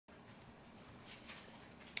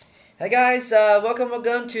Hi guys,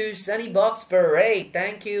 welcome to Sunny Box Parade.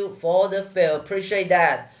 Thank you for the fill, appreciate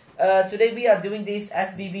that. Today we are doing this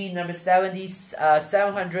SBB number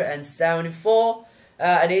 774.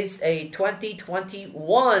 It is a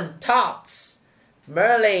 2021 Topps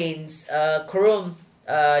Merlin's Chrome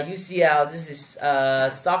UCL. This is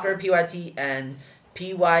soccer PYT and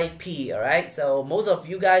PYP. Alright, so most of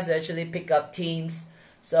you guys actually pick up teams.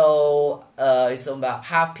 So it's about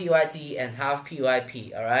half PYT and half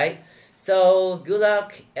PYP. Alright. So good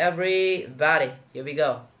luck everybody. Here we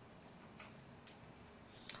go.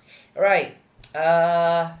 Alright.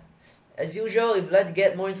 As usual, if you'd like to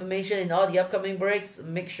get more information in all the upcoming breaks,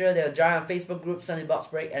 make sure they'll join our Facebook group Sunny Box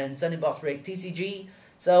Break and Sunny Box Break TCG.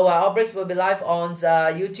 So our breaks will be live on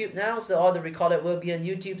YouTube now. So all the recorded will be on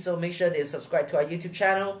YouTube. So make sure they subscribe to our YouTube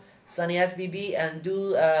channel, Sunny SBB, and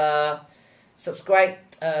do subscribe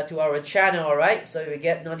to our channel, alright, so you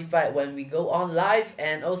get notified when we go on live,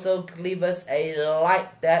 and also leave us a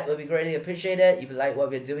like. That will be greatly appreciated if you like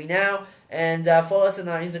what we're doing now, and follow us on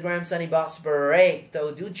our Instagram, sunnyboxbreak.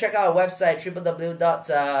 So do check out our website,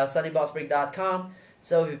 www.sunnyboxbreak.com.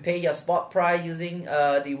 so if you pay your spot price using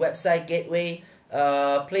the website gateway,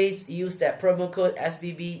 please use that promo code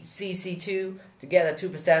SBBCC2 to get a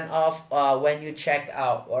 2% off when you check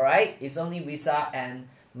out, alright. It's only Visa and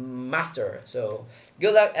Master. So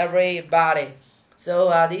good luck everybody.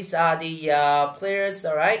 So these are the players,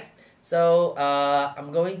 alright. So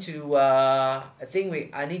I'm going to I think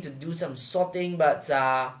I need to do some sorting, but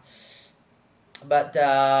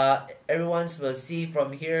everyone's will see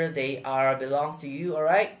from here they belongs to you,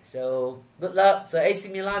 alright. So good luck. So AC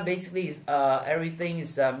Milan basically is everything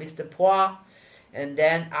is Mr. Poir. And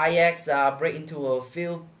then Ajax break into a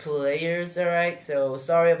few players, alright. So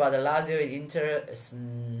sorry about the Lazio and Inter, it's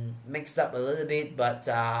mixed up a little bit, but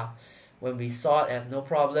when we saw it, I have no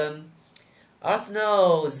problem.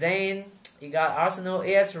 Arsenal, Zane, you got Arsenal,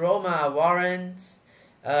 AS Roma, Warren,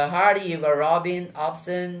 Hardy, you got Robin,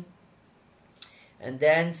 Obson, and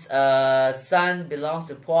then Sun belongs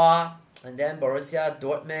to Poir, and then Borussia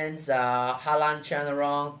Dortmund's Haaland,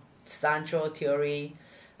 Chanarong, Sancho, Theory.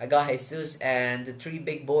 I got Jesus, and the three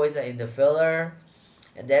big boys are in the filler.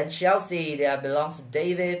 And then Chelsea, that belongs to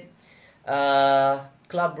David, Club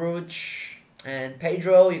Brugge, and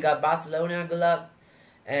Pedro. You got Barcelona, good luck.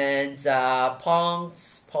 And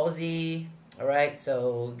Pongs, Posey, alright,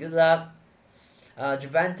 so good luck.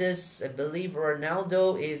 Juventus, I believe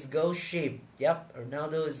Ronaldo is Go Sheep. Yep,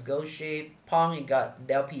 Ronaldo is Go Sheep. Pong, you got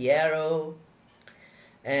Del Piero.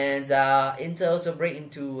 And Inter also break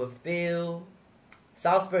into a few.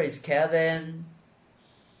 Salzburg is Kevin,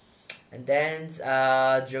 and then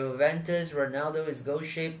Juventus, Ronaldo is Go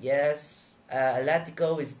Shape, yes.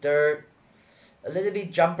 Atletico is third, a little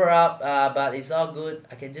bit jumper up, but it's all good.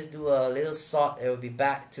 I can just do a little sort, it will be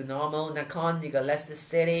back to normal. Nakon, you got Leicester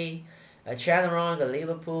City, Chanarong, you got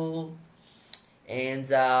Liverpool, and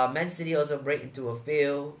Man City also break into a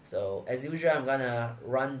few. So as usual, I'm gonna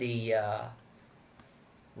run the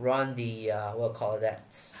we'll call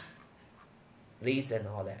that list and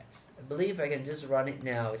all that. I believe I can just run it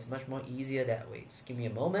now. It's much more easier that way. Just give me a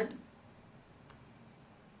moment.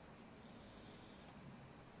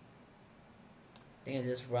 I think I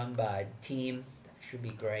just run by team. That should be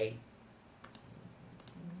great.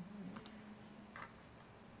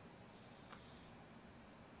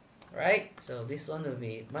 Right, so this one will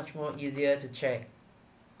be much more easier to check.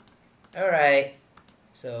 Alright,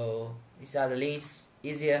 so these are the lists,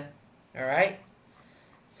 easier. Alright,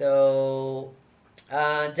 so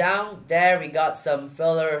down there we got some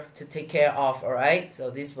filler to take care of, alright. So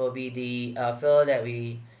this will be the filler that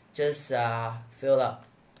we just fill up.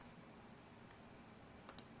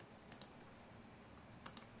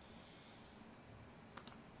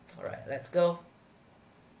 Alright, let's go.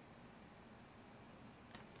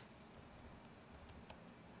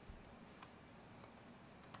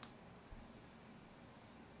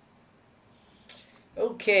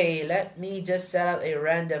 Okay, let me just set up a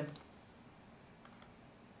random.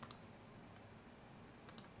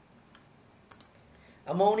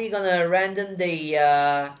 I'm only gonna random the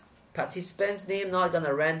participant's name, not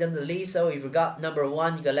gonna random the list. So if you got number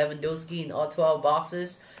 1, you got Lewandowski in all 12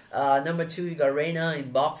 boxes. Number 2, you got Reina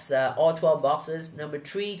in all 12 boxes. Number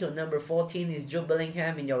 3 to number 14 is Jude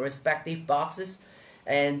Bellingham in your respective boxes.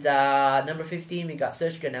 And number 15, we got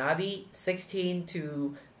Serge Gnabry. 16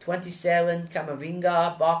 to 27,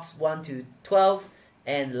 Camavinga, box 1 to 12.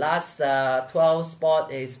 And last 12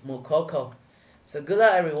 spot is Mukoko. So good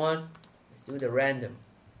luck everyone. Let's do the random.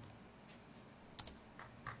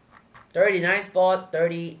 39 spot,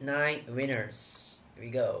 39 winners. Here we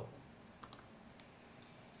go.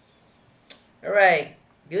 Alright,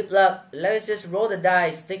 Good luck. Let's just roll the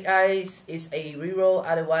dice. Thick Ice is a reroll,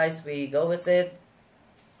 otherwise we go with it.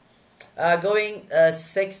 Going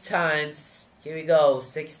 6 times. Here we go,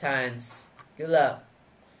 6 times. Good luck.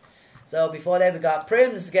 So before that we got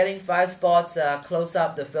Prims getting 5 spots. Close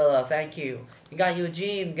up the filler. Thank you. You got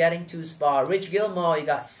Eugene getting 2 spots. Rich Gilmore, you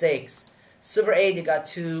got 6. Super 8, you got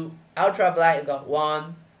 2. Ultra Black, you got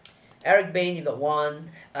 1. Eric Bain, you got 1.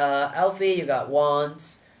 Alfie, you got 1.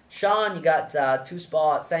 Sean, you got 2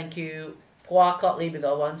 spots. Thank you. Paul Cotley, you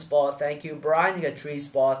got 1 spot. Thank you. Brian, you got 3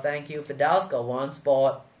 spots. Thank you. Fidel's got 1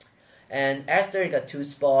 spot. And Esther, you got 2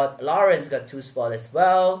 spots. Lawrence got 2 spots as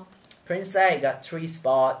well. Princess, you got 3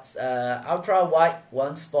 spots. Ultra White,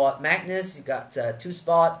 1 spot. Magnus, you got 2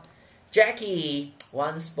 spots. Jackie,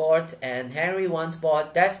 1 spot. And Henry, 1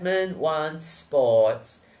 spot. Desmond, 1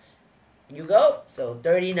 spot. You go. So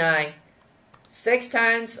 39. 6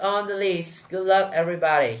 times on the list. Good luck,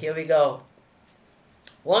 everybody. Here we go.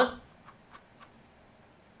 1,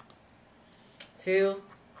 2,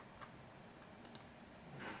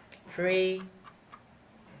 3,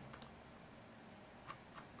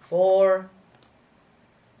 4.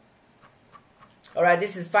 Alright,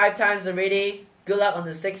 this is 5 times already. Good luck on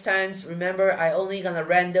the 6 times. Remember, I only gonna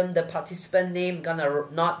random the participant name,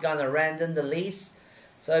 not gonna random the list.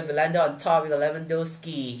 So if you land on top, you got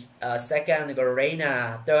Lewandowski. Second, you got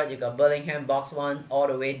Reina. Third, you got Bellingham, box 1, all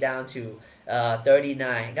the way down to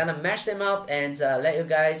 39. Gonna match them up and let you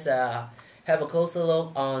guys have a closer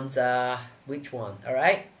look on which one.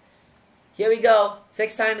 Alright? Here we go.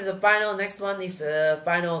 6 times is the final. Next one is the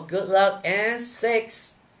final. Good luck. And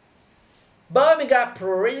 6. Boom, we got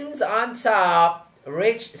Prince on top.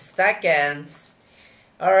 Rich seconds.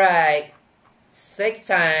 Alright. 6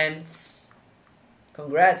 times.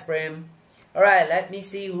 Congrats, Prim. Alright, let me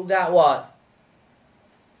see who got what.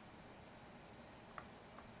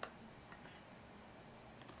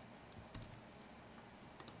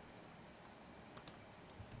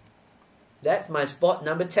 That's my spot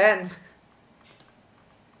number 10.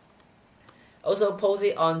 Also post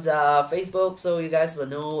it on the Facebook so you guys will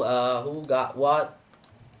know who got what.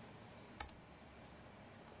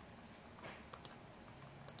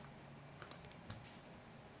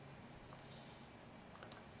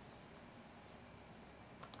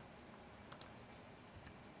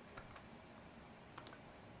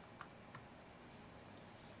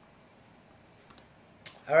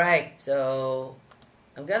 Alright, so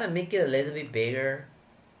I'm gonna make it a little bit bigger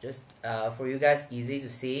just for you guys easy to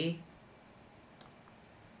see.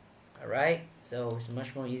 Alright, so it's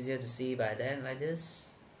much more easier to see by then like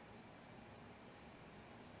this.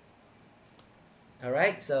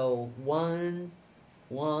 Alright, so 1,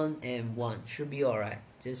 1, and 1 should be alright.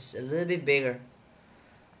 Just a little bit bigger.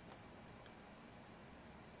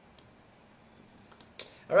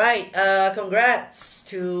 Alright, congrats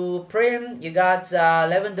to Prim. You got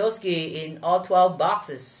Lewandowski in all 12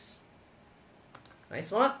 boxes.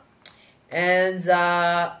 Nice one. And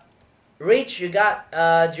Rich, you got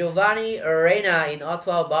Giovanni Arena in all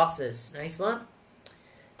 12 boxes. Nice one.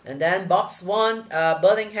 And then box 1,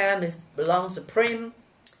 Bellingham belongs to Prim.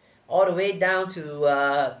 All the way down to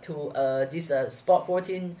this spot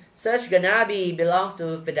 14. Serge Gnabry belongs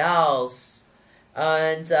to Fidels.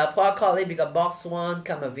 And Paul Cotley, we got box 1,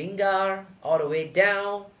 Kamavinga, all the way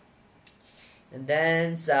down. And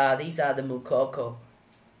then these are the Mukoko.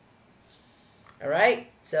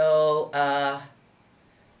 Alright, so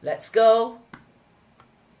let's go.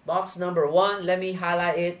 Box number 1, let me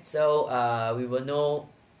highlight it so we will know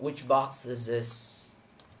which box is this.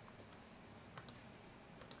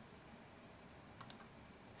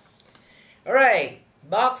 Alright,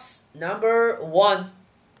 box number 1.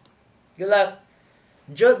 Good luck.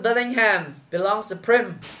 Jude Bellingham belongs to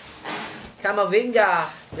Prim. Kamavinga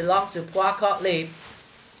belongs to Paul Cotley.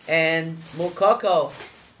 And Mukoko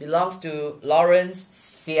belongs to Lawrence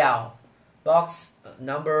Xiao. Box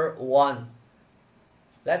number 1.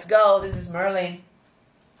 Let's go. This is Merlin.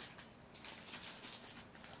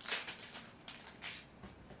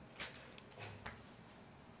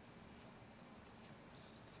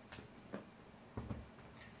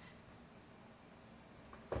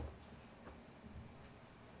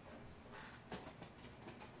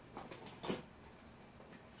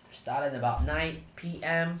 Starting about 9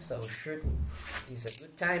 p.m. so it's a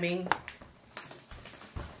good timing.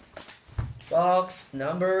 Box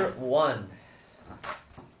number 1.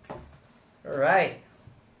 Alright,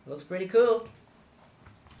 looks pretty cool.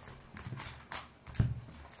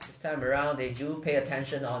 This time around they do pay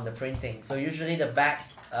attention on the printing. So usually the back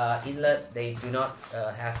inlet they do not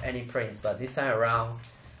have any prints, but this time around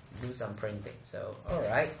do some printing. So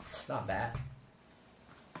alright, not bad.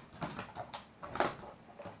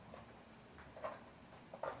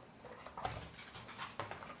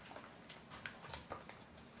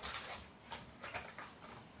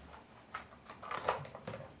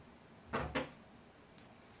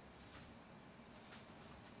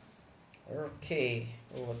 Okay,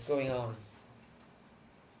 oh, what's going on?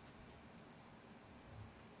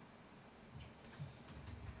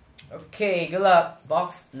 Okay, good luck.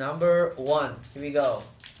 Box number 1. Here we go.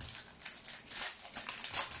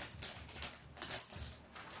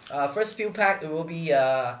 First few pack it will be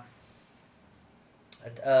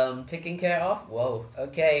taken care of. Whoa.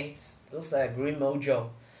 Okay, looks like a green mojo.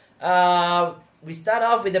 We start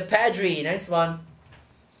off with the Pedri. Nice one.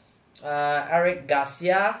 Eric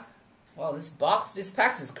Garcia. Wow, this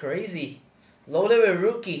pack is crazy. Loaded with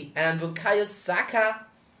rookie and Bukayo Saka.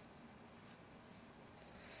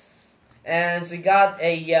 And so we got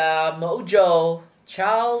a mojo,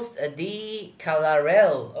 Charles D.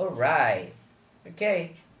 Calarel. Alright.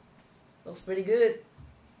 Okay. Looks pretty good.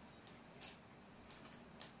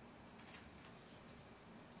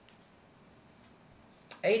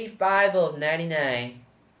 $85 of 99.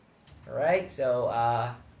 Alright, so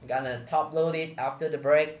I'm gonna top load it after the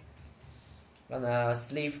break. Gonna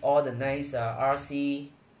sleeve all the nice RC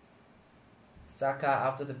Saka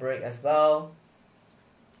after the break as well.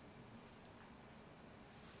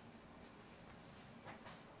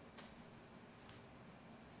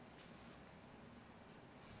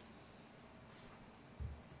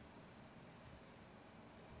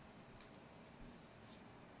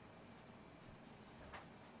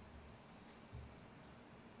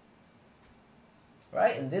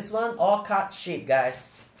 Right, and this one all card shape,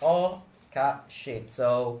 guys. All card shape.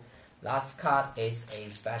 So last card is a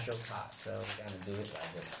special card. So we're gonna do it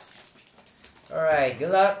like this. Alright,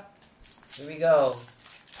 good luck. Here we go.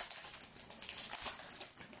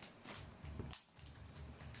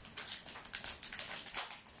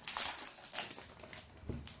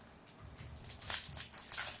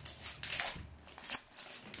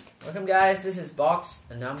 Welcome guys, this is box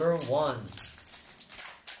number 1.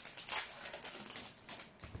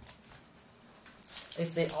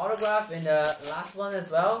 Is the autograph in the last one as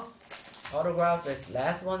well? Autograph is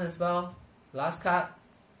last one as well. Last card.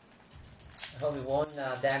 I hope it won't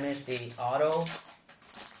damage the auto.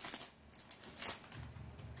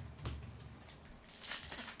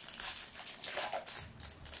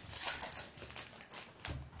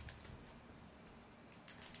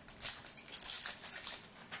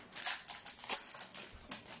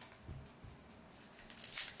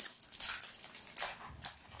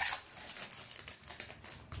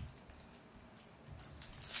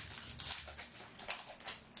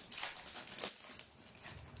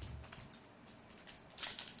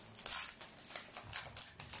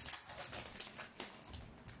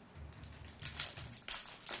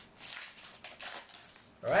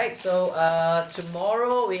 Alright, so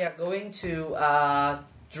tomorrow we are going to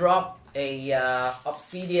drop a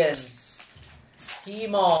Obsidian's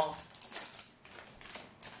T-Mall.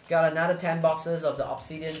 Got another 10 boxes of the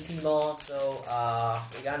Obsidian T-Mall, so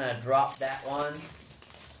we're gonna drop that one.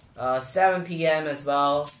 7 p.m. as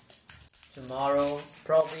well tomorrow,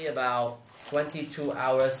 probably about 22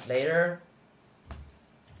 hours later.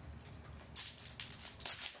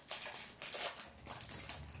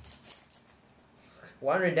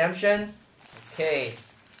 One redemption. Okay.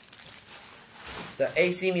 The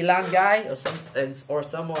AC Milan guy or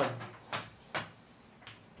someone.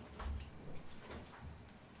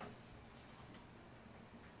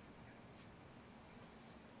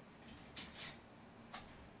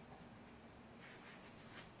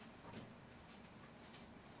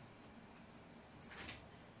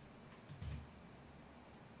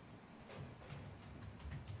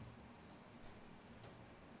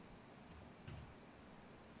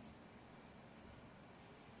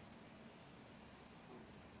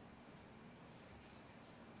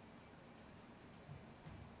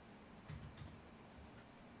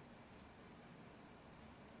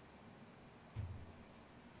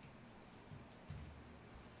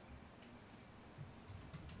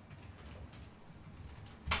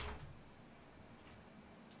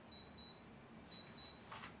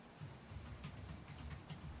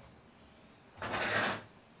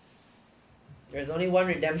 There's only one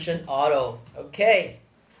redemption auto. Okay.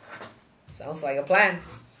 Sounds like a plan.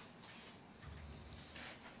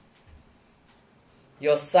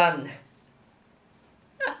 Your son.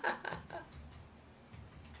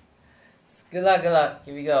 Good luck, good luck.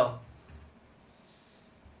 Here we go.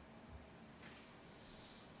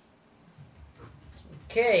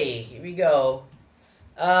 Okay, here we go.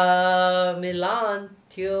 Milan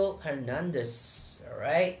Theo Hernandez.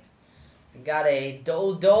 Alright. We got a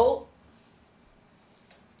Dodo.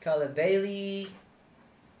 Bailey,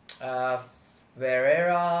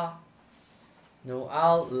 Verera,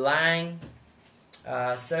 Noel Lang,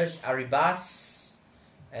 Serge Arribas,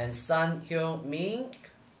 and Son Hyung Min.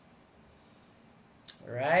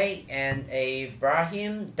 Right, and a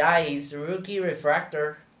Brahim Dice rookie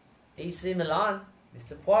refractor. AC Milan,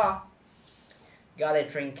 Mr. Pois. Got a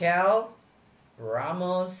Trinkel,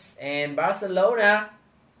 Ramos, and Barcelona.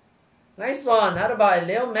 Nice one. How about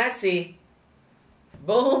Leo Messi?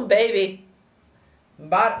 Boom, baby.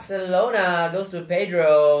 Barcelona goes to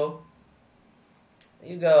Pedro.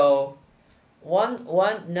 There you go.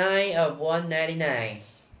 119 of 199.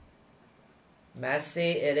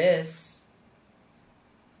 Messi it is.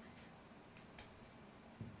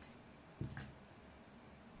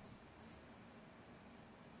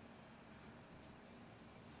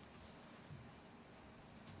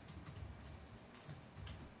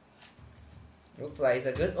 Looks like it's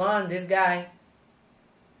a good one, this guy.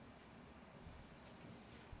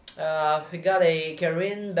 We got a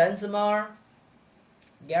Karim Benzema,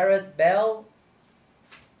 Gareth Bale,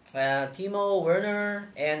 Timo Werner,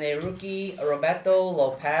 and a rookie Roberto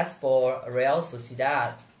Lopez for Real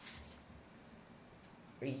Sociedad.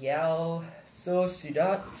 Real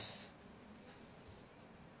Sociedad.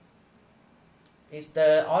 Is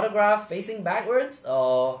the autograph facing backwards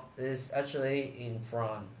or is actually in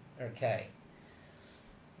front? Okay.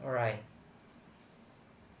 Alright.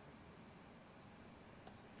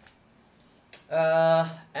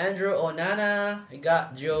 Andrew Onana, we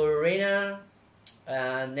got Joe Reyna,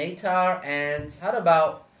 Natar, and how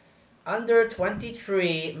about under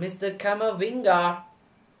 23, Mr. Kamavinga.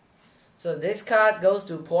 So this card goes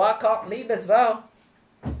to Pois Leap as well.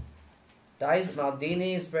 Dice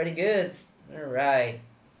Maldini is pretty good. Alright.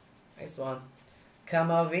 Nice one.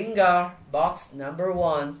 Kamavinga, box number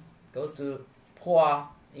 1, goes to Pois.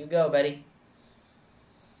 You go, buddy.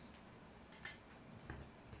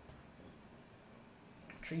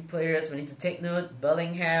 Three players we need to take note: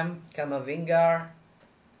 Bellingham, Kamavinga,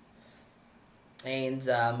 and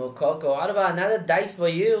Mokoko. How about another dice for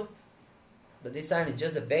you? But this time it's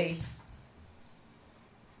just a base.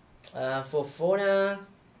 Fofana,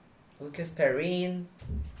 Lucas Perrin,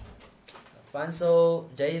 Alfonso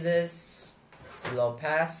Davis,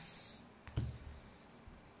 Lopez,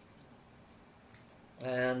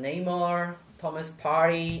 Neymar, Thomas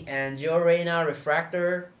Partey, and Joe Reyna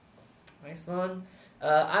refractor. Nice one.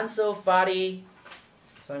 Ansu Fati.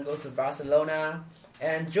 This one goes to Barcelona.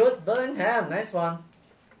 And Jude Bellingham. Nice one.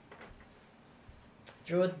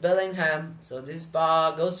 Jude Bellingham. So this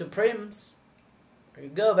bar goes to Prims. There you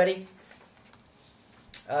go, buddy.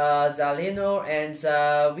 Zalino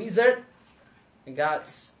and Wizard. We got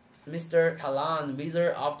Mr. Haaland,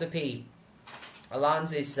 Wizard of the P.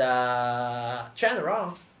 Haaland is trying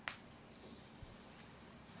around.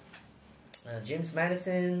 James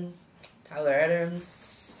Madison, Tyler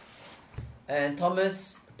Adams, and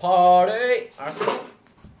Thomas Partey.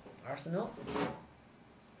 Arsenal.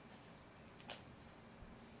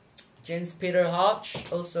 James Peter Hodge,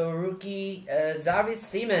 also rookie. Xavi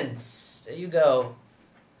Simons. There you go.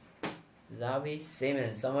 Xavi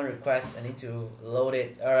Simons. Someone requests I need to load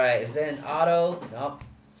it. Alright, is there an auto? Nope.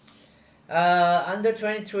 Under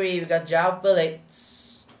 23, we got João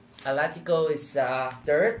Felix. Atletico is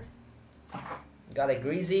third. We got a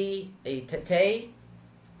Greasy, a Tete,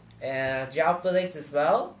 and João Felix as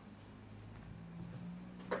well.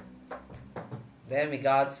 Then we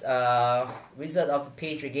got Wizard of the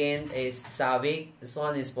Pitch again is Savic. This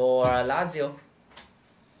one is for Lazio.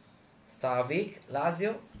 Savic,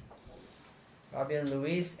 Lazio. Fabian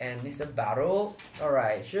Luis and Mr. Barro.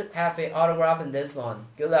 Alright, should have an autograph in this one.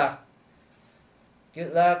 Good luck.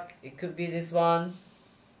 Good luck. It could be this one.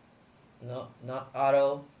 No, not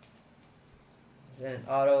auto. Is it an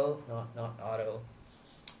auto? No, not auto.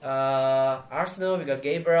 Arsenal, we got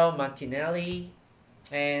Gabriel Martinelli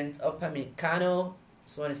and Upamecano.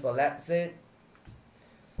 This one is for Leipzig.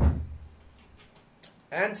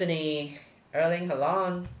 Anthony, Erling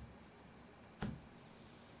Haaland,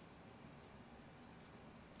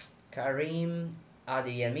 Karim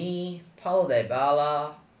Adeyemi, Paulo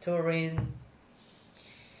Dybala, Turin,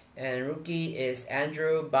 and rookie is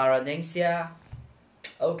Andrew Baranesia,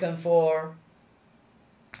 Okafor.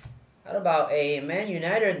 How about a Man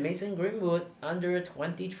United Mason Greenwood under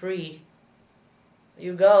 23? There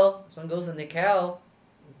you go. This one goes to Nickel.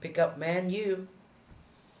 Pick up Man U.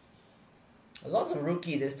 Lots of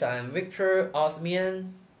rookie this time. Victor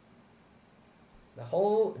Osimhen. The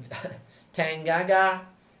whole Tangaga.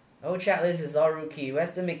 The whole chat list is all rookie.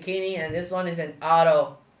 Weston McKennie, and this one is an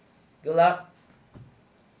auto. Good luck.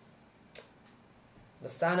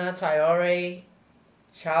 Lasana Traore.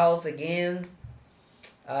 Charles again.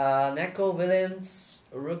 Neco Williams,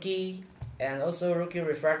 rookie, and also rookie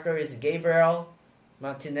refractor is Gabriel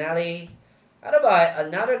Martinelli. How about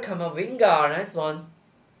another Kamavinga? Nice one.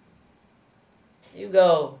 You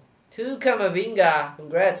go. 2 Kamavinga.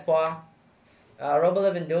 Congrats, Paul.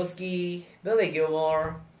 Robert Lewandowski, Billy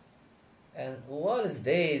Gilmore, and what is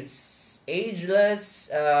this? Ageless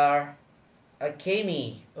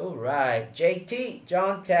Akemi. Alright. JT,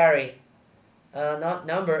 John Terry. Not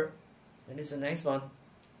numbered. It is a nice one.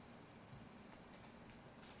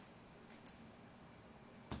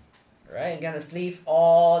 Alright, I'm gonna sleeve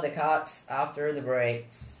all the cards after the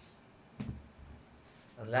breaks.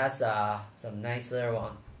 Unless some nicer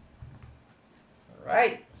one.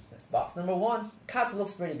 Alright, that's box number 1. Cards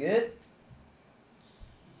looks pretty good.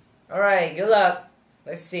 Alright, good luck.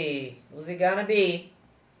 Let's see. Who's it gonna be?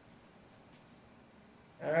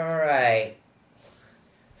 Alright.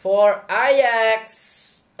 For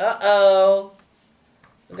Ajax. Uh-oh.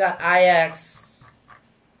 We got Ajax.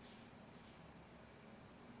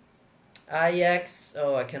 Ajax.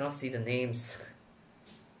 Oh, I cannot see the names.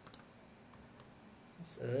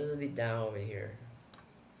 It's a little bit down over here.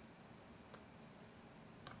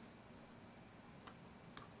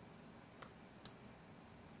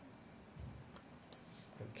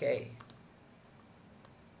 Okay.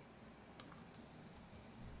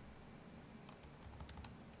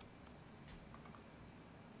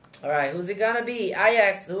 Alright, who's it gonna be?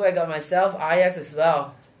 Ajax. Ooh, I got myself Ajax as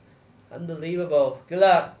well. Unbelievable. Good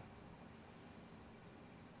luck.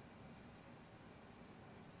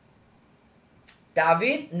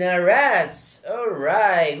 David Neres.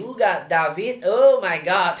 Alright, who got David? Oh my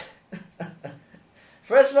god.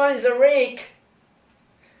 First one is a rake.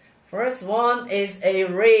 First one is a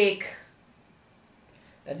rake.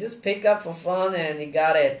 I just picked up for fun and he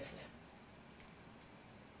got it.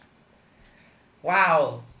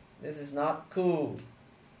 Wow, this is not cool.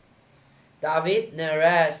 David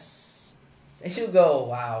Neres. There you go.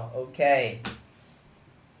 Wow, okay.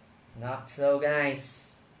 Not so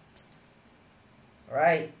nice.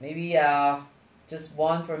 Alright, maybe just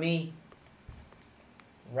one for me.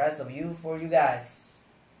 Rest of you for you guys.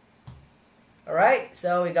 Alright,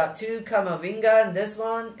 so we got 2 Kamavinga in this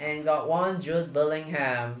one and got 1 Jude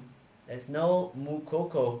Bellingham. There's no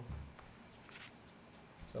Mukoko.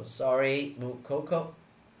 So sorry, Mukoko.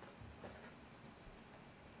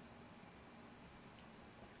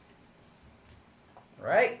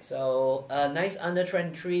 Alright, so a nice under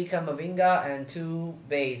 23 Kamavinga and 2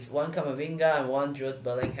 base. 1 Kamavinga and 1 Jude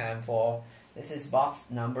Bellingham for this is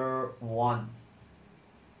box number 1.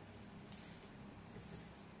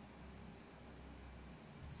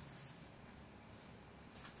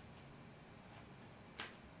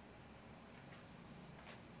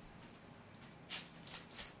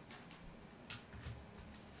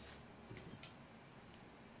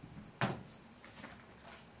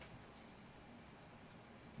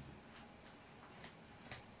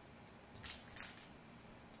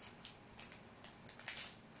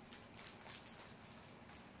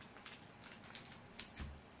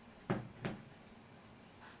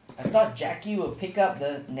 I thought Jackie would pick up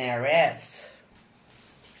the Neres.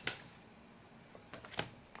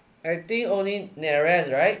 I think only Neres,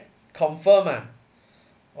 right? Confirm ah.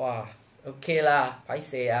 Wow. Okay lah. I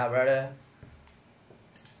say brother.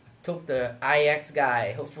 Took the IX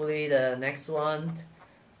guy. Hopefully the next one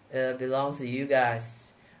belongs to you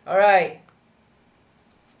guys. Alright.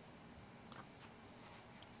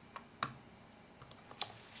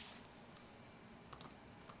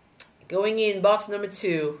 Going in box number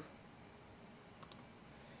 2.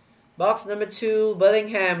 Box number 2,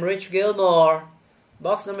 Bellingham, Rich Gilmore.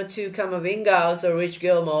 Box number 2, Kamavinga, also Rich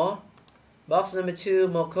Gilmore. Box number 2,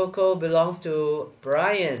 Mokoko belongs to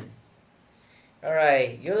Brian.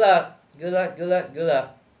 Alright, good luck. Good luck, good luck, good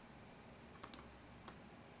luck.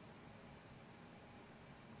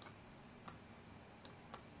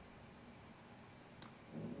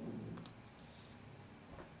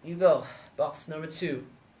 You go. Box number 2.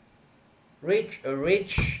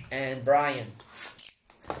 Rich and Brian.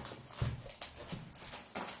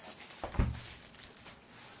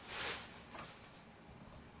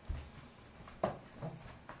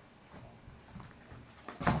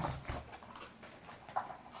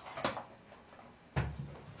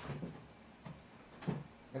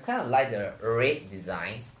 I kind of like the red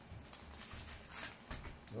design.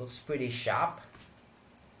 Looks pretty sharp.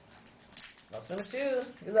 Box number 2.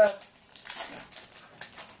 Good luck.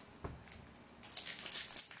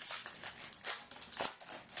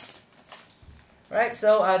 Right,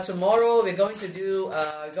 so tomorrow we're going to do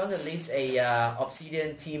we're going to list a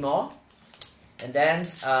Obsidian Timor, and then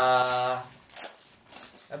I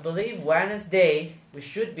believe Wednesday we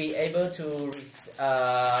should be able to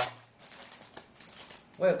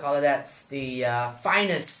what do you call it? That's the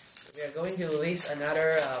finest. We are going to release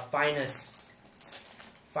another finest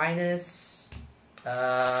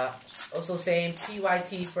Also same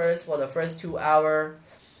PYT first for the first 2 hours.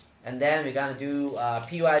 And then we're gonna do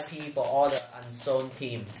PYP for all the unsold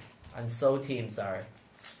team. Unsold team, sorry.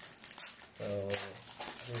 So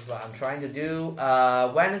this is what I'm trying to do.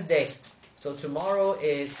 Wednesday. So tomorrow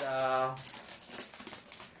is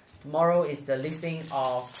the listing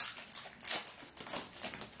of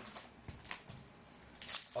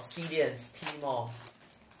Obsidian's Timor.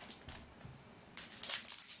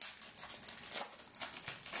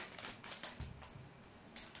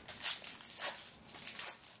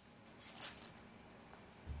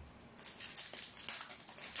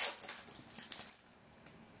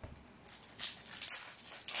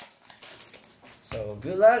 So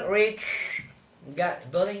good luck, Rich. We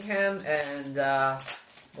got Bellingham and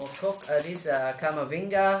Mokok, this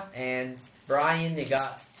Kamavinga, and Brian. You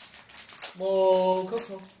got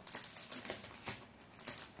Mokoko,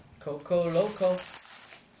 Coco Loco.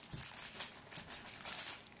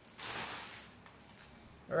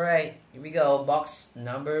 Alright, here we go. Box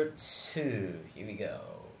number 2. Here we go.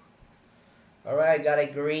 Alright, got a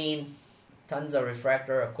green. Tons of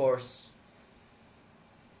refractor, of course.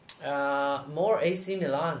 More AC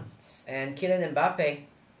Milan and Kylian Mbappe,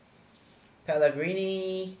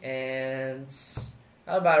 Pellegrini, and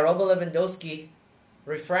how about Robert Lewandowski?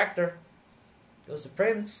 Refractor goes to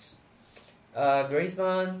Prince,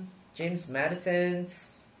 Griezmann, James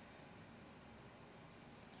Madison's,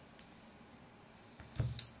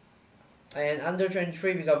 and under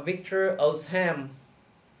 23 we got Victor Osimhen,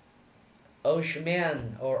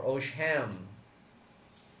 or Osham.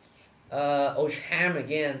 Osham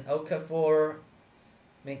again, Okafor,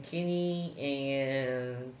 McKinney,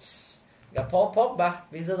 and got Paul Pogba,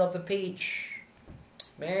 visit of the page.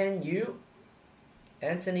 Man, you,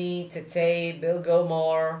 Anthony, Tete, Bill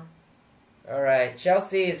Gilmore. Alright,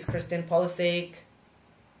 Chelsea is Christian Pulisic.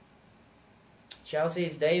 Chelsea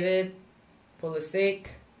is David Pulisic.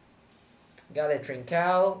 Got a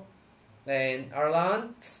Trincao, and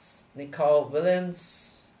Arland, Nicole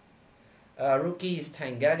Williams. Rookie is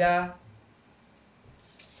Tangaga.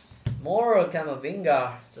 More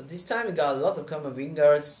Kamavinga. So this time we got a lot of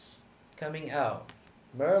Kamavingas coming out.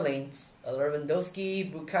 Merlin's,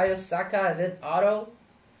 Lewandowski, Bukayo Saka. Is it auto?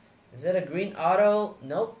 Is it a green auto?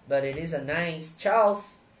 Nope, but it is a nice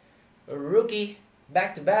Charles. A rookie,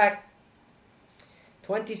 back to back.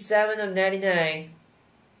 27 of 99.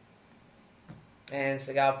 And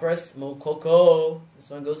so got first Mukoko. This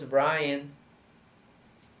one goes to Brian.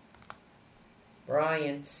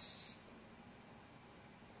 Bryant's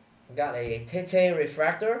got a Tete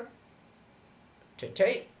refractor.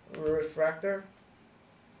 Tete refractor.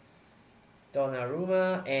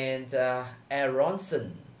 Donnarumma and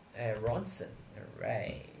Aronson.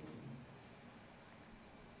 Alright.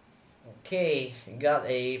 Okay, got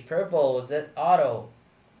a purple. Is that auto?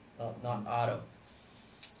 Oh, not auto.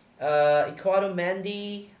 Ecuador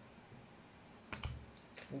Mendy.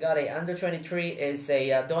 Got a under 23 is a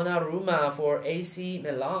Donnarumma for AC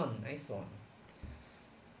Milan. Nice one. I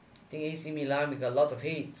think AC Milan we got lots of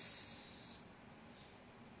hits.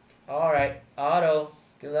 Alright, auto.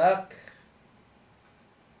 Good luck.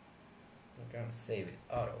 I'm gonna save it.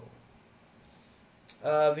 Auto.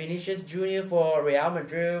 Vinicius Jr. for Real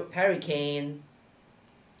Madrid. Harry Kane.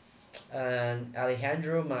 And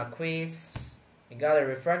Alejandro Marquez. We got a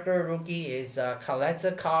refractor rookie is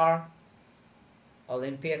Caleta Carr.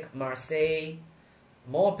 Olympique Marseille.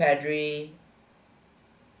 More Pedri.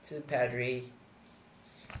 2 Pedri.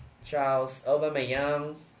 Charles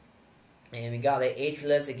Aubameyang. And we got the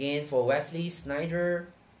ageless again for Wesley Sneijder.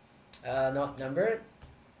 Not numbered.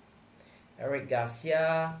 Eric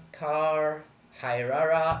Garcia. Carr.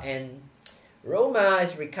 Hirara. And Roma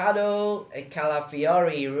is Riccardo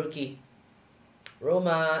Calafiori rookie.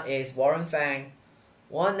 Roma is Warren Fang.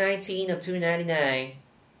 119 of 299.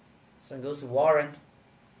 This one goes to Warren.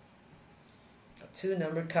 Got 2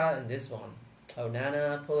 numbered cards in this one.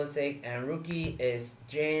 Onana, Pulisic, and rookie is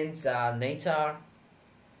Jens Natar.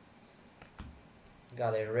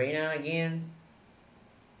 Got a Reina again.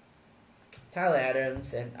 Tyler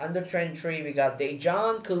Adams, and under 23 we got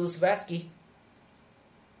Dejan Kulusevski. I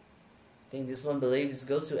think this one believes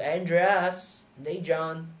goes to Andreas.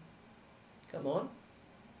 Dejan. Come on.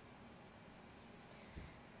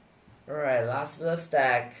 Alright, last little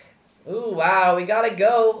stack. Ooh, wow, we gotta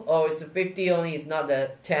go. Oh, it's the 50 only, it's not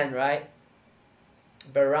the 10, right?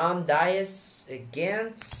 Baram Dias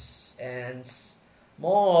against, and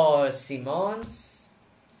more Simons.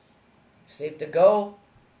 Safe to go.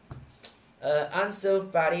 Ansu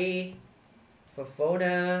Fati,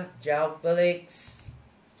 Fofana, João Felix.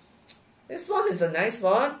 This one is a nice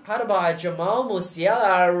one. How about Jamal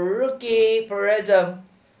Musiala, rookie Prism?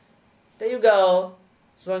 There you go.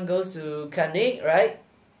 This one goes to Kanik, right?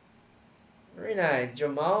 Very nice.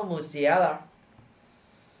 Jamal Musiala.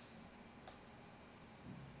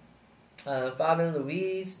 Fabian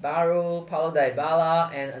Luiz, Barrow, Paulo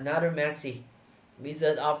Dybala, and another Messi.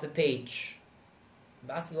 Wizard off the page.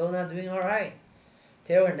 Barcelona doing alright.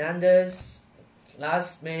 Theo Hernandez.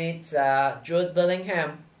 Last minute, Jude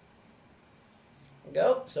Bellingham.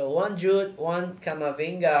 Go. So 1 Jude, 1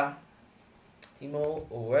 Camavinga. Timo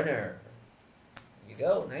Werner. There you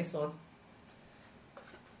go. Nice one.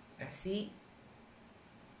 Messi.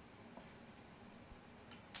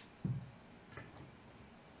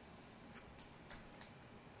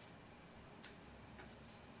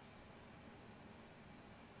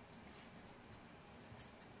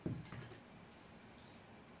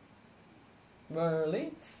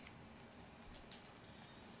 Merlin.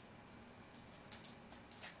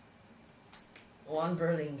 1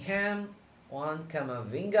 Bellingham, 1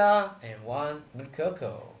 Camavinga, and 1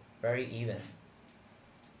 Mukoko. Very even.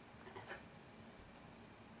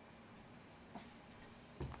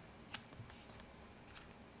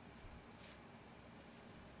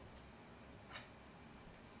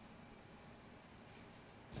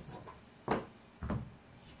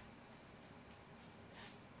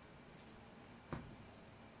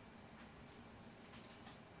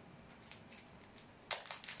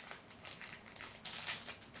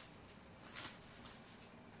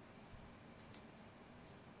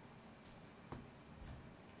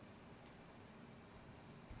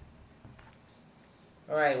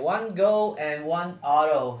 Alright, 1 go and 1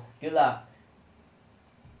 auto. Good luck.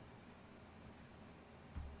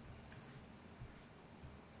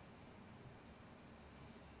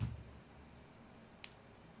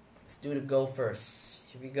 Let's do the go first.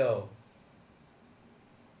 Here we go.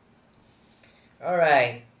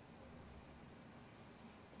 Alright.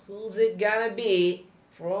 Who's it gonna be?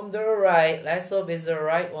 From the right. Let's hope it's the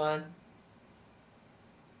right one.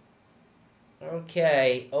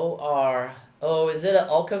 Okay, OR. Oh, is it an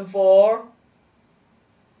Okafor?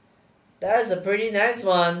 That is a pretty nice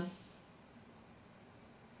one.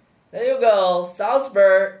 There you go.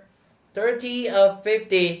 Salzburg. 30 of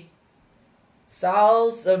 50.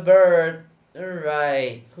 Salzburg.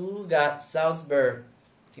 Alright. Who got Salzburg?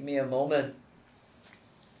 Give me a moment.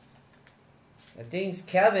 I think it's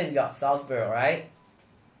Kevin got Salzburg, right?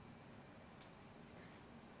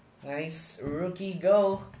 Nice rookie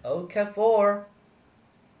go. Okafor.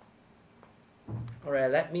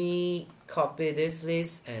 Alright, let me copy this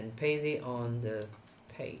list and paste it on the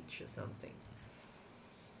page or something.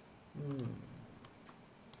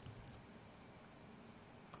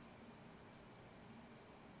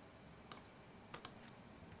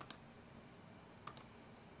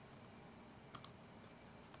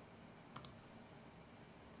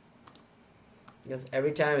 Because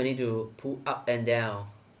every time I need to pull up and down.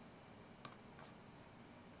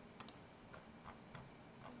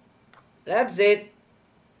 Leipzig.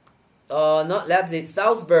 Not Leipzig,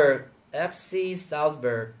 Salzburg. FC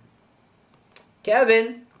Salzburg.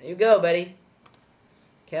 Kevin, there you go, buddy.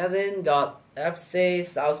 Kevin got FC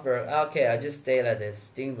Salzburg. Okay, I'll just stay like this.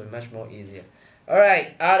 Things will be much more easier.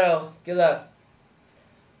 Alright, Otto, good luck.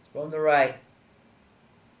 From the right.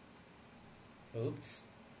 Oops.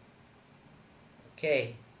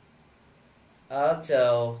 Okay.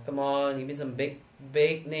 Otto, come on, give me some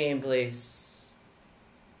big name, please.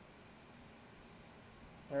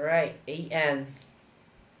 Alright, AN.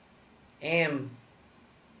 M.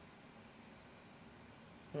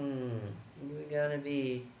 Who's it gonna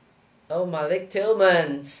be? Oh, Malik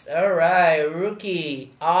Tillmans. Alright,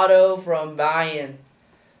 rookie. Auto from Bayern.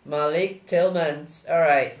 Malik Tillmans.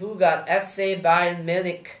 Alright, who got FC Bayern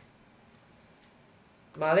Munich?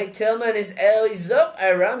 Malik Tillman is El Izup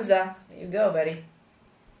Ramza. There you go, buddy.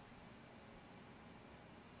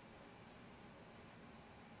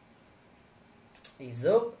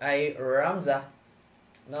 Izup Ramza.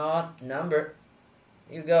 Not number.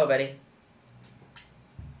 Here you go, buddy.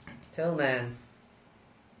 Tillman.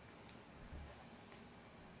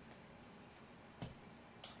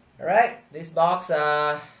 Alright, this box,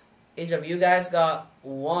 each of you guys got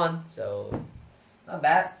 1, so not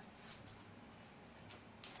bad.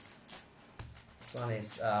 This one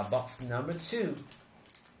is box number 2.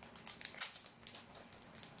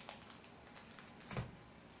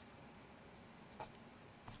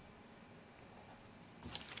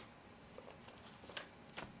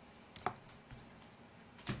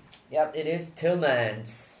 Yep, it is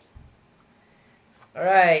Tillmans.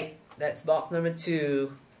 Alright, that's box number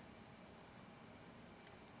 2.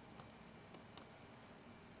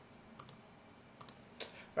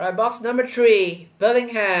 Alright, box number 3.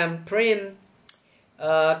 Bellingham, Prim,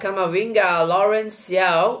 Kamavinga, Lawrence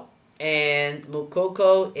Xiao, and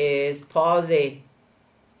Mukoko is Pawsey.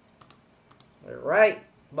 Alright,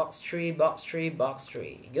 box 3, box 3, box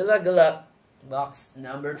 3. Good luck, good luck. Box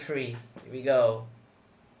number 3. Here we go.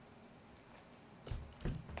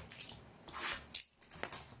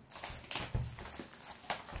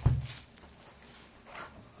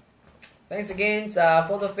 Thanks again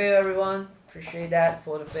for the fill, everyone. Appreciate that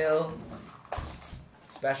for the fill,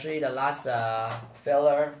 especially the last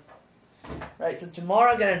filler. Right, so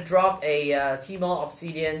tomorrow I'm gonna drop a T-Mall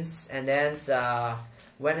Obsidians, and then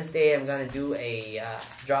Wednesday I'm gonna do a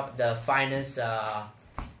drop the finest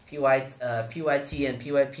PYT and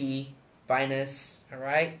PYP finest. All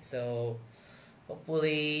right, so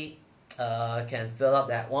hopefully can fill up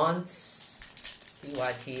that once.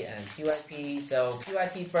 PYT and PYP. So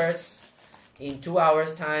PYT first. In 2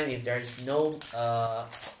 hours time, if there's no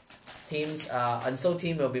teams, unsold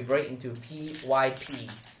team will be break into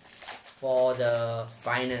PYP for the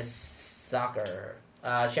finest soccer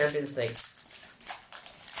Champions League.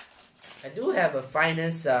 I do have a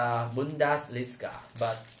finest Bundesliga,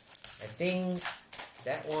 but I think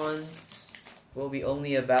that one will be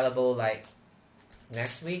only available like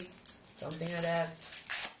next week, something like that.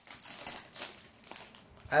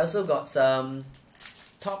 I also got some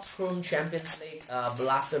Top Chrome Champions League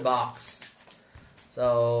blaster box.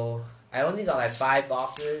 So I only got like 5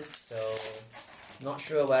 boxes, so not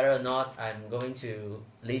sure whether or not I'm going to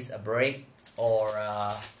lease a break or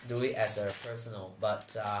do it as a personal,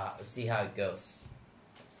 but we'll see how it goes.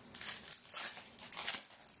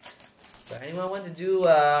 So anyone want to do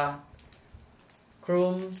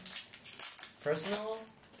Chrome personal,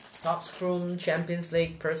 Top Chrome Champions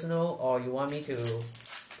League personal, or you want me to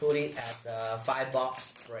put it as a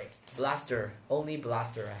 5-box break? Blaster, only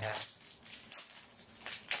blaster I have.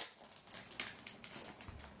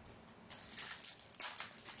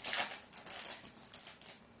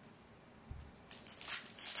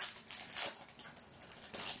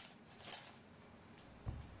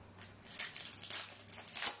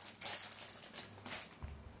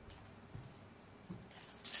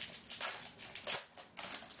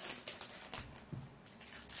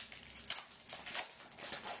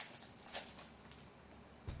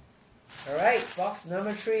 Alright, box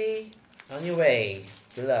number 3 on your way.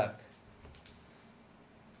 Good luck.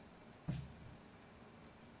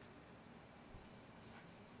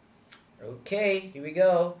 Okay, here we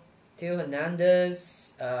go. Theo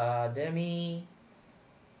Hernandez, Demi.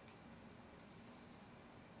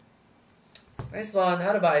 Nice one.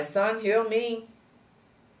 How about Son Heung-min?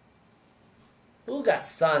 Who got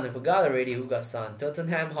Son? I forgot already who got Son.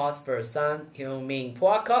 Tottenham Hotspur, Son Heung-min.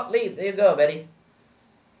 Poor Leap. There you go, Betty.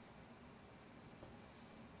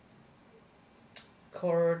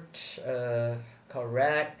 Correct.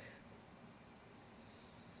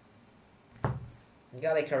 You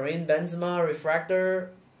got a Karim Benzema refractor,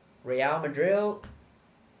 Real Madrid,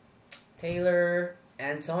 Taylor,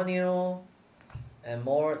 Antonio, and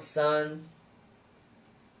more Son.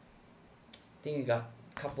 I think you got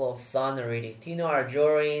a couple of Son already. Tino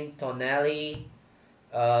Arjorin, Tonelli.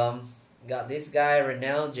 Got this guy,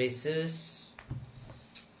 Renel Jesus.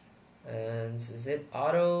 And is it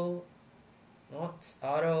Auto? Not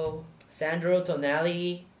Auto. Sandro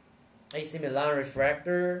Tonelli, AC Milan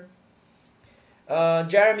refractor.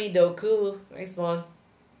 Jeremy Doku, nice one.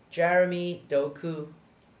 Jeremy Doku.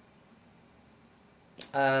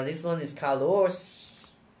 This one is Carlos.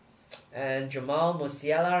 And Jamal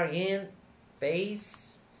Musiala in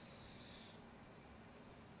base.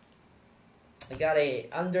 I got a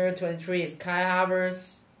under 23 is Kai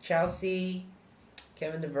Havertz, Chelsea.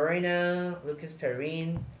 Kevin De Bruyne, Lucas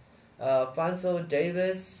Perrin. Fonso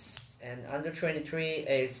Davis, and under 23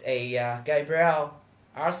 is a Gabriel,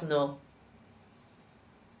 Arsenal.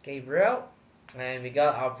 Gabriel, and we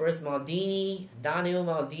got our first Maldini, Daniel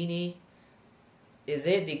Maldini. Is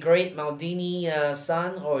it the great Maldini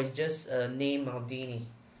son, or is just a name Maldini?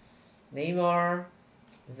 Neymar,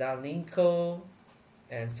 Zalinko,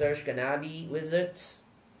 and Serge Gnabry,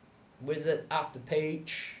 Wizard up the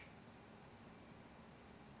page.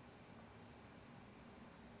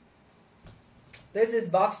 This is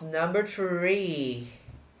box number 3.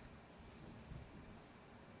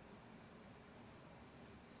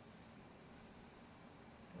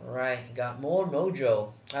 Alright, got more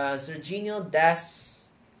mojo. Serginho Dest,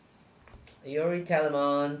 Yuri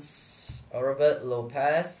Telemans, Robert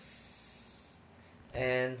Lopez.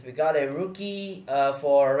 And we got a rookie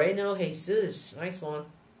for Reno Jesus. Nice one.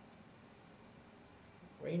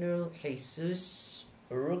 Reno Jesus,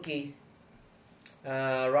 a rookie.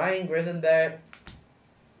 Ryan Gravenberch,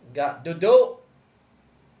 Got Dodo.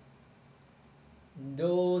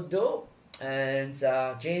 Dodo. And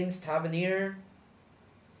James Tavernier.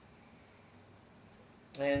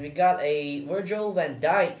 And we got a Virgil van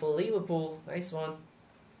Dijk for Liverpool. Nice one.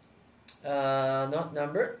 Not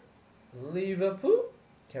numbered. Liverpool.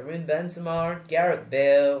 Karim Benzema. Gareth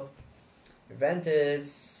Bale.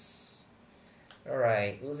 Juventus.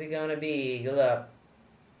 Alright, who's it gonna be? Good luck.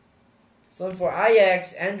 This one for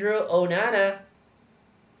Ajax. Andrew Onana.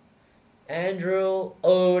 Andrew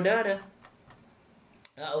Onana.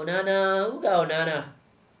 Onana. Who got Onana?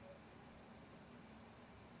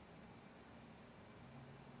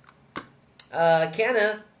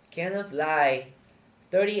 Kenneth Lai.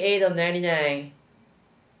 38 of 99.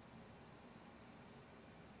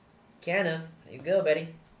 Kenneth, there you go, buddy.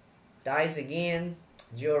 Dice again.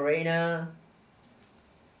 Gio Reyna.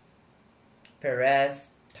 Perez.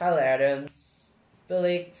 Tyler Adams.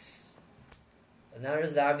 Felix. Another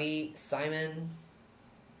Xavi Simon.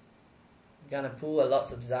 Gonna pull a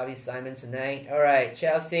lots of Xavi Simon tonight. Alright,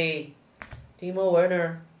 Chelsea. Timo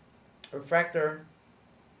Werner. Refractor.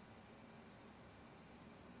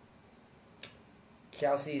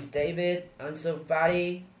 Chelsea's David. Ansu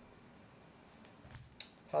Fati.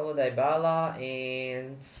 Paulo Dybala.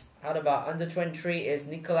 And how about under 23 is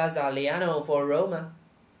Nicolas Aliano for Roma.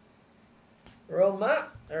 Roma.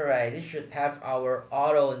 Alright, this should have our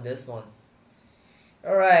auto in this one.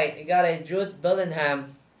 Alright, we got a Jude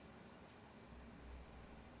Bellingham.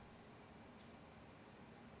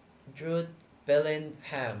 Jude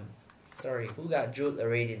Bellingham. Sorry, who got Jude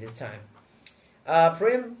already this time?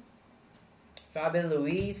 Prim. Fabian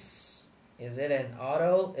Luiz. Is it an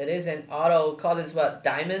auto? It is an auto. Call this what?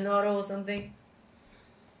 Diamond auto or something?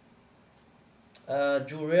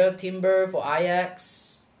 Juriel Timber for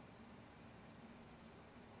Ajax.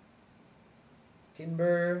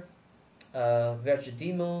 Timber.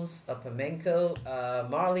 Vergidimos. Upamenko.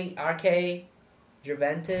 Marley RK.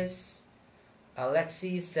 Juventus.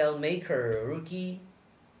 Alexis Selmaker. Rookie.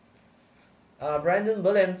 Brandon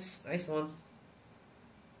Williams. Nice one.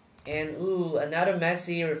 And ooh, another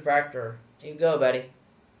Messi refractor. Here you go, buddy.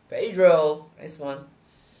 Pedro. Nice one.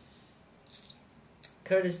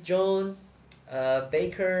 Curtis Jones.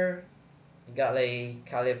 Baker. You got a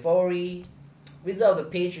Califori. Wizard of the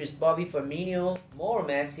Patriots, Bobby Firmino. More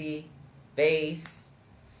Messi. Base.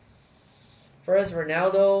 First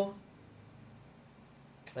Ronaldo.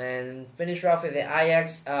 And finish off with the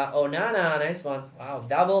Ajax. Onana. Nice one. Wow,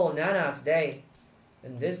 double Onana today.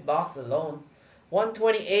 In this box alone.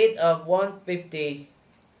 128 of 150.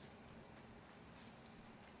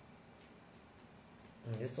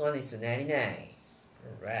 And this one is 99.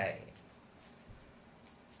 Alright.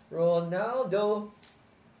 Ronaldo.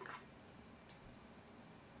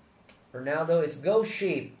 Ronaldo is Go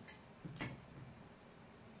Sheep.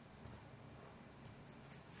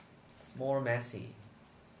 More Messi.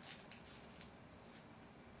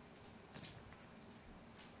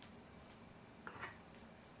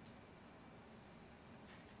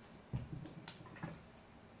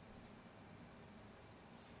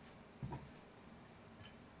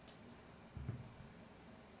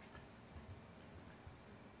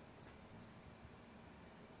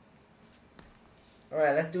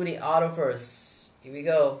 Alright, let's do the auto first. Here we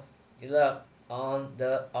go. Good luck on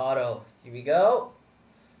the auto. Here we go.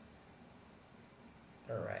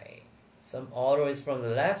 Alright. Some auto is from the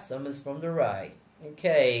left, some is from the right.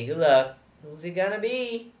 Okay, good luck. Who's it gonna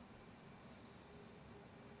be?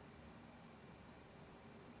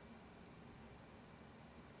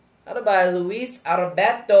 How about Luis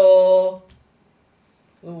Alberto?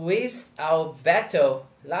 Luis Alberto.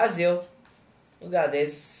 Lazio. Who got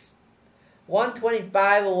this?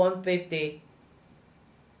 125 or 150?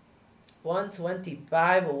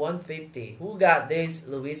 125 or 150? Who got this?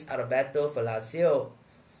 Luis Alberto for Lazio.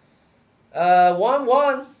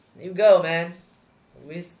 1-1. You go, man.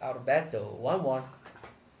 Luis Alberto. 1-1.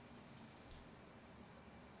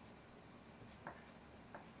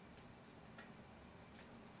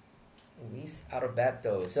 Luis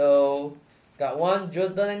Alberto. So, got one.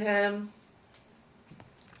 Jude Bellingham.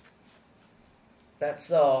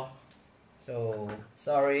 That's all. So,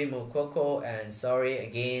 sorry Mukoko and sorry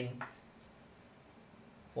again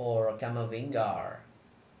for Kamavingar.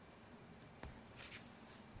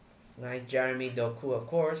 Nice Jeremy Doku, of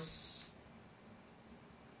course.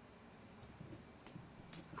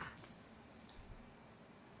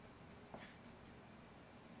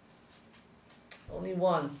 Only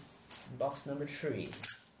one. Box number 3.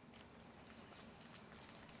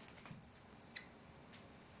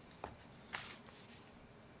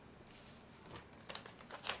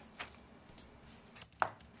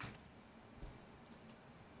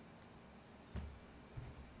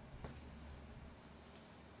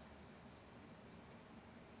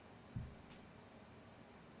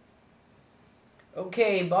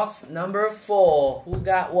 Okay, box number 4. Who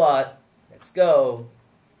got what? Let's go.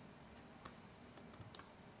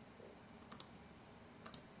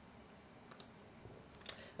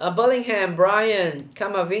 Bellingham, Brian,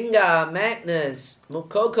 Kamavinga, Magnus,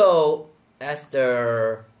 Mukoko,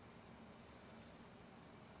 Esther.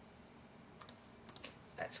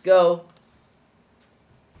 Let's go.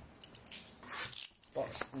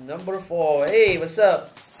 Box number 4. Hey, what's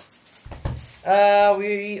up?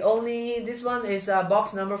 This one is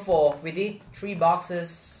box number 4. We did 3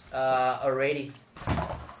 boxes already.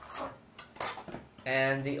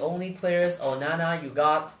 And the only players, Onana, you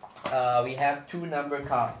got, we have 2 number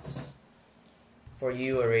cards for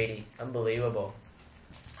you already. Unbelievable.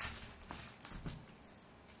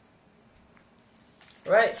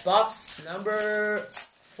 Right, box number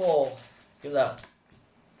 4. Good luck.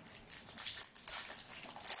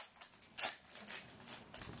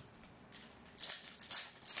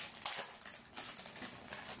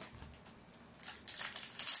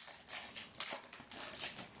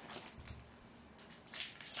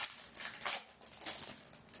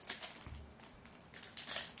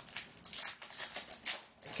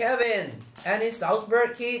 Kevin, any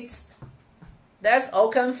Salzburg kids? That's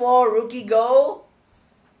Okafor rookie goal.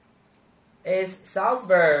 Is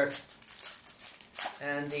Salzburg.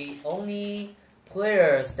 And the only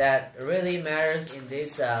players that really matters in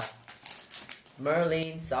this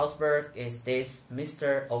Merlin Salzburg is this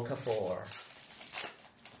Mr. Okafor.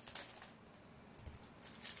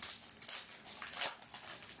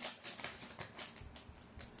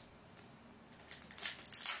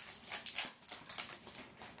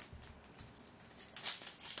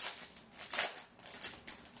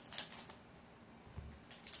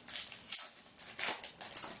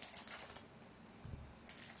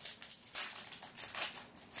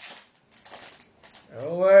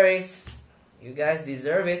 No worries, you guys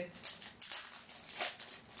deserve it.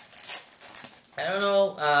 I don't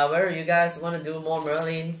know whether you guys want to do more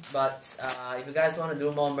Merlin, but if you guys want to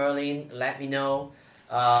do more Merlin, let me know.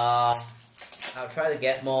 I'll try to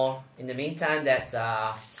get more. In the meantime, that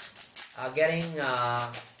I'm getting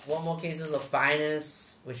 1 more cases of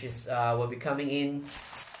finance, which is will be coming in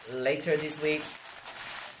later this week.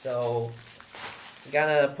 So I'm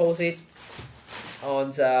gonna post it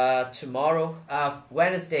on tomorrow,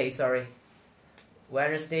 Wednesday, sorry.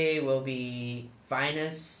 Wednesday will be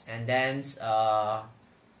finance, and then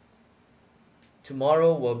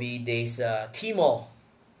tomorrow will be this Timo.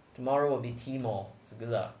 Tomorrow will be Timo, so good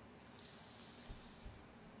luck.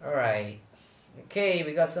 Alright, okay,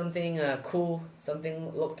 we got something cool,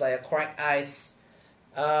 something looks like a cracked ice.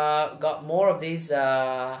 Got more of these,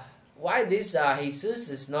 why this Jesus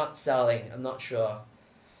is not selling, I'm not sure.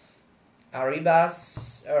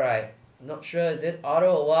 Arribas, alright, not sure is it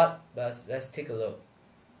auto or what, but let's take a look.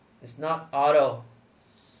 It's not auto.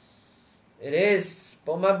 It is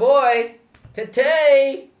for my boy,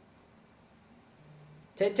 Tete.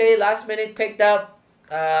 Tete last minute picked up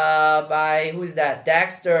by, who is that?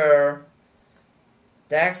 Dexter.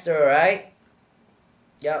 Dexter, right?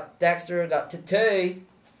 Yep, Dexter got Tete.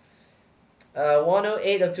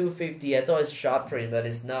 108 of 250. I thought it's short print, but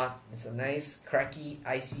it's not. It's a nice, cracky,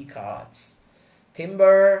 icy cards.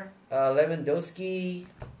 Timber, Lewandowski,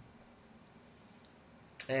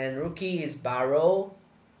 and rookie is Barrow,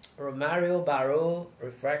 Romario Barrow,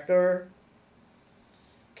 Refractor.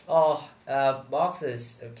 Oh,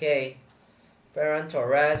 boxes. Okay, Ferran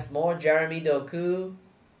Torres, more Jeremy Doku,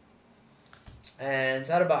 and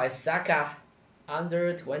what about Saka?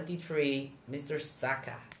 Under 23, Mr.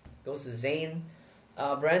 Saka. Goes to Zane.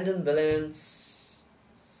 Brandon Williams.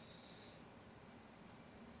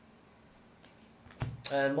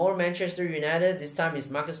 And more Manchester United. This time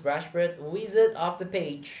is Marcus Rashford. Wizard off the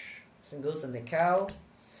page. So goes on the cow.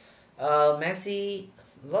 Messi.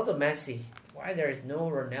 A lot of Messi. Why there is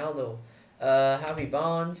no Ronaldo? Harvey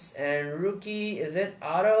Bonds. And rookie. Is it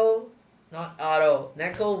auto? Not auto.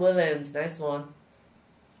 Neco Williams. Nice one.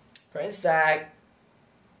 Prinsack.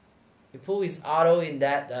 You pull his auto in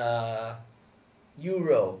that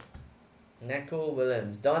Euro. Neco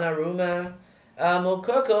Williams. Donnarumma.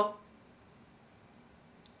 Mokoko.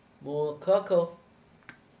 Mokoko.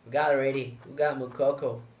 We got already. We got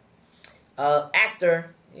Mokoko.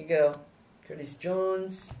 Esther. Here you go. Curtis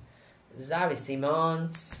Jones. Xavi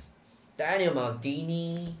Simons. Daniel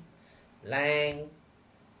Maldini. Lang.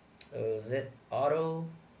 Is it auto?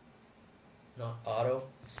 Not auto.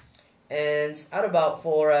 And out about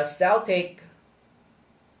for Celtic,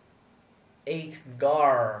 8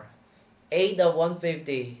 Gar, 8 of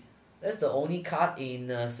 150. That's the only card in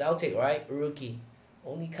Celtic, right? Rookie,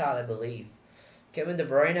 only card I believe. Kevin De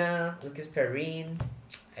Bruyne, Lucas Perrin,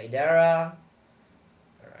 Haidara,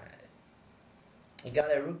 We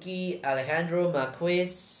got a rookie, Alejandro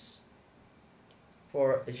Marquez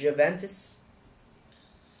for Juventus.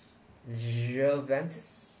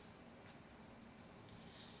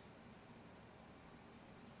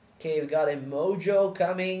 Okay, we got a Mojo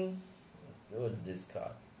coming. What's this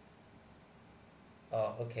card?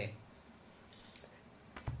 Oh, okay.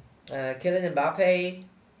 Kylian Mbappe.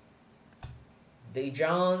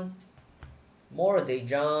 Dejan. More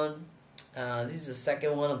Dejan. This is the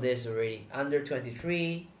second one of this already. Under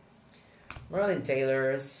 23. Merlin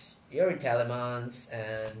Taylors. Yuri Telemans.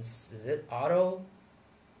 And is it auto?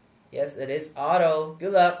 Yes, it is auto.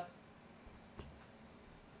 Good luck.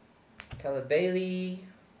 Calabelli.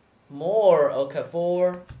 More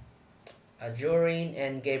Okafor. Ajurin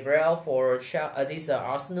and Gabriel for these are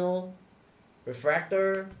Arsenal.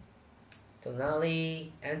 Refractor.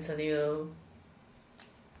 Tonali. Antonio.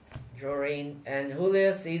 Jorin and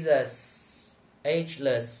Julio Cesar.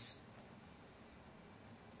 Ageless.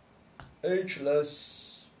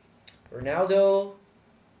 Ronaldo.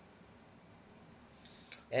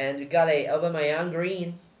 And we got a Aubameyang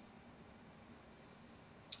green.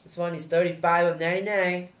 This one is 35 of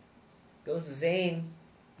 99. Goes to Zane.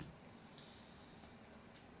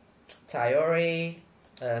 Traore,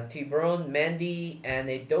 Tibron, Mendy, and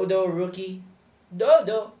a Dodo rookie.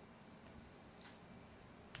 Dodo!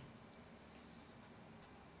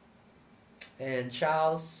 And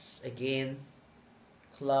Charles again.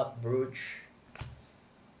 Club Brugge.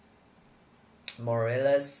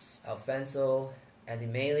 Morelos, Alfonso,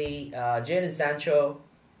 Adimeli, Jadon Sancho.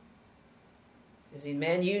 Is he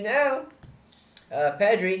Man U now?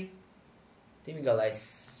 Pedri. I think we got like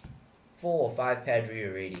 4 or 5 Pedri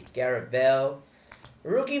already. Gareth Bale.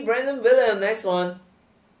 Rookie Brandon Williams, nice one.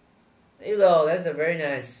 There you go, that's a very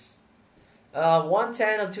nice.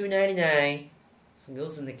 110 of 299. Some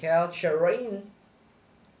goes in the couch. Shireen.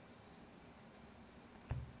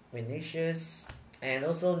 Vinicius. And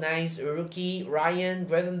also nice rookie Ryan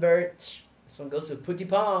Gravenberch. This one goes to Putty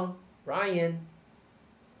Pong. Ryan.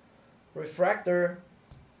 Refractor.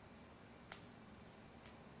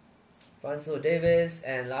 Alfonso Davis.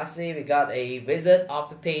 And lastly, we got a visit off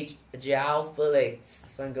the page. Joao Felix.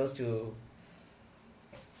 This one goes to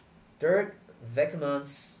Dirk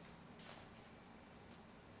Veckmans.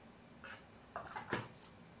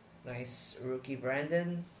 Nice rookie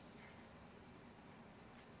Brandon.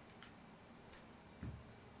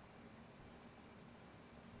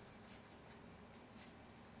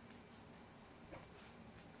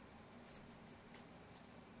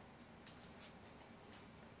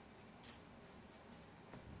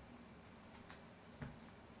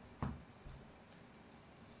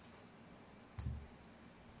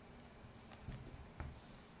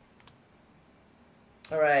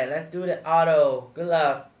 Alright, let's do the auto. Good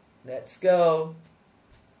luck. Let's go.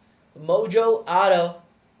 Mojo auto.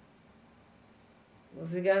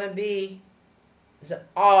 What's it gonna be? It's an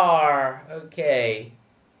R. Okay.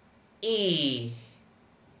 E.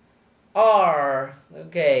 R.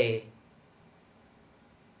 Okay.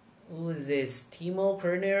 Who is this? Timo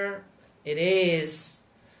Kerner? It is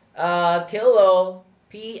Tillo.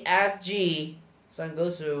 PSG. So it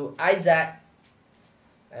goes to Isaac.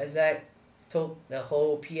 Isaac took the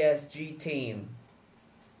whole PSG team.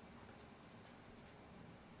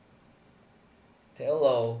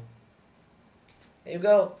 Hello. There you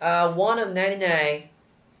go. 1 of 99.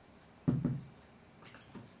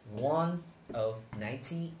 1 of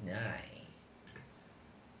 99.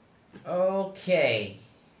 Okay.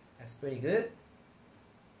 That's pretty good.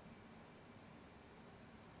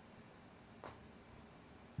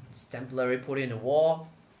 Just temporarily put it in the wall.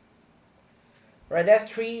 Right, that's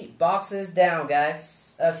 3 boxes down,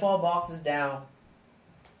 guys. 4 boxes down.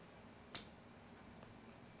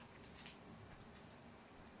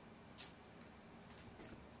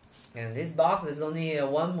 And this box is only a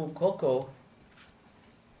 1 Mukoko.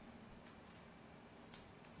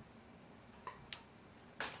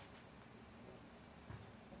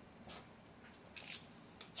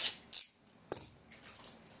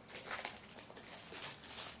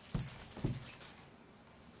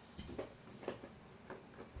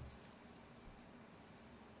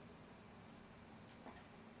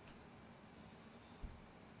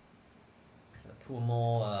 Pull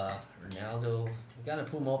more Ronaldo. We're gonna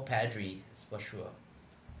pull more Pedri, that's for sure.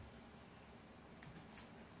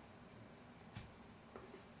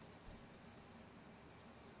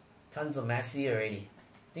 Tons of Messi already.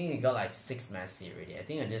 I think we got like 6 Messi already. I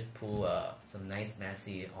think I just pull some nice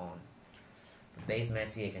Messi on the base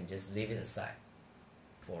Messi. I can just leave it aside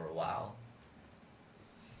for a while.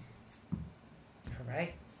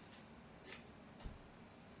 Alright.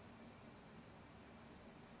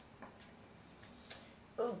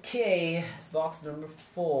 Okay, it's box number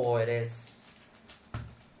 4 it is.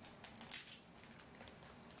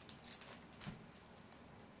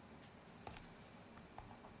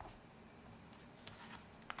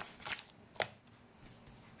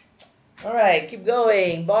 Alright, keep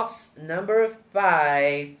going. Box number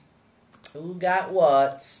 5. Who got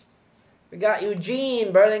what? We got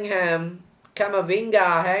Eugene, Burlingham,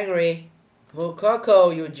 Kamavinga, Henry,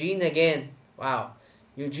 Mukoko, Eugene again. Wow.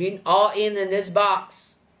 Eugene all in this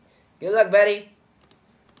box. Good luck, Betty.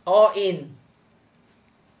 All in.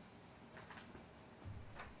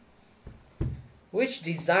 Which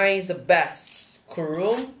design is the best?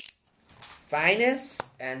 Kurum, Finest,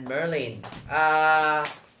 and Merlin. I'll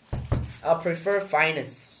prefer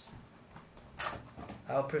Finest.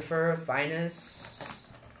 I'll prefer Finest.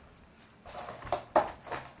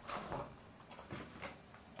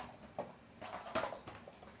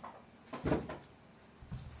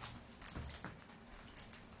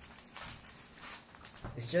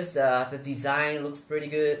 It's just the design looks pretty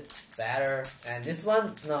good, better, and this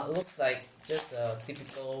one looks like just a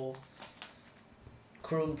typical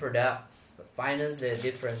Chrome product. But Finest is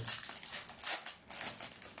different.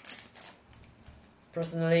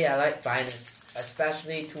 Personally, I like Finest,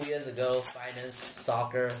 especially 2 years ago. Finest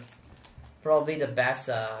soccer, probably the best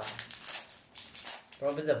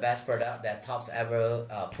product that Topps ever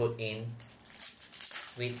put in.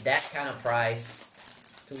 With that kind of price,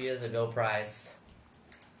 2 years ago price.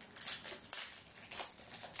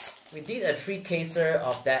 We did a 3-caser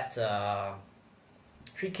of that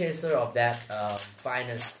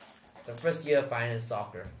Finest, the first year Finest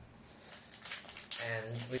soccer,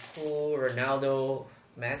 and we pull Ronaldo,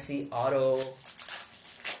 Messi auto,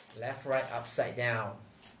 left, right, upside down.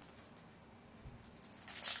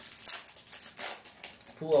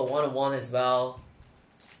 Pull a 1-on-1 as well.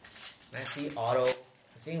 Messi auto.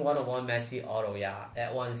 I think 1-on-1 Messi auto. Yeah,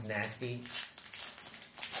 that one's nasty.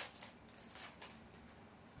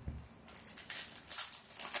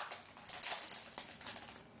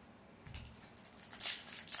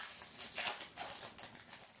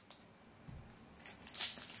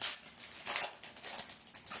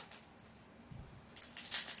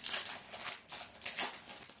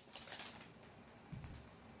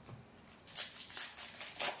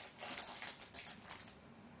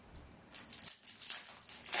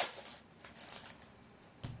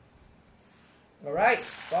 Alright,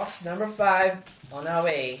 box number 5 on our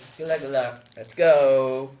way. Good luck, good luck. Let's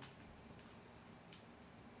go.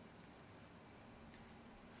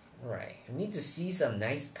 Alright, I need to see some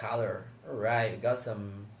nice color. Alright, we got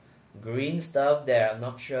some green stuff there. I'm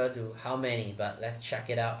not sure to how many, but let's check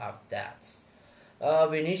it out after that.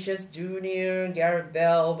 Vinicius Jr., Gareth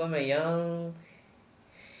Bale, Aubameyang.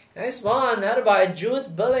 Nice one. How about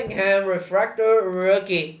Jude Bellingham refractor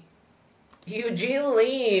rookie? Eugene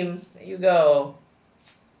Lim. There you go.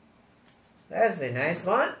 That's a nice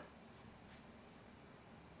one.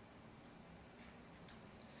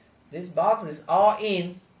 This box is all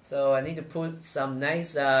in, so I need to put some nice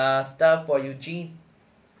stuff for Eugene.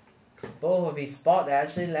 Both of his spots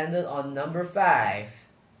actually landed on number 5.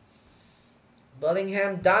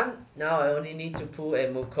 Bellingham done. Now I only need to pull a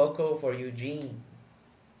Mukoko for Eugene.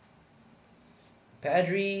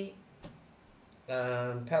 Pedri,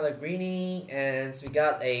 Pellegrini, and we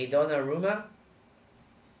got a Donnarumma.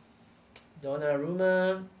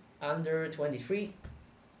 Donnarumma under 23.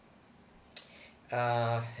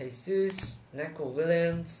 Jesus, Neco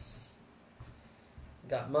Williams.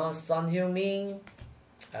 Got Mo Son Heung-min.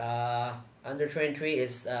 Under 23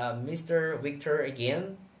 is Mr. Victor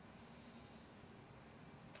again.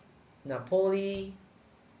 Napoli,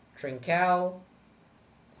 Trincao.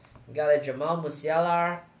 Got a Jamal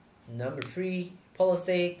Musiala, number 3,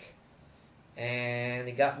 Pulisic, and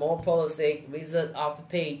we got more Pulisic. Wizard off the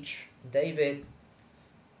page, David,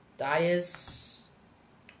 Dias,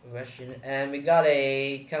 and we got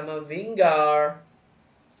a Kamavinga.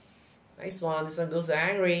 Nice one. This one goes to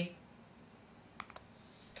Angry.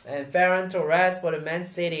 And Ferran Torres for the Man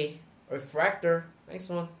City refractor. Nice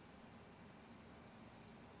one.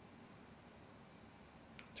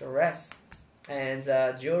 Torres. And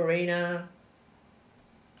Gio Reyna,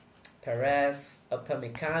 Perez,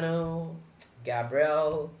 Upamecano,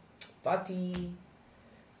 Gabriel, Fati,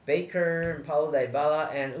 Baker, and Paulo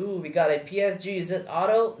Dybala, and ooh, we got a PSG. Is it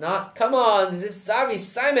auto? Not. Come on, is this Xavi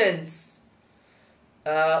Simons?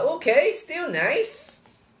 Okay, still nice.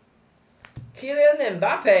 Kylian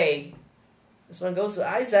Mbappe. This one goes to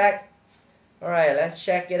Isaac. Alright, let's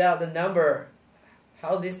check it out. The number.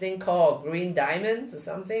 How's this thing called? Green Diamond or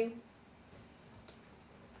something?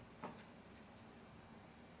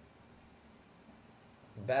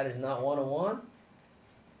 That is not 1-on-1.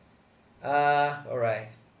 Alright.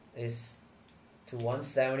 It's to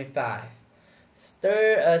 175.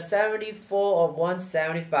 74 of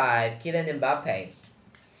 175. Kylian Mbappe.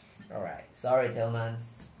 Alright. Sorry,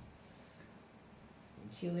 Tillmans.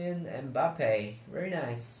 Kylian Mbappe. Very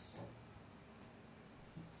nice.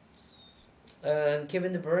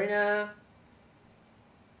 Kevin De Bruyne.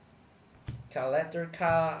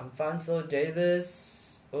 Calleterca. Alfonso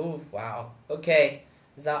Davis. Oh, wow. Okay.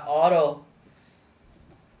 Is that auto?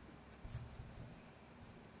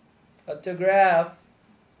 Autograph.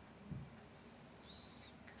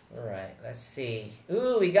 Alright, let's see.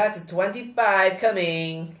 Ooh, we got the 25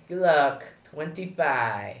 coming. Good luck.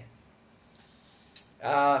 25.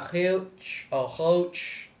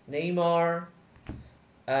 Hoch, Neymar,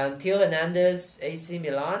 Theo Hernandez, AC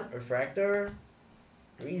Milan, Refractor,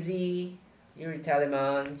 Rizzi, Yuri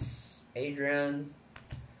Telemans, Adrian.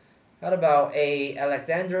 How about a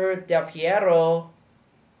Alexander Del Piero,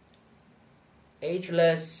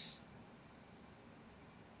 Ageless,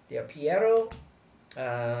 Del Piero,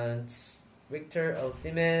 and Victor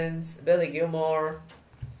Osimhen, Billy Gilmore.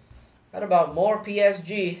 How about more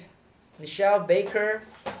PSG? Michelle Baker,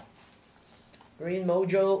 Green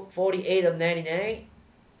Mojo, 48 of 99.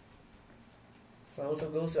 So also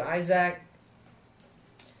goes to Isaac.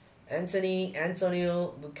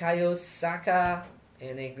 Antonio, Bukayo Saka,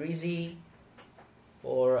 and a Greasy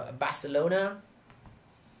for Barcelona.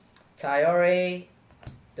 Traore,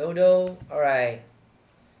 Dodo. Alright.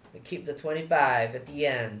 We keep the 25 at the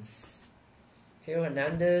ends. Theo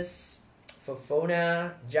Hernandez,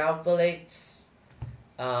 Fofana, João Felix,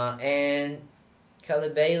 and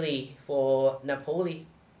Koulibaly for Napoli.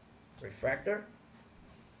 Refractor.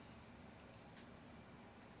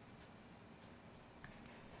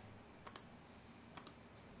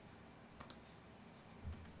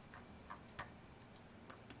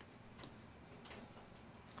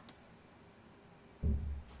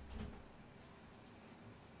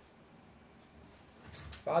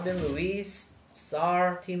 Fabian Luiz,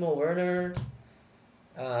 Star, Timo Werner.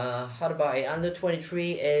 How about a under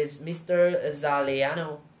 23 is Mr.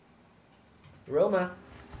 Zaliano, Roma.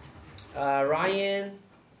 Ryan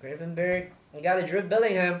Gravenberg. We got a Drew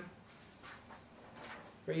Bellingham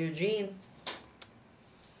for Eugene.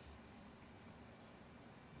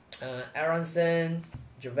 Aronson,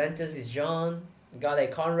 Juventus is John. We got a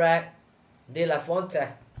Conrad De La Fonte,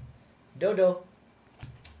 Dodo.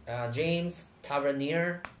 James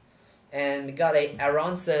Tavernier, and we got a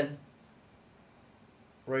Aronson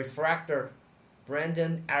Refractor,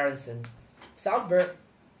 Brandon Aronson, Salzburg.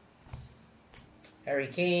 Harry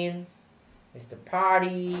Kane, Mr.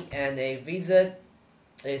 Party, and a visit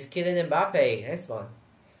is Kylian Mbappe. Next one,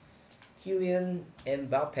 Kylian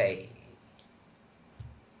Mbappe.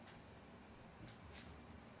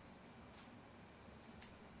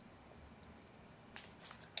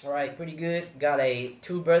 Alright, pretty good. Got a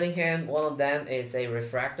 2 Birmingham. One of them is a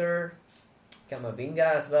refractor. Kamavinga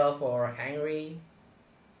as well for Hungary.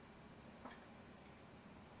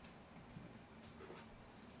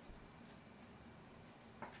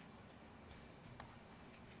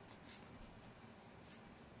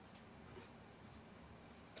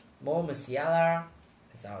 More Musiala.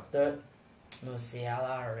 It's our 3rd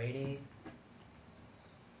Musiala already.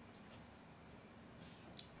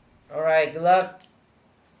 Alright, good luck.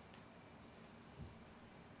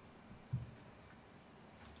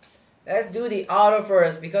 Let's do the auto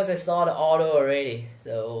first because I saw the auto already.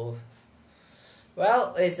 So,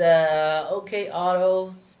 well, it's a okay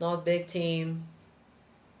auto. It's not big team.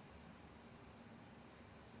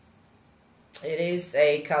 It is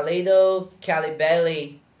a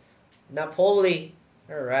Koulibaly, Napoli.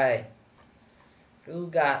 All right. Who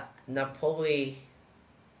got Napoli?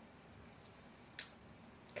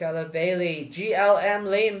 Koulibaly, GLM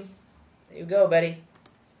Lim. There you go, buddy.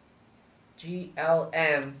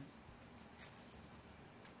 GLM.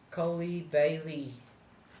 Koulibaly,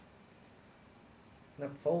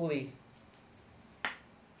 Napoli.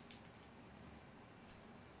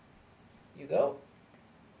 You go.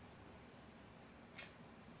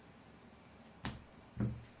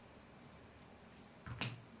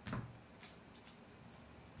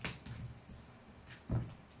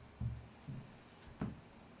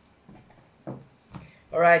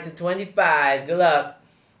 Alright, to 25. Good luck.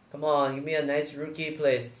 Come on, give me a nice rookie,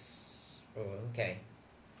 please. Oh, okay.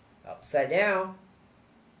 Upside down.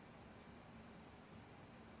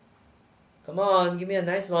 Come on, give me a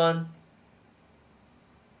nice one.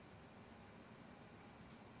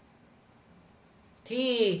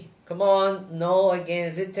 T. Come on. No, again,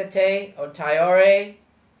 is it Tete or Traore?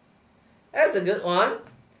 That's a good one.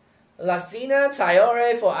 Lassina,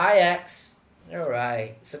 Traore for Ajax.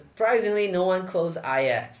 Alright. Surprisingly, no one closed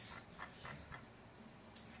Ajax.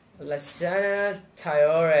 Lasana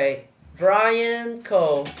Traore. Brian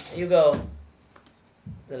Cole. There you go.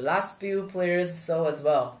 The last few players so as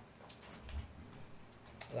well.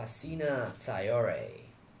 Lasana Traore.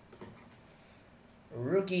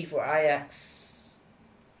 Rookie for Ajax.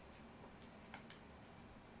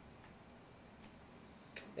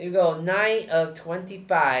 There you go. 9 of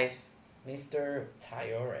 25. Mr.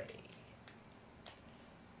 Traore.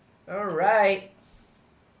 Alright.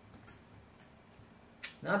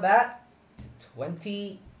 Not bad.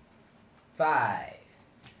 25.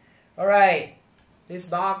 Alright. This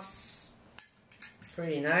box,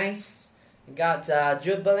 pretty nice. We got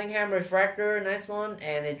Jude Bellingham refractor, nice one.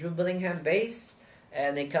 And a Jude Bellingham base.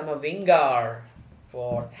 And a Kamavinga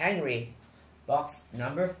for Henry. Box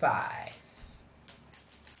number 5.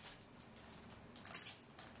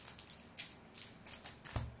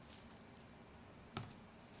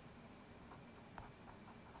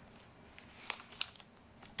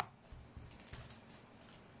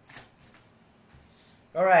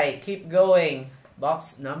 Alright, keep going.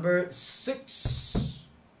 Box number 6.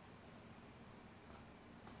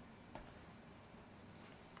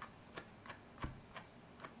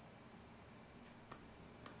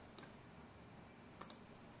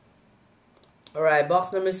 Alright,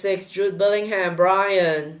 box number 6, Jude Bellingham,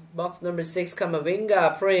 Brian. Box number 6,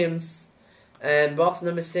 Kamavinga, Prims. And box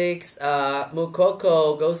number 6,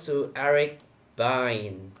 Mukoko goes to Eric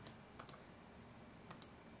Bine.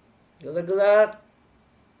 Good luck, good luck.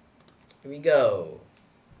 Here we go.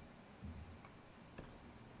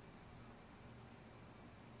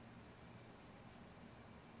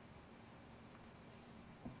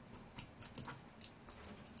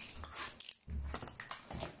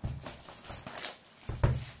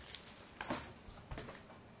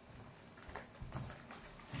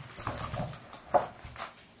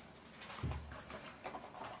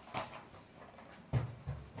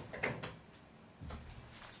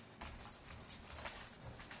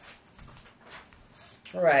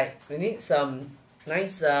 Alright, we need some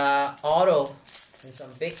nice auto and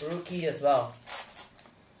some big rookie as well.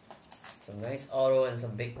 Some nice auto and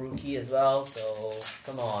some big rookie as well, so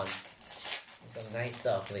come on. Some nice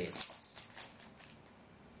stuff, please.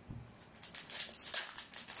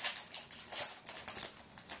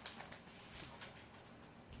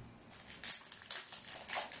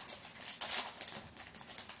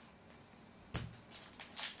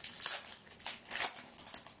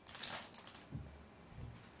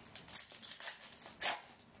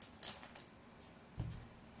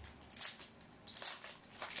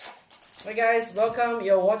 Hi guys, welcome.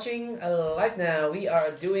 You're watching live now. We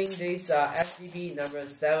are doing this FTB number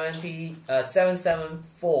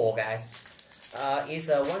 774, guys. It's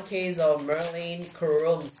one case of Merlin,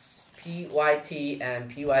 Corons, PYT, and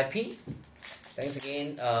PYP. Thanks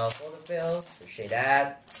again for the fill. Appreciate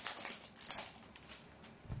that.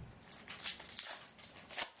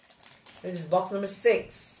 This is box number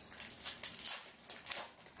 6.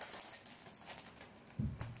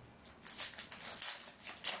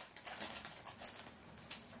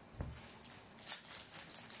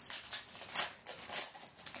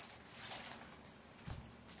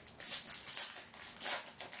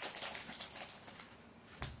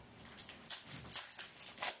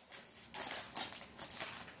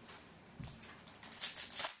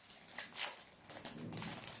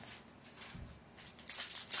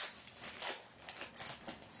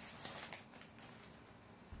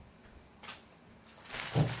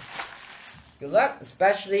 Good luck,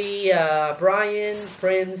 especially Brian,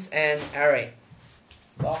 Prince, and Eric.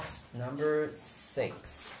 Box number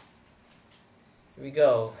 6. Here we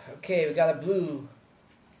go. Okay, we got a blue.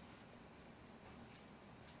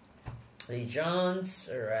 Lee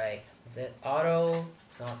Johns. Alright. Is it auto?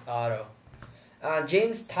 Not auto.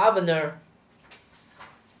 James Taverner.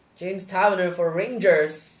 James Taverner for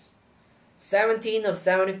Rangers. 17 of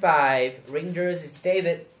 75. Rangers is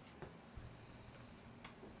David.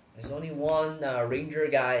 There's only one Ranger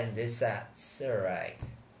guy in this set. Alright.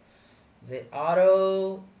 Is it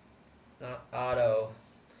auto? Not auto.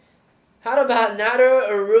 How about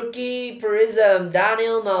another rookie Prism?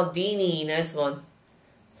 Daniel Maldini. Nice one.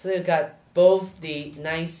 So you got both the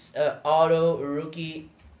nice auto rookie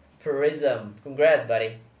Prism. Congrats,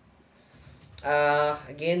 buddy.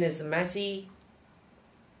 Again, it's Messi,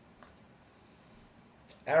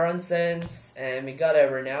 Aaronsons, and we got a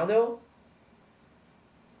Ronaldo.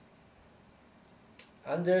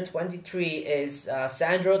 Under 23 is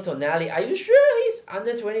Sandro Tonali. Are you sure he's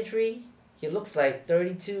under 23? He looks like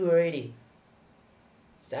 32 already.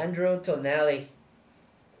 Sandro Tonali.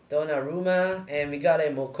 Donnarumma. And we got a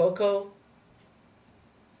Mokoko.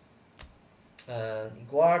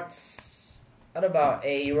 Guards. What about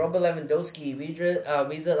a Robert Lewandowski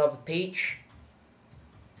wizard of the page?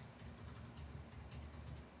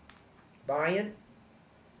 Bayern.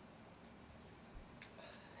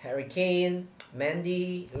 Harry Kane.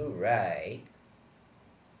 Mandy. Alright.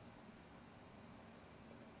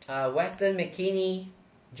 Weston McKennie.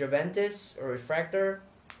 Juventus or Refractor.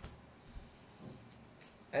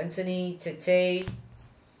 Anthony Tete.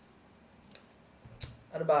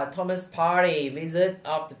 What about Thomas Partey, visit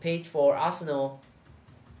of the page for Arsenal?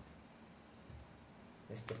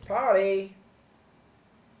 Mr. Partey.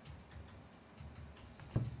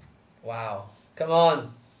 Wow, come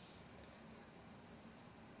on.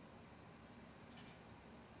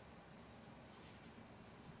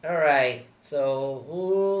 Alright,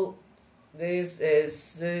 so this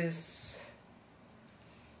is this.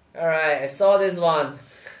 Alright, I saw this one.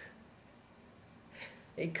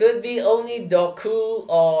 It could be only Doku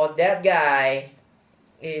or that guy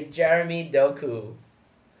is Jeremy Doku.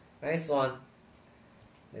 Nice one.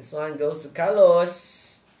 This one goes to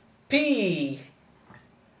Carlos P.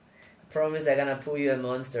 I promise I'm gonna pull you in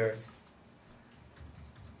monsters.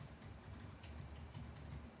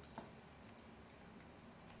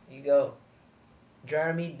 Here you go.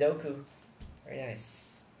 Jeremy Doku. Very nice.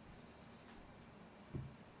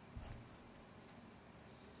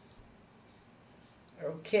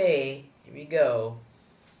 Okay, here we go.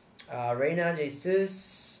 Reina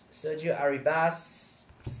Jesus, Sergio Arribas,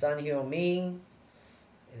 Son Heung-min.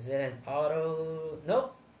 Is it an auto?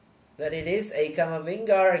 Nope. But it is a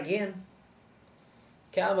Kamavinga again.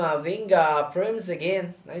 Kamavinga Prims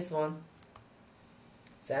again. Nice one.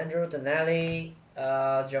 Sandro Tonelli,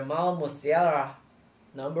 Jamal Musiala,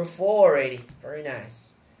 number 4 already. Very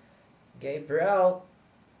nice. Gabriel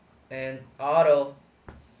and auto.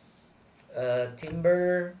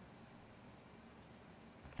 Timber,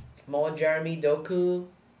 more Jeremy Doku,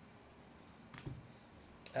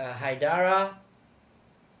 Haidara,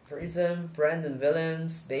 Prism, Brandon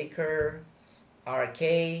Williams, Baker, RK.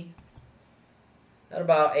 What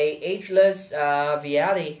about a ageless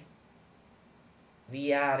Viari?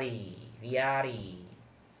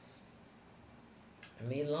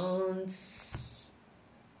 Milan's.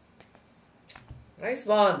 Nice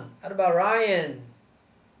one. What about Ryan?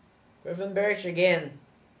 Griffin Birch again.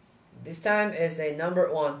 This time is a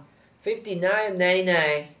number 1.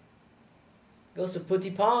 59.99. Goes to Putty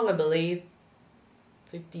Pong, I believe.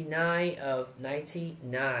 59 of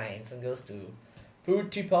 99. So it goes to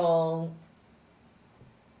Putty Pong.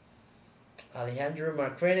 Alejandro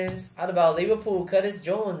Marquinez. How about Liverpool? Curtis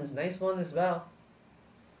Jones. Nice one as well.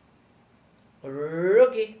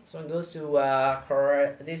 Rookie. This one goes to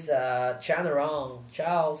Chanarong.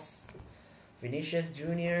 Charles. Vinicius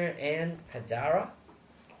Jr. and Hadara.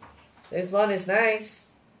 This one is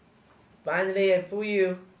nice. Finally, I pull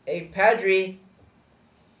you a Padre.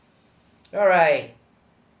 Alright.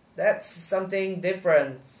 That's something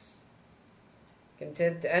different. Can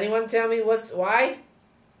anyone tell me why?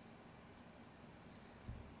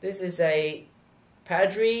 This is a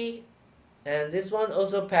Padre. And this one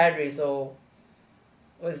also Padre. So,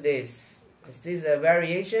 what's this? Is this a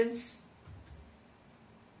variations?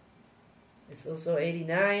 It's also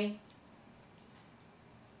 89.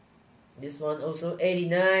 This one also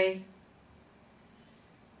 89.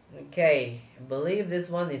 Okay, I believe this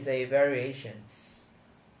one is a variations.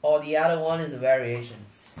 Or the other one is a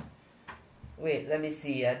variations. Wait, let me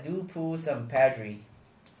see. I do pull some Padre.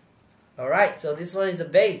 Alright, so this one is a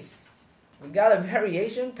base. We got a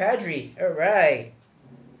variation Padre. Alright.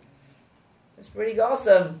 That's pretty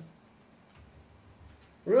awesome.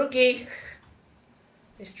 Rookie.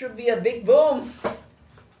 This should be a big boom.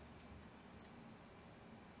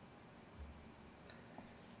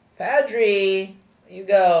 Padre, you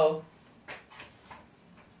go.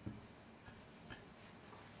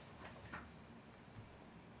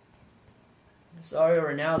 Sorry,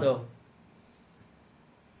 Ronaldo.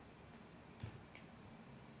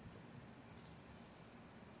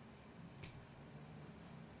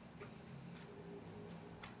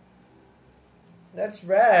 That's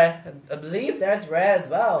rare. I believe that's rare as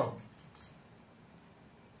well.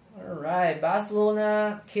 Alright,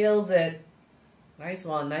 Barcelona kills it. Nice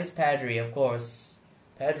one, nice Padre, of course.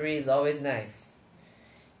 Padre is always nice.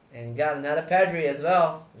 And got another Padre as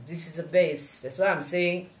well. This is a base. That's what I'm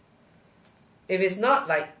saying. If it's not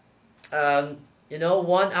like, you know,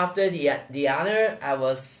 one after the other, I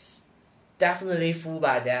was definitely fooled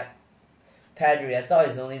by that Padre. I thought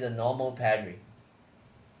it's only the normal Padre.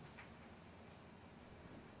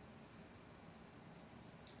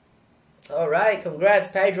 Alright, congrats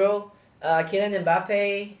Pedro. Kylian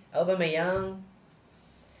Mbappe, Aubameyang,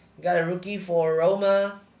 Got a rookie for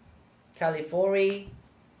Roma, California.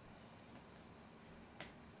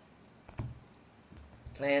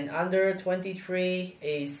 And under 23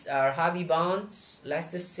 is our Javi Bonds,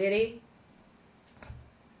 Leicester City.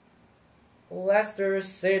 Leicester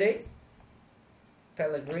City.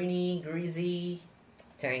 Pellegrini, Greasy,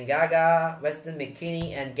 Tangaga, Weston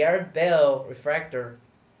McKennie, and Garrett Bell, refractor.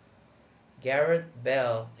 Garrett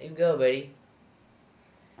Bell. There you go, buddy.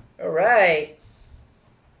 Alright.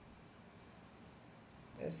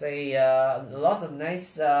 There's a lots of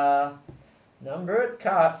nice numbered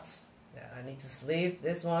cards. I need to sleeve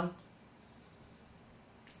this one.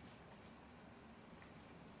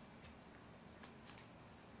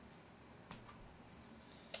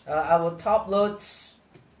 I will top load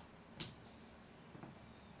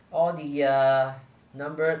all the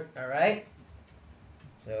numbered, alright?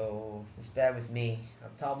 So just bear with me. I'll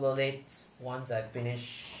top load it once I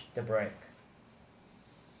finish the break.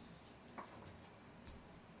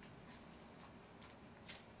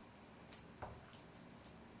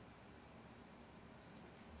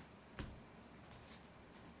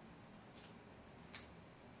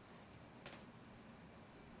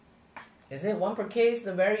 Is it one per case,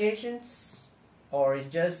 the variations? Or it's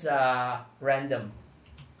just random?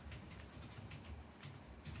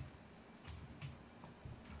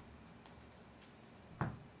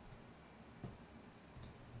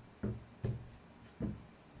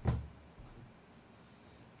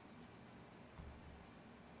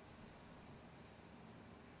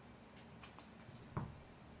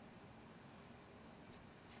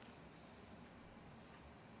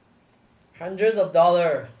 Hundreds of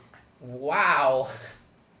dollars. Wow.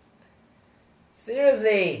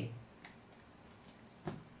 Seriously.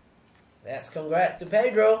 That's congrats to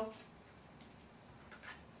Pedro.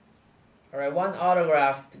 Alright, one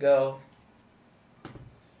autograph to go.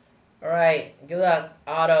 Alright, good luck,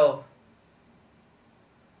 Auto.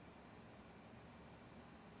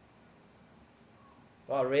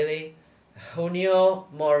 Oh, really? Junio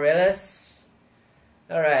Morales.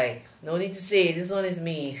 Alright, no need to see. This one is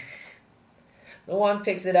me. No one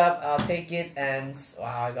picks it up, I'll take it, and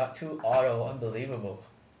wow, I got 2 auto, unbelievable.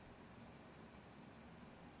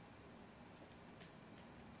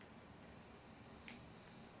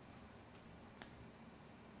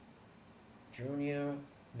 Junior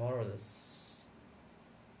Morales.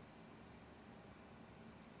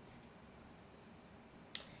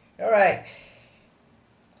 Alright.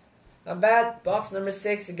 Not bad. Box number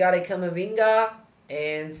 6, you got a Kamavinga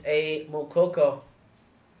and a Mokoko.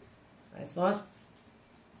 Nice one.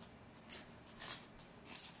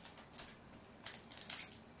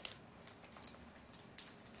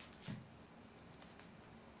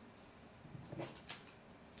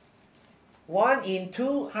 One in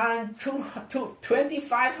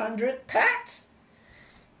 2,500 packs,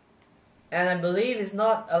 and I believe it's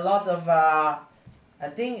not a lot of. I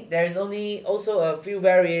think there is only also a few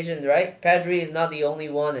variations, right? Pedri is not the only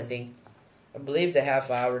one. I think. I believe they have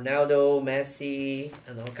Ronaldo, Messi,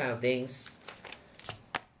 and all kind of things.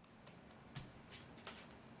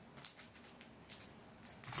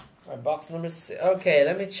 Alright, box number 6. Okay,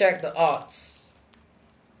 let me check the odds.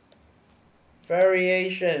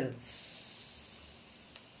 Variations.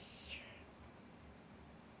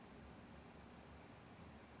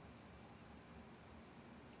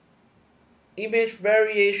 Image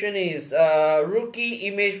variation is rookie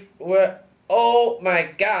image where, oh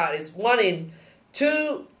my god, it's 1 in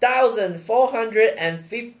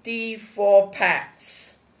 2,454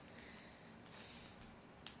 packs.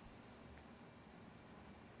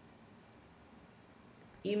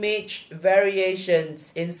 Image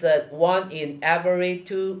variations insert 1 in every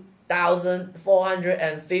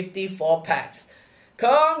 2,454 packs.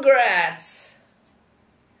 Congrats!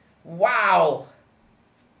 Wow!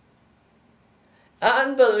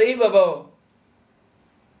 Unbelievable!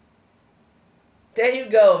 There you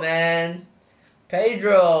go, man.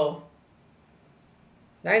 Pedro.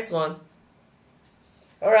 Nice one.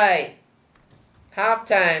 Alright.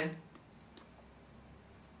 Halftime.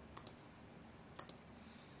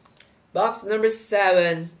 Box number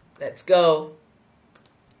 7. Let's go.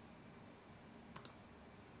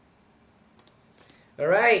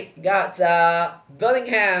 Alright. Got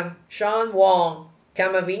Bellingham, Sean Wong,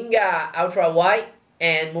 Kamavinga, Ultra White,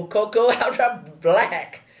 and Mukoko, Ultra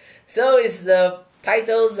Black. So it's the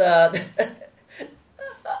titles, the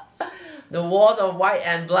Wars of White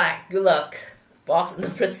and Black. Good luck. Box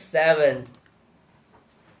number 7.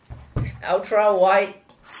 Ultra White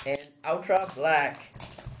and Ultra Black.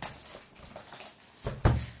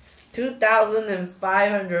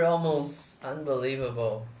 2,500 almost.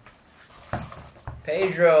 Unbelievable.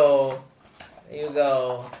 Pedro. There you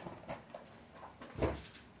go.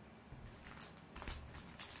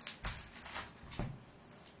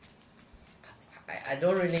 I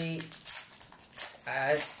don't really,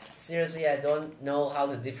 seriously, I don't know how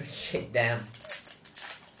to differentiate them.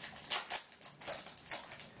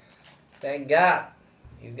 Thank God,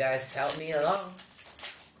 you guys helped me along.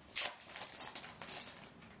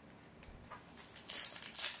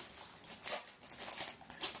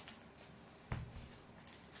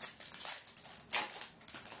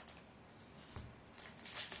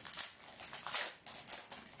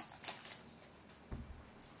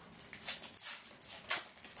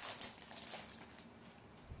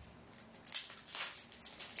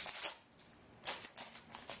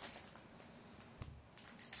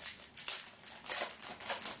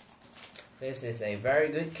 This is a very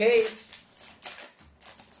good case.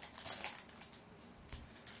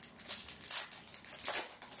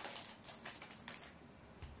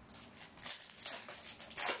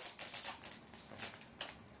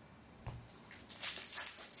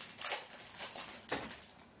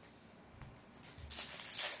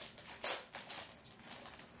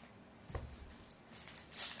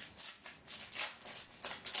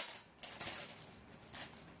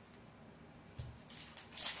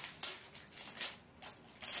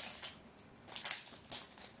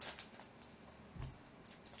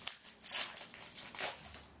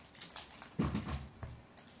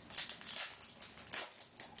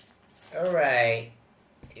 Alright,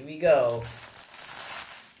 here we go.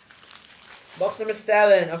 Box number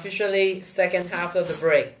 7, officially second half of the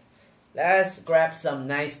break. Let's grab some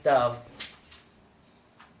nice stuff.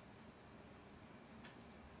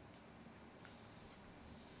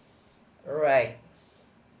 Alright.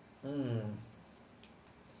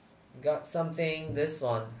 Got something, this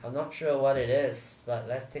one. I'm not sure what it is, but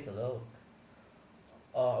let's take a look.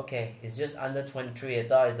 Oh, okay. It's just under 23. I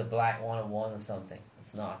thought it's a black 101 or something.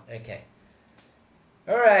 It's not. Okay.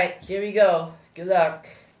 Alright, here we go. Good luck.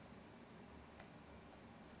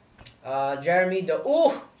 Jeremy the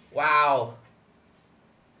ooh! Wow.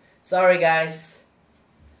 Sorry guys.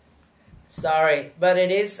 Sorry. But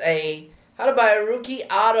it is a how about a rookie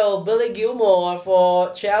auto Billy Gilmore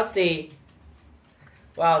for Chelsea.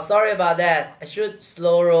 Wow, sorry about that. I should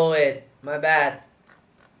slow roll it. My bad.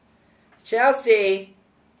 Chelsea,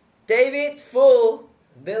 David Full,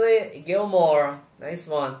 Billy Gilmore. Nice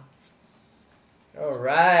one.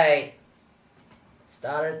 Alright.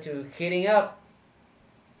 Started to heating up.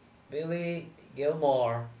 Billy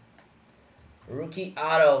Gilmore. Rookie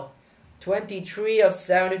auto. 23 of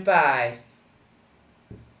 75.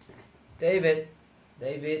 David.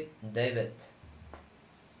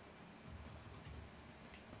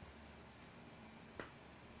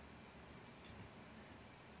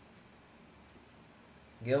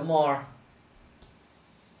 Gilmore.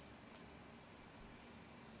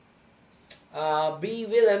 B.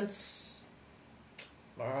 Williams.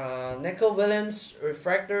 Neco Williams,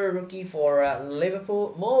 refractor rookie for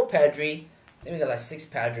Liverpool. Mo Pedri. I think we got like 6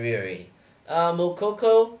 Pedri already.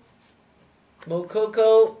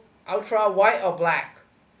 Mokoko, ultra white or black?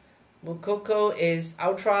 Mokoko is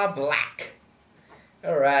ultra black.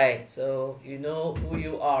 Alright, so you know who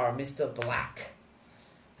you are, Mr. Black.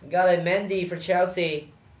 We got a Mendy for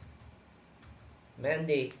Chelsea.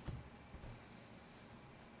 Mendy.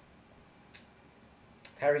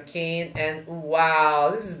 Harry Kane, and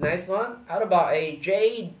wow, this is a nice one. How about a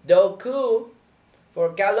J. Doku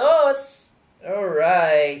for Carlos?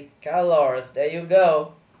 Alright, Carlos, there you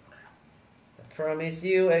go. I promise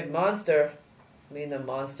you a monster. I mean a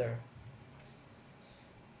monster.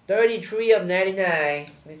 33 of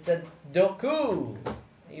 99, Mr. Doku. There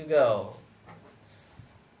you go.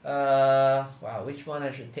 Wow, which one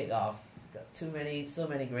I should take off? Got so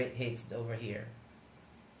many great hits over here.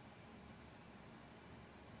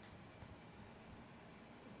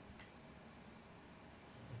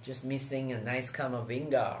 Just missing a nice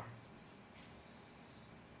Kamavinga.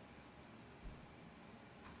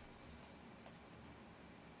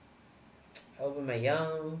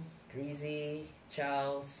 Aubameyang, Greasy,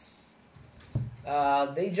 Charles,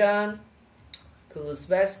 Dejan,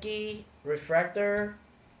 Kulusevski, Refractor,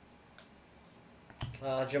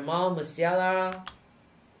 Jamal Musiala,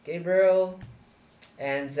 Gabriel,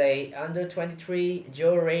 and a under 23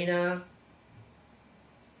 Joe Reyna,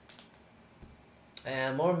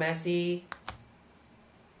 and more Messi,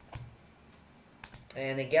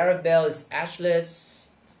 and the Gareth Bale is Ashless,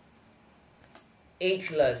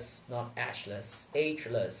 Ageless, not Ashless,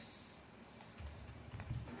 Ageless.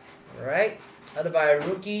 Alright, how about a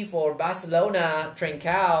rookie for Barcelona,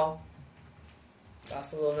 Trincao.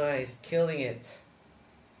 Barcelona is killing it.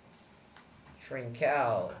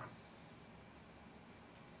 Trincao.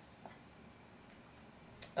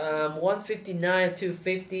 159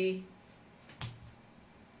 250.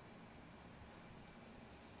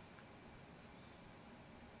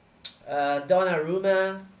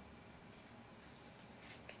 Donnarumma,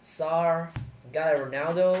 Sar, got a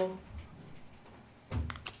Ronaldo,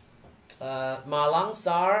 Malang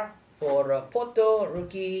Sar for Porto,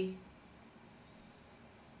 rookie.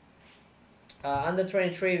 Under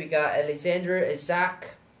 23, we got Alexander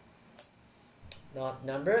Isak, not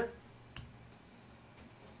numbered.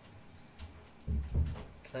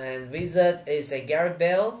 And Wizard is a Gareth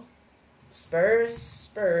Bale, Spurs.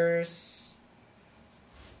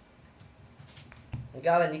 We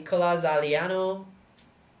got a Nicolas Aliano,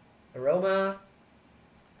 Roma.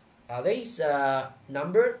 Are these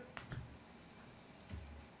numbered?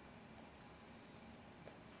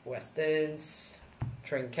 Westons,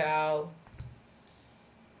 Trincao,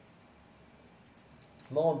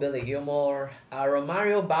 more Billy Gilmore,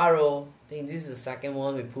 Romario Barro. I think this is the second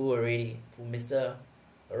one we pulled already for Mr.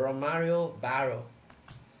 Romario Barro.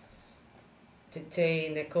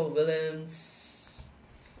 Tite, Nico Williams.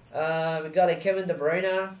 We got a Kevin De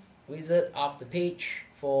Bruyne, Wizard off the page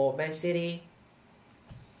for Man City.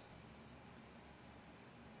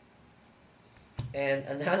 And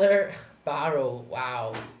another Barrow,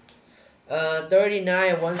 wow.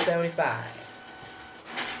 39 of 175.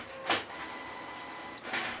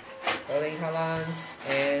 Erling Haaland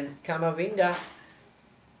and Camavinga.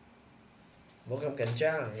 Welcome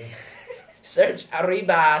Kanchang. Search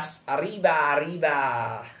Arriba.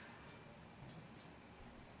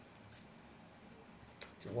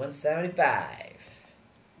 To 175.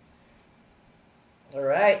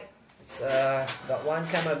 Alright. Got one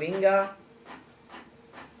Camavinga.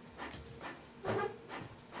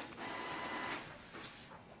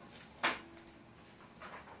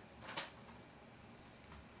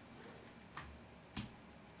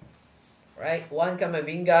 Right, one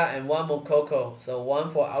Camavinga and one Moukoko. So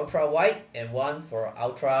one for ultra white and one for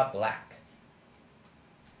ultra black.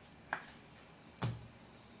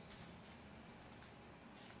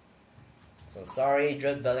 So sorry,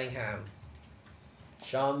 Jude Bellingham.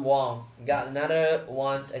 Sean Wong, you got another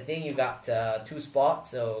one. I think you got 2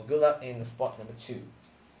 spots. So good luck in spot number 2.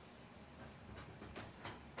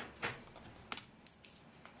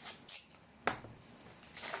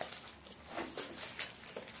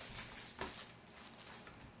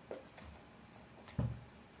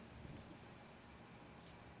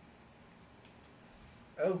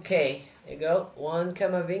 Okay, there you go. One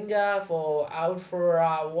Camavinga for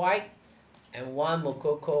ultra white and one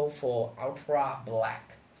Moukoko for ultra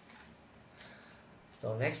black.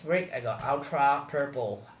 So next break I got ultra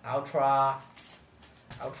purple, ultra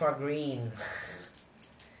green,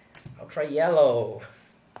 ultra yellow.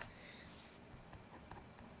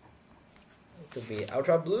 It could be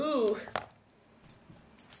ultra blue.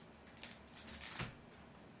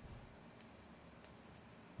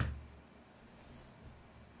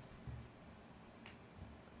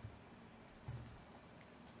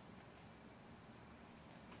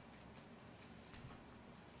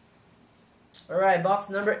 Alright, box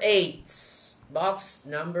number 8. Box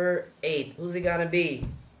number 8. Who's it gonna be?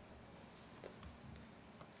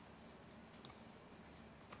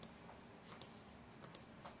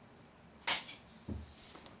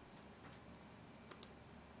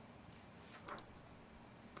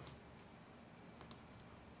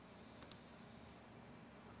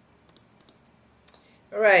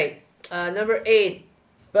 Alright, number 8.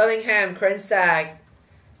 Bellingham, Krensack,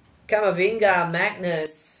 Camavinga,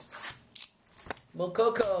 Magnus,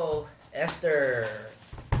 Moukoko, Esther.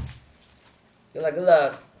 Good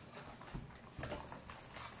luck.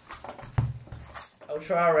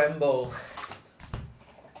 Ultra Rainbow.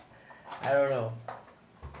 I don't know.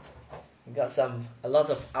 We got a lot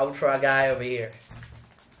of ultra guy over here.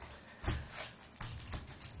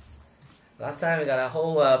 Last time we got a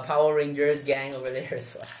whole Power Rangers gang over there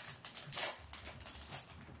as well.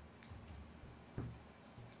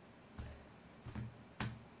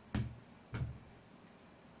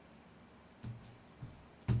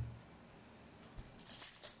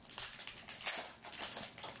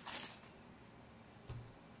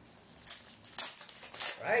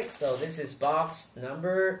 Right, so this is box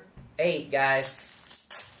number 8, guys.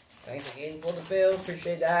 Thanks again for the fill,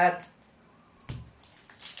 appreciate that.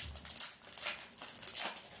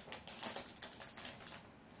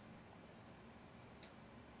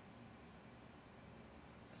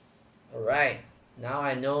 Alright, now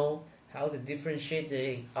I know how to differentiate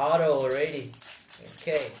the auto already.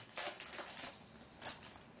 Okay.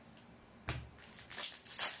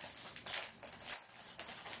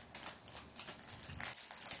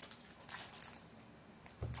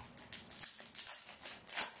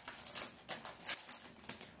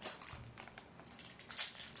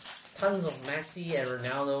 Tons of Messi and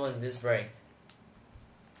Ronaldo in this break.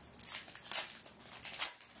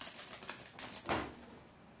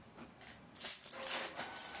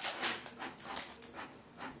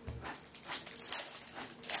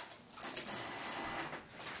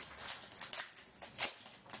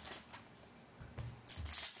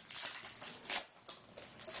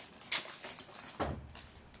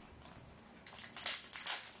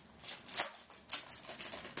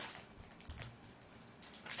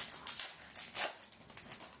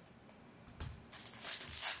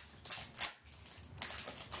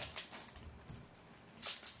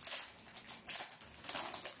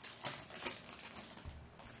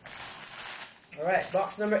 Alright,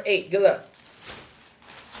 box number 8. Good luck.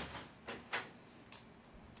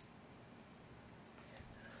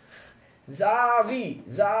 Xavi.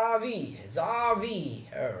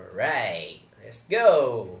 Alright, let's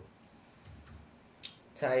go.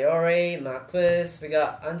 Traore, Marquez. We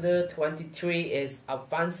got under 23 is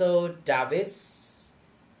Alfonso Davis,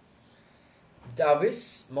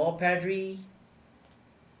 Mo Pedri,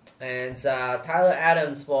 and Tyler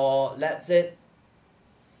Adams for Leipzig.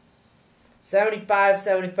 75,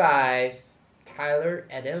 Tyler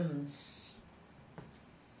Adams.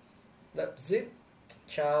 Leipzig.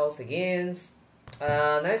 Charles again.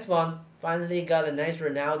 Nice one. Finally got a nice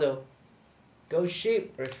Ronaldo. Go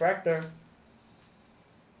sheep. Refractor.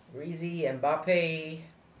 Rizzi, Mbappe.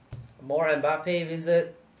 More Mbappe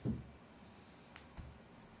visit.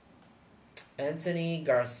 Anthony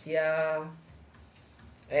Garcia.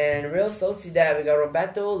 And Real Sociedad, we got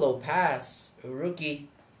Roberto Lopez. Rookie.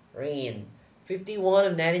 Rain. 51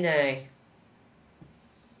 of 99.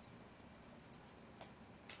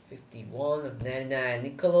 51 of 99.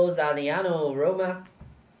 Nicolo Zaliano, Roma.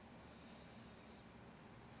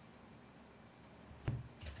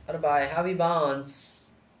 What about Javi Bonds?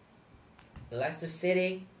 Leicester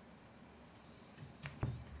City.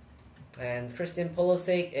 And Christian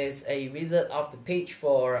Pulisic is a visit off the pitch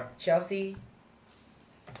for Chelsea.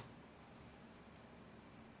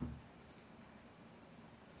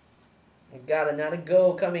 We got another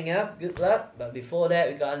goal coming up. Good luck. But before that,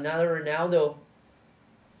 we got another Ronaldo.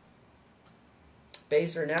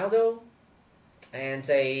 Base Ronaldo. And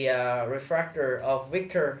a refractor of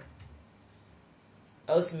Victor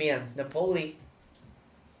Osimhen.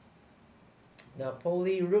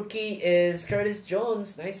 Napoli rookie is Curtis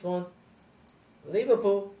Jones. Nice one.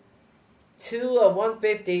 Liverpool. 2 of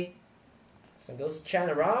 150. So goes to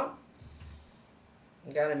Chanara.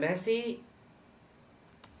 We got a Messi.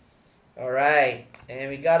 Alright. And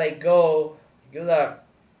we got a goal. Good luck.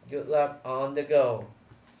 Good luck on the goal.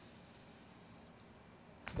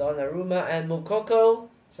 Donnarumma and Mukoko.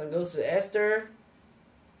 Some goes to Esther.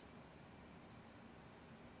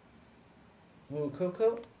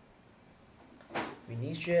 Mukoko.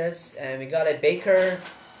 Vinicius. And we got a Baker.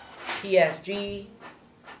 PSG.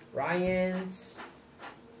 Ryans.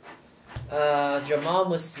 Jamal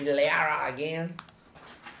Musiala again.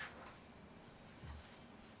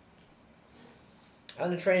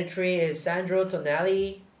 Under 23 is Sandro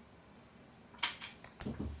Tonali.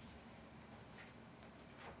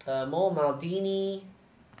 Mo Maldini.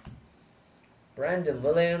 Brandon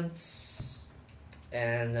Williams.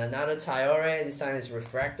 And another Traore. This time is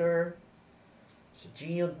refractor.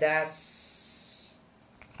 Serginho Dest.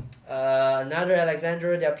 Another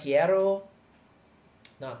Alexandre Del Piero.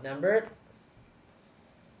 Not numbered.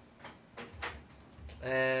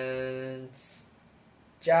 And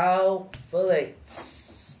João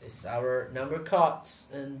Felix is our number cards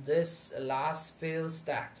in this last few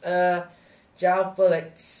stacks. João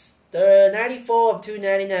Felix, the 94 of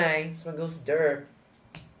 299. This one goes to Dirt.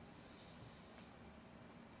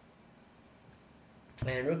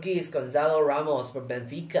 And rookie is Gonzalo Ramos for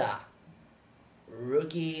Benfica.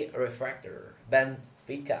 Rookie refractor,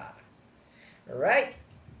 Benfica. Alright.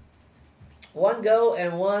 1 go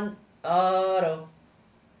and 1 auto.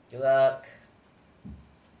 Good luck.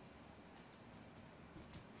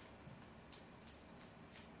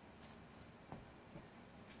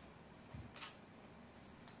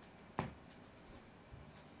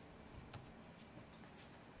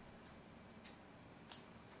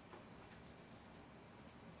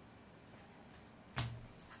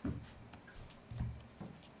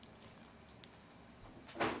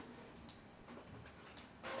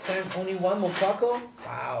 Only 1 Mokako?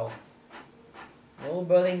 Wow. No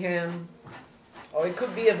Bellingham. Oh, it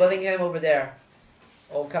could be a Bellingham over there.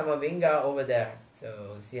 Or Kamavinga over there.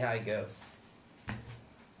 So, see how it goes.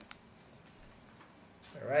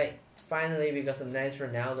 Alright. Finally, we got some nice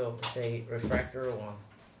Ronaldo. Say, refractor one.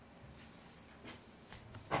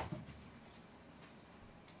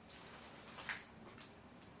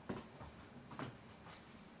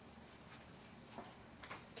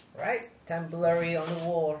 Right. Temporary on the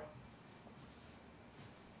wall.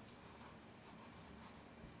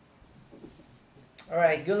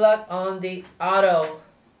 Alright, good luck on the auto.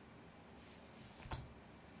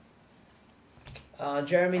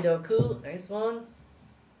 Jeremy Doku, nice one.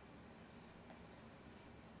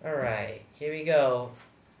 Alright, here we go.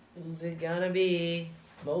 Who's it gonna be?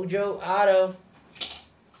 Mojo Auto.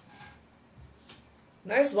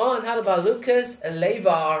 Nice one. How about Lucas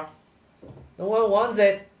Leiva? No one wants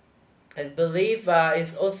it. I believe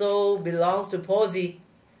it also belongs to Pozzi.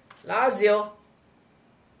 Lazio.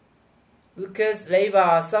 Lucas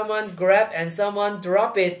Leiva. Someone grab and someone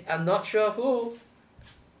drop it. I'm not sure who.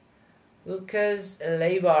 Lucas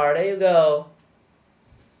Leiva. There you go.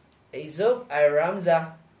 Azub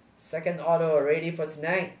Iramza. Second auto ready for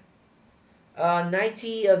tonight.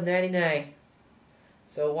 90 of 99.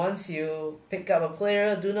 So once you pick up a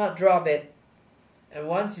player, do not drop it. And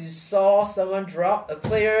once you saw someone drop a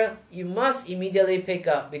player, you must immediately pick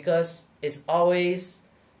up because it's always,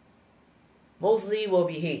 mostly will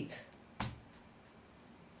be hit.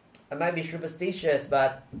 I might be superstitious,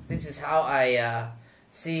 but this is how I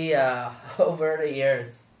see over the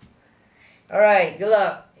years. Alright, good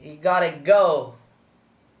luck. You gotta go.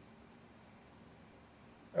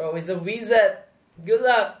 Oh, it's a wizard. Good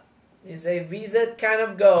luck. It's a wizard kind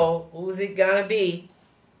of go. Who's it gonna be?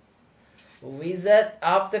 Wizard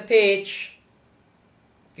off the pitch.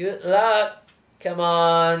 Good luck. Come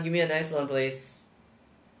on, give me a nice one, please.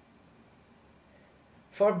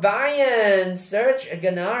 For Bayern, Serge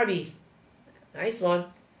Gnabry. Nice one.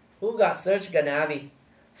 Who got Serge Gnabry?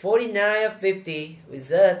 49 of 50.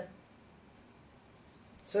 Wizard.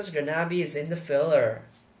 Serge Gnabry is in the filler.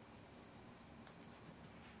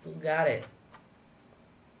 Who got it?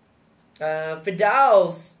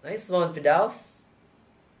 Fidels. Nice one, Fidels.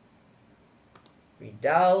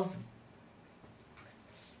 Fidels.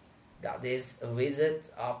 Got this wizard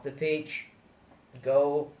off the page.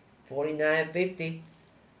 Go 49.50.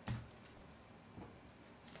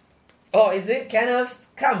 Oh, is it Kenneth?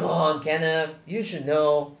 Come on, Kenneth. You should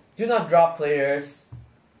know. Do not drop players.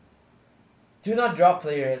 Do not drop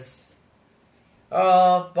players.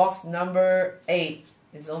 Box number 8.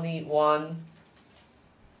 It's only one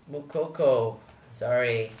Mukoko.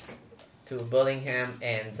 Sorry. To Bellingham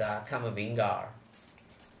and Kamavinga.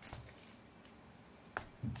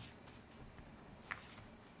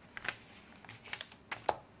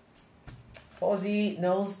 Fozzie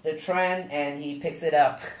knows the trend and he picks it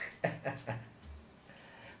up.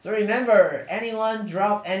 So remember, anyone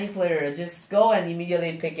drop any player, just go and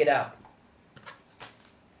immediately pick it up.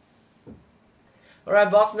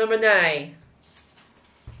 Alright, box number 9.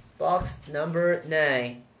 Box number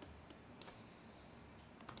 9.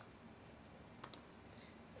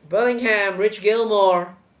 Bellingham, Rich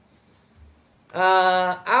Gilmore.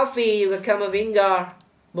 Alfie, you got Kamavinga.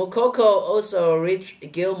 Mokoko, also Rich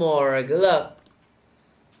Gilmore. Good luck.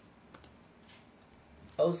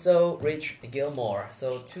 Also Rich Gilmore.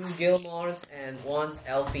 So 2 Gilmores and 1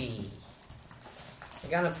 Alfie.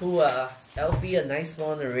 I'm gonna pull Alfie a nice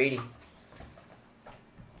one already.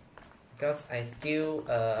 Because I still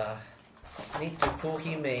need to pull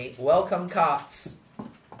him a welcome cards.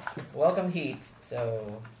 Welcome heats.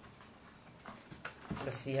 So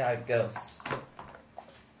let's see how it goes.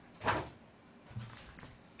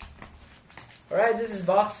 Alright, this is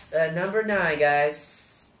box number 9,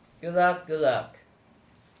 guys. Good luck, good luck.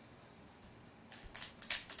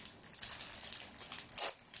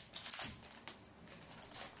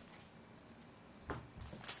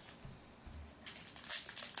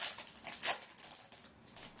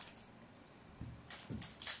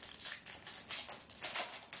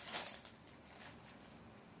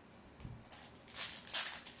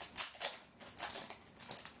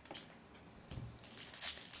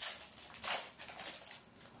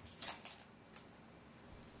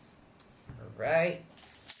 Right.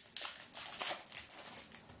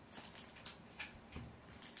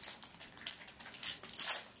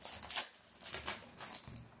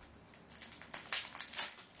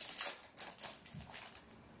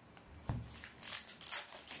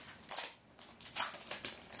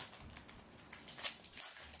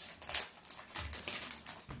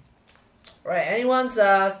 Right, anyone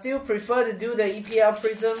still prefer to do the EPL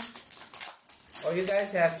Prism? Or you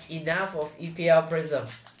guys have enough of EPL Prism?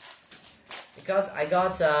 Because I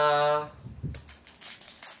got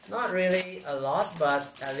not really a lot, but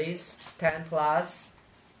at least 10 plus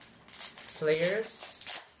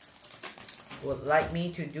players would like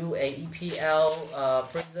me to do a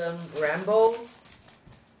EPL Prism Rambo,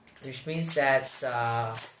 which means that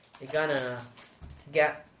you're gonna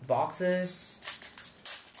get boxes,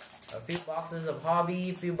 a few boxes of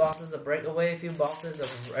hobby, a few boxes of breakaway, a few boxes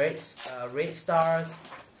of red stars,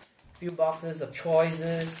 a few boxes of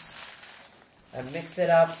choices. And mix it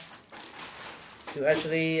up to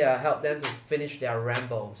actually help them to finish their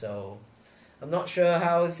Rambo. So I'm not sure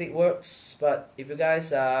how it works, but if you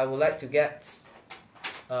guys would like to get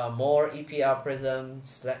more EPL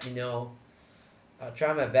Prisms, let me know. I'll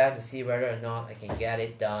try my best to see whether or not I can get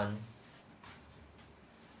it done.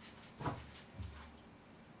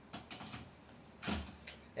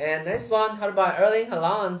 And next one, how about Erling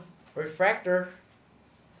Haaland Refractor?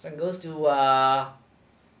 This one goes to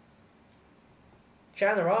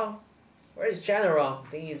Chanarong. Where is Chanarong? I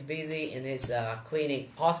think he's busy in his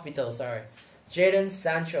hospital, sorry. Jaden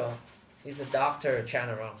Sancho. He's a doctor,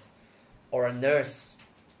 Chanarong. Or a nurse.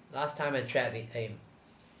 Last time I chatted with him.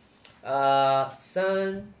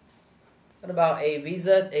 Son. What about a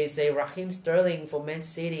wizard? Is a Raheem Sterling for Man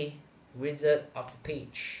City. Wizard of the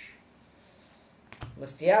pitch.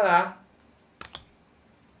 Mustiala.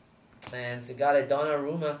 And we got a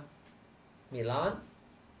Donnarumma. Milan.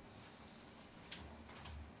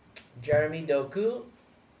 Jeremy Doku.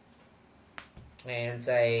 And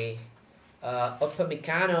a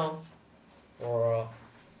Upamecano for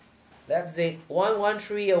Leipzig.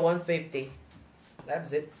 113 or 150.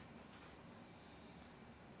 Leipzig.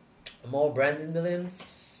 More Brandon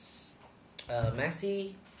Williams.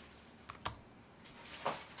 Messi.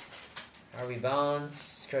 Harvey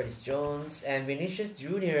Barnes. Curtis Jones. And Vinicius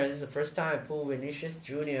Jr. This is the first time I pull Vinicius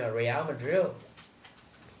Jr. Real Madrid.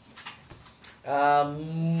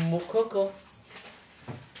 Mukoko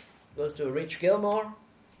goes to Rich Gilmore.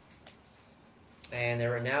 And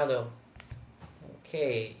Ronaldo.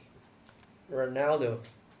 Okay. Ronaldo.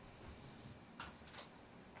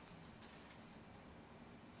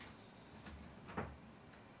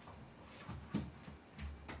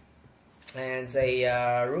 And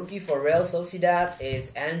a rookie for Real Sociedad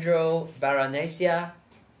is Andro Baranesia.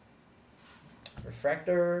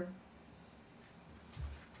 Refractor.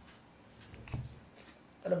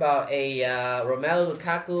 What about a Romelu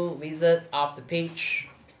Lukaku wizard off the pitch?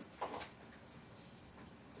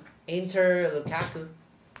 Inter Lukaku.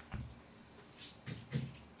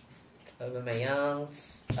 Aubameyang.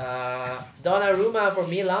 Donnarumma for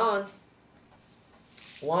Milan.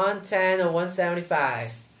 110 or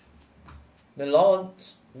 175. Milan.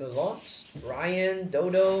 Ryan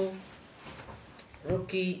Dodo.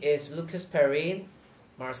 Rookie is Lucas Perrin.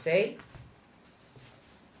 Marseille.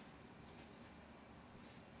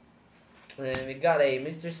 And we got a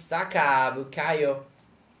Mr. Saka Bukayo.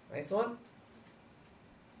 Nice one.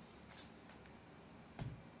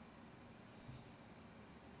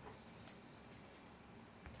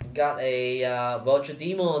 Got a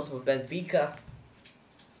Beltradimos with Benfica.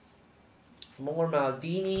 More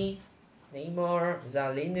Maldini, Neymar,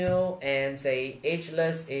 Zalino, and say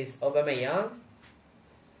ageless is Aubameyang.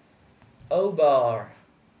 Obar,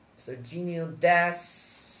 Serginho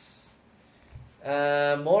Dest.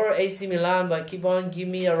 More AC Milan, but keep on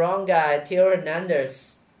giving me a wrong guy. Theo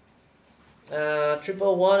Hernandez.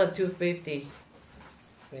 111 of 250.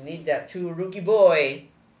 We need that two rookie boy.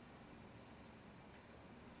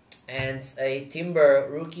 And a Timber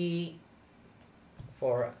rookie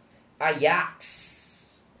for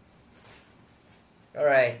Ajax.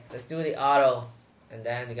 Alright, let's do the auto. And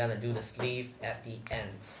then we're gonna do the sleeve at the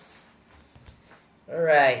ends.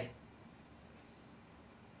 Alright.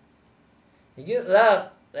 Good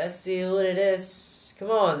luck. Let's see who it is.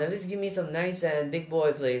 Come on, at least give me some nice and big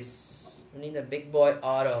boy, please. We need a big boy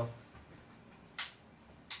auto.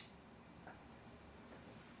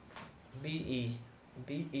 BE.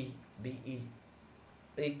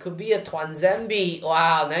 It could be a Twanzembe.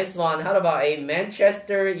 Wow, nice one. How about a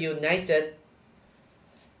Manchester United?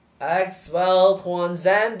 Axwell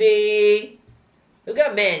Twanzembe. Who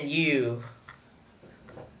got Man U?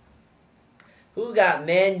 Who got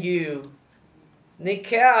Man U?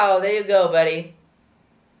 Nickel, there you go, buddy.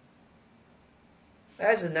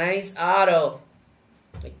 That's a nice auto.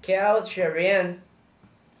 Nickel Cherian.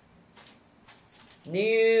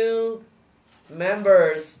 New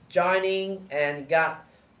members joining and got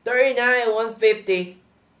 39 150.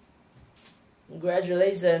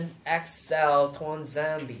 Congratulations, Axel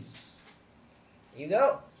Twanzembe. You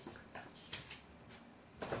go.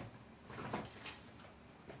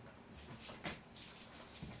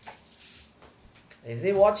 Is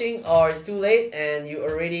he watching or it's too late and you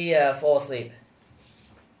already fall asleep?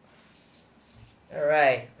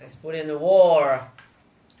 Alright, let's put in the war.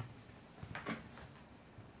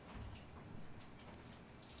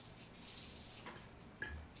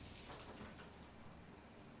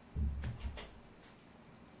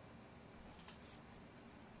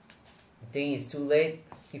 I think it's too late.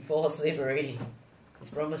 He fall asleep already.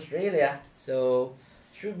 He's from Australia, so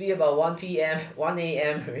should be about 1 p.m., 1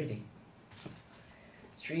 a.m. already.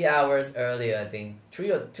 3 hours earlier, I think.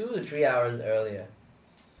 2 to 3 hours earlier.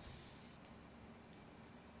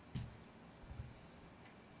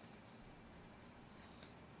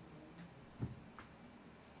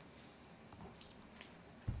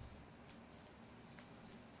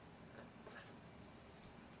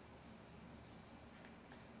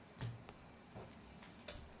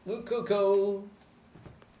 Mukoko.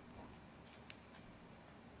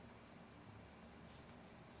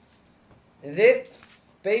 Is it?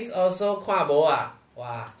 Base also 看无啊，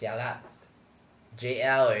哇，假辣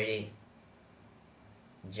JL already，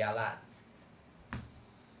 假辣。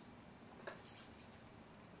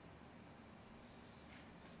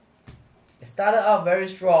It started out very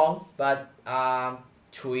strong, but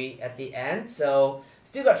 3 at the end, so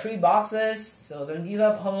still got 3 boxes, so don't give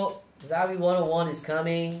up hope. Zabi 101 is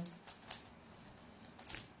coming.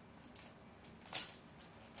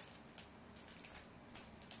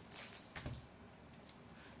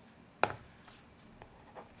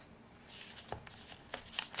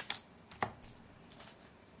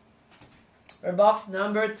 Or box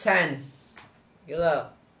number 10. Good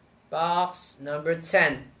luck. Box number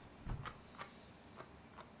 10.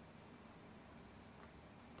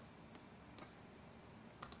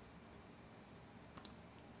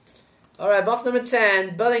 Alright, box number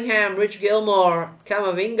 10. Bellingham, Rich Gilmore,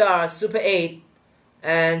 Kamavinga, Super 8,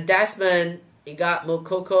 and Desmond. You got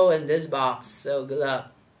Mukoko in this box, so good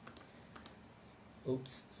luck.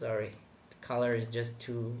 Oops, sorry. The color is just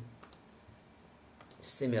too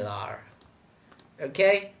similar.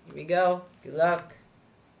 Okay, here we go. Good luck.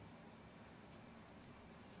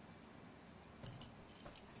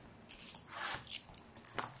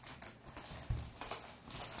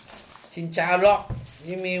 Xin chào Rock.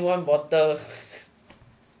 Give me one bottle.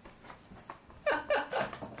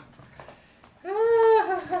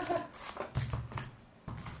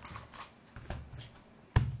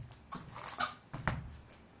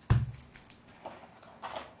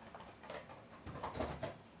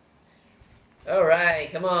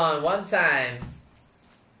 Alright, come on, one time.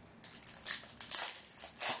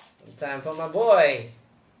 One time for my boy.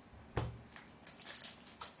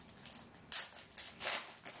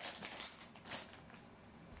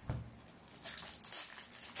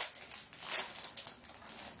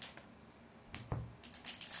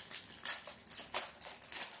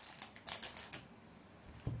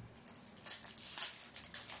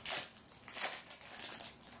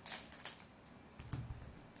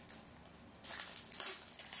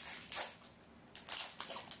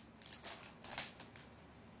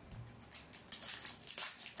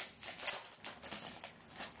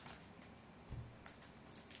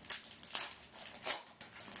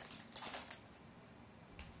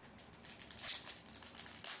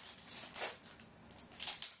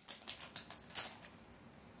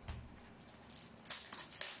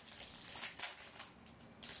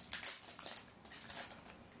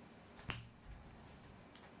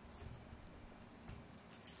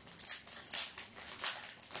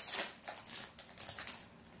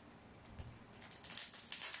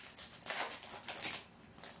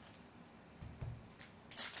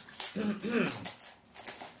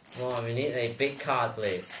 Oh, we need a big card,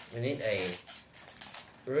 please. We need a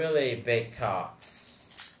really big cards.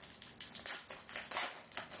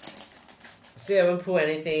 See, I haven't put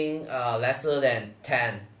anything lesser than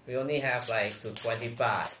 10. We only have like to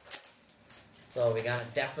 25. So we're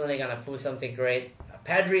definitely gonna put something great.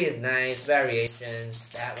 Pedri is nice, variations.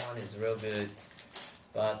 That one is real good.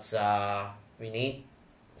 But we need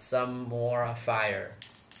some more fire.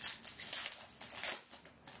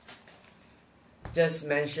 Just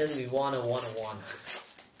mentioned we want a 101.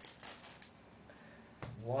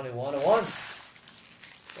 Want a 101.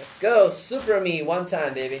 Let's go. Super me one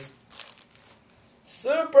time, baby.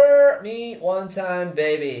 Super me one time,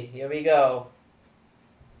 baby. Here we go.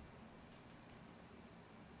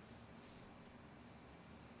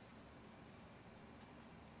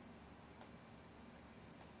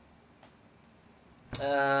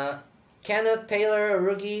 Kenneth Taylor,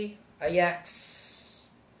 rookie, Ajax.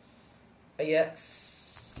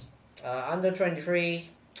 Under 23,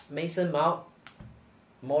 Mason Mount,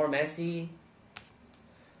 more Messi,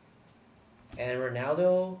 and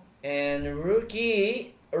Ronaldo, and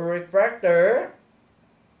rookie refractor,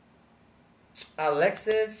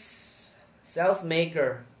 Alexis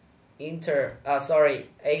Salesmaker,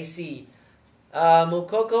 AC,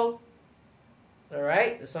 Mukoko. All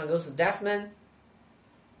right, this one goes to Desmond.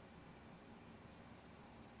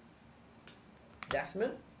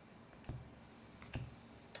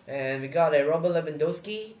 And we got a Robert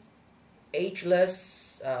Lewandowski,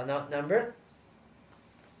 ageless, not numbered.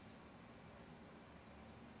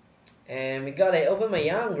 And we got a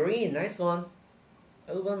Aubameyang green, nice one.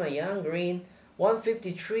 Aubameyang green,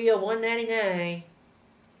 153 or 199.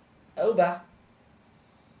 Oba.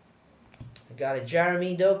 We got a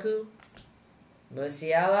Jeremy Doku,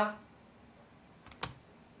 Musiala,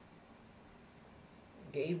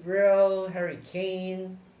 Gabriel, Harry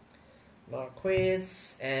Kane,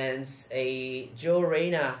 Marquez, and a Joe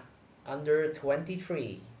Reyna under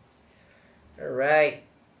 23. Alright,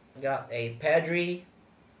 got a Pedri,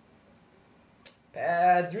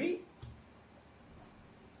 Pedri.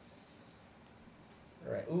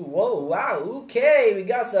 Alright, ooh, whoa, wow, okay, we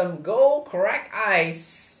got some gold crack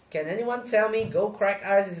ice. Can anyone tell me gold crack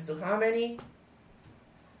ice is to how many?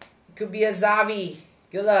 It could be a Xavi.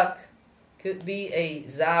 Good luck. Could be a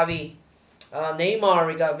Xavi. Neymar,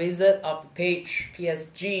 we got visit of the page.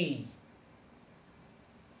 PSG.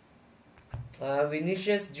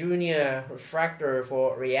 Vinicius Jr. refractor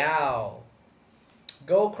for Real.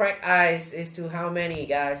 Gold crack ice is to how many,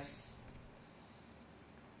 guys?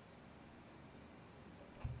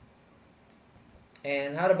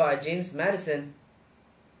 And how about James Madison?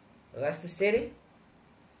 Leicester City.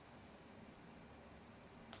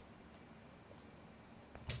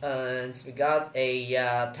 And we got a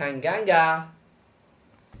Tanganga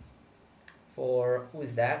for, who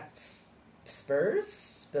is that?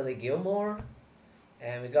 Spurs, Billy Gilmore.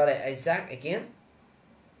 And we got a Isaac again.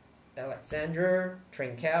 Alexander,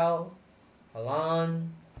 Trinkel, Haaland,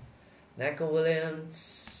 Nico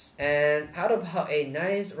Williams. And how about a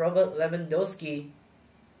nice Robert Lewandowski?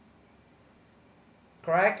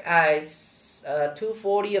 Crack ice,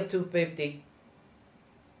 240 of 250.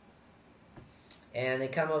 And the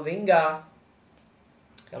Camavinga.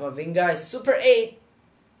 Camavinga is Super 8.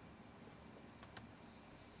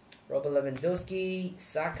 Robert Lewandowski,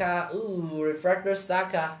 Saka. Ooh, refractor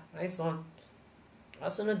Saka. Nice one.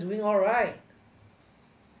 Arsenal doing alright.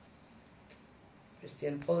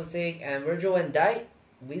 Christian Pulisic and Virgil van Dijk.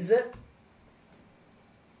 Wizard.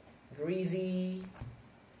 Greasy.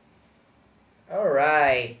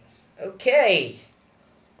 Alright. Okay.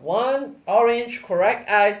 One orange correct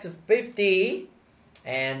ice to 50.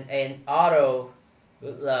 And an auto.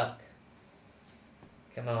 Good luck.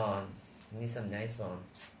 Come on. Need some nice one.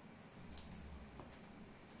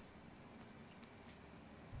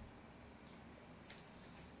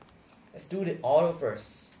 Let's do the auto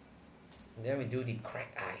first. And then we do the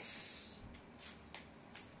cracked ice.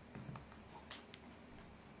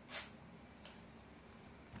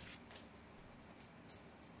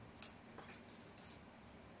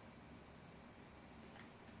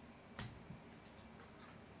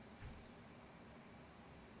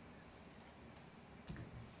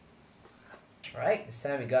 Alright, this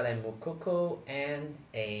time we got a Mukoko and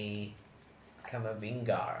a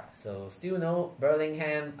Camavinga. So still no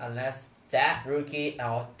Bellingham unless that rookie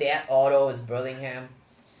or that auto is Bellingham.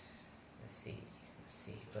 We'll see.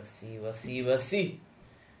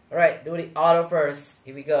 Alright, do the auto first.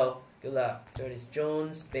 Here we go. Good luck. Curtis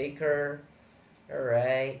Jones, Baker.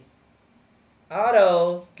 Alright.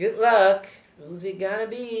 Auto. Good luck. Who's it gonna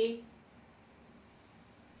be?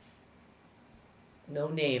 No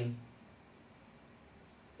name.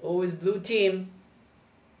 Always blue team.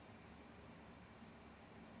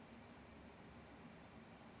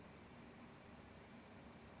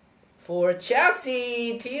 For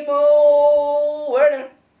Chelsea, Timo Werner.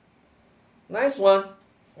 Nice one.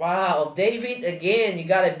 Wow, David again. You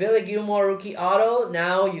got a Billy Gilmore rookie auto.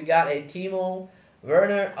 Now you got a Timo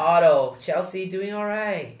Werner auto. Chelsea doing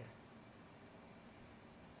alright.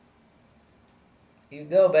 Here you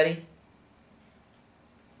go, buddy.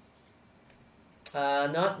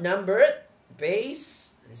 Not numbered.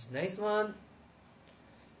 Base. It's a nice one.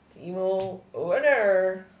 Timo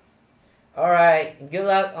Werner. Alright, good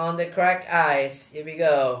luck on the cracked ice. Here we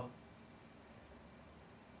go.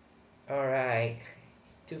 Alright.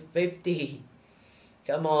 250.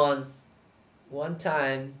 Come on. One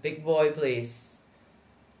time. Big boy, please.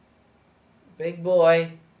 Big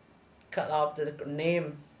boy. Cut off the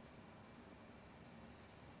name.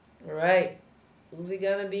 Alright. Who's he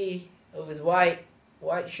gonna be? Oh, it's white.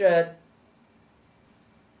 White shirt.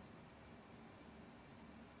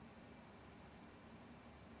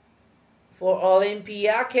 For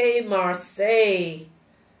Olympique Marseille,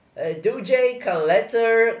 DJ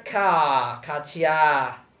Collector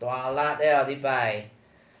Katia.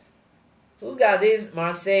 Who got this?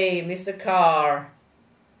 Marseille, Mr. Carr.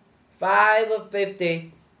 5 of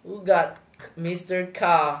 50. Who got Mr.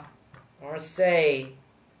 Carr? Marseille.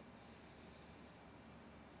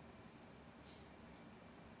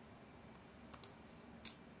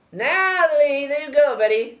 Natalie, there you go,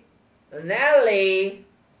 buddy. Natalie.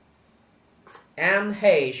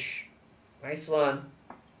 MH. Nice one.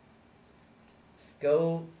 Let's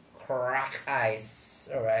go crack ice.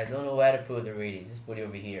 Alright, I don't know where to put it really. Just put it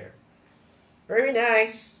over here. Very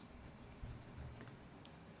nice.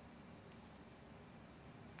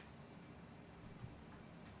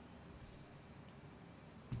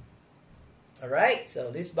 Alright, so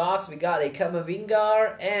this box we got a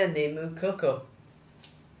Camavinga and a Mukoko.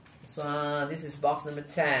 This is box number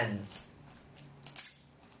 10.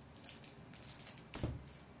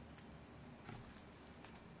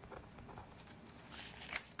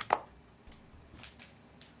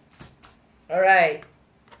 Alright.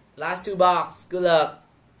 Last two box. Good luck.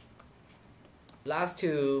 Last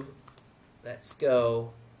two. Let's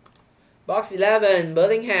go. Box 11.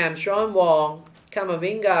 Bellingham, Sean Wong,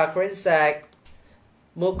 Kamavinga, Krensak,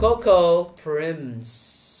 Mukoko,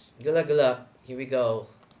 Prims. Good luck, good luck. Here we go.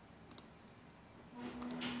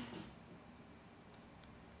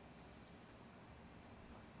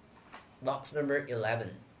 Box number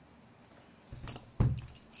 11.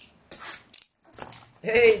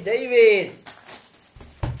 Hey, David.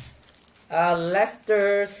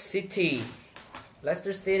 Leicester City.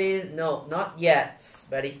 Leicester City, no, not yet,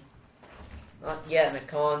 buddy. Not yet,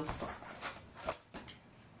 McCon.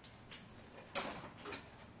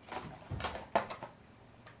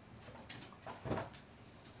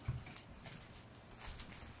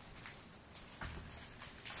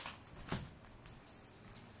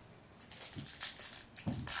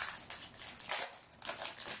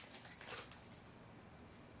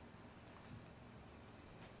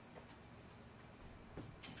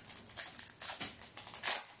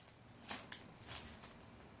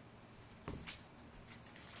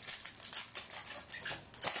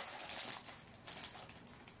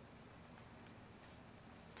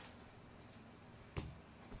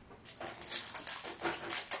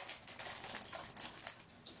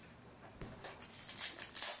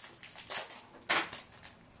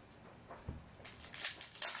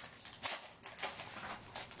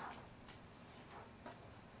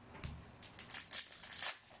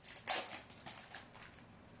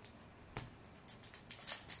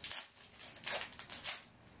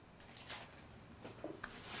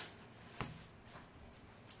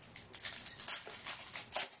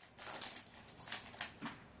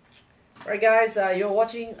 Alright guys, you're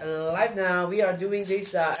watching live now. We are doing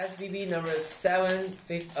this SBB number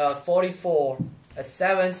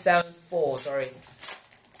 774, sorry.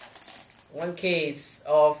 One case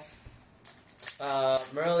of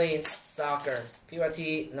Merlin soccer,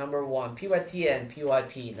 PYT number 1, PYT and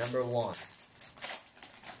PYP number 1.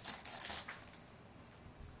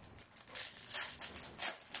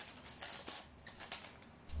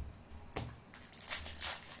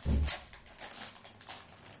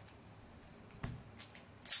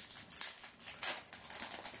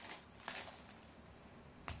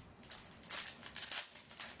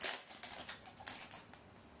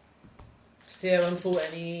 Still haven't pulled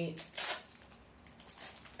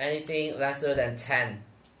anything lesser than 10.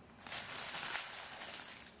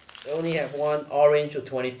 We only have one orange to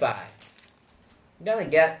 25. I'm gonna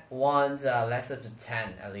get ones lesser to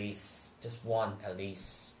 10 at least. Just one at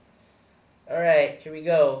least. Alright, here we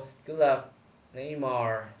go. Good luck.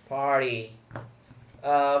 Neymar, Party.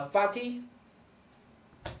 Fati.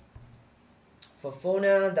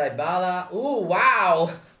 Fofana, Dybala. Ooh,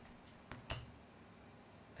 wow!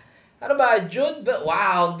 How about Jude?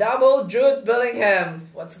 Wow, double Jude Bellingham.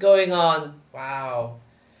 What's going on? Wow.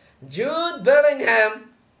 Jude Bellingham.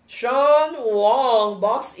 Sean Wong,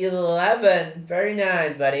 box 11. Very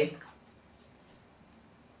nice, buddy.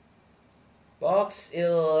 Box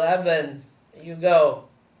 11. There you go.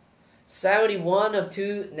 71 of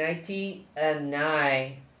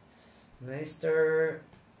 299. Mr.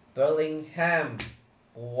 Bellingham.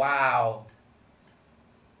 Wow.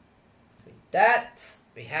 With that,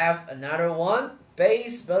 we have another one.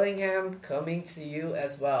 Base Bellingham coming to you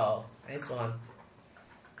as well. Nice one.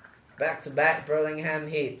 Back-to-back Bellingham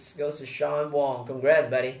hits. Goes to Sean Wong. Congrats,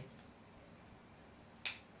 buddy.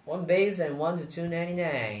 One base and one to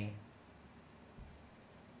 299.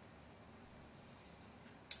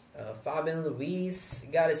 Fabian Luis.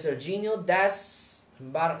 Got it. Serginho Dest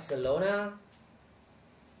from Barcelona.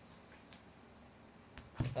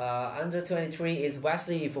 Under 23 is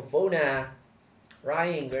Wesley Fofana.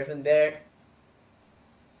 Ryan Griffenberg.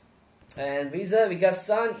 And Visa, we got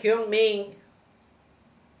Son Heung-min.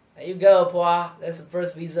 There you go, Pua. That's the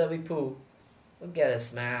first Visa we pull. Look at a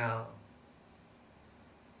smile.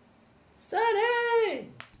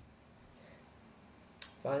 Sonny!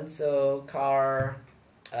 Fanso, Carr,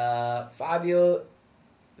 Fabio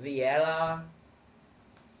Vieira.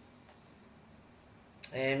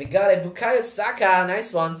 And we got a Bukayo Saka.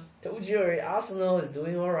 Nice one. Told you Arsenal is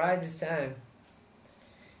doing alright this time.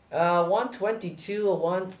 122 or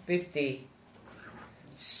 150.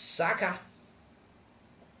 Saka.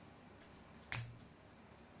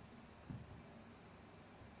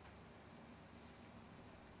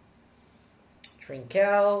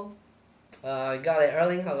 Trinkel. Got it.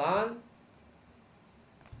 Erling Haaland.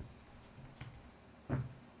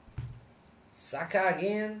 Saka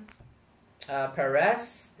again.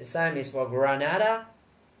 Perez. This time is for Granada.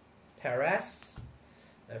 Perez.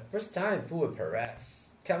 First time pull with Perez.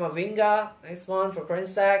 Kamavinga. Nice one for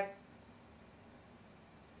Krensak.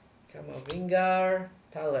 Kamavinga,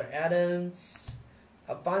 Tyler Adams,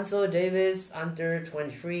 Alfonso Davis under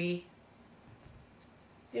 23.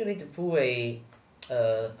 Still need to pull a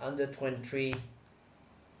under 23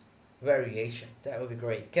 variation. That would be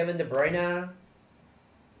great. Kevin De Bruyne.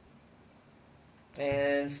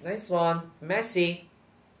 And next one, Messi.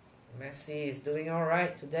 Messi is doing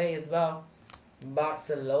alright today as well.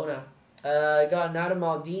 Barcelona. Got another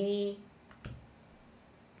Maldini.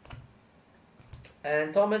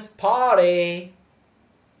 And Thomas Partey.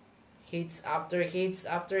 Hits after hits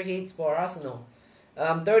after hits for Arsenal.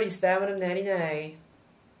 37 of 99.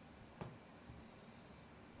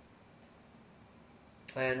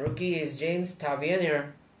 And rookie is James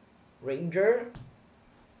Tavernier. Ranger.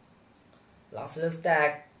 Last little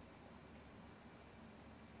stack.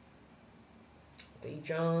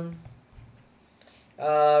 Dejan. We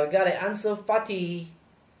got an Ansu Fati.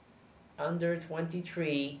 Under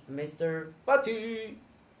 23. Mr. Fati.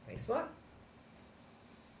 Nice one.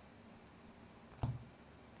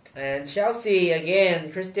 And Chelsea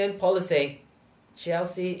again. Christian Pulisic.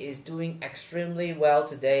 Chelsea is doing extremely well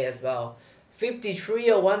today as well. 53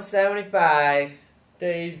 of 175.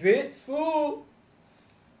 David Fu.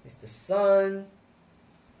 Mr. Sun.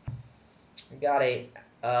 We got a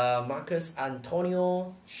Marcus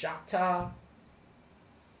Antonio. Shakhtar.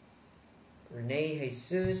 Rene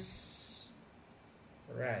Jesus.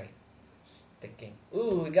 Right. Sticking.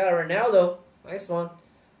 Ooh, we got a Ronaldo. Nice one.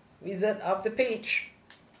 Wizard of the pitch.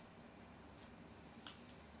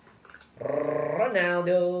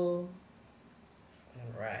 Ronaldo.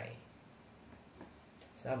 Alright.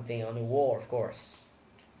 Something on the wall, of course.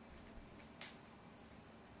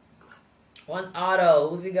 One auto.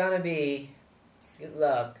 Who's it gonna be? Good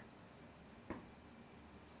luck.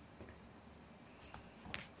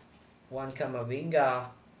 One Kamavinga.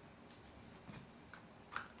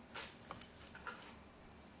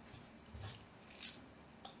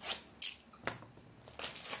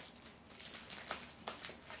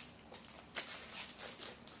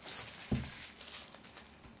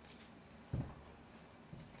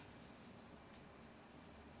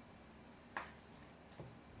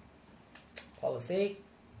 Policy.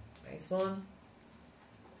 Nice one.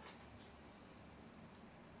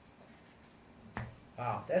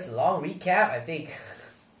 Wow, that's a long recap, I think.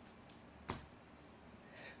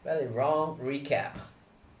 Really wrong recap.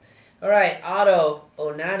 Alright, Otto,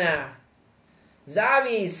 Onana,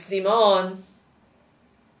 Xavi, Simon.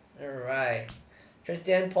 Alright.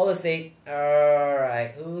 Christian Pulisic.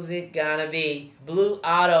 Alright, who's it gonna be? Blue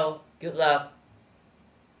Otto. Good luck.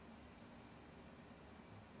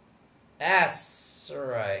 S.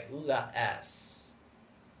 Alright, who got S?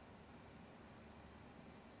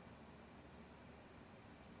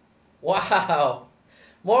 Wow.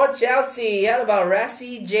 More Chelsea. How about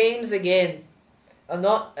Rassi James again?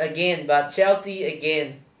 Not again, but Chelsea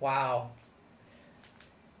again. Wow.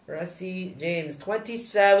 Rassi James.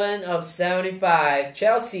 27 of 75.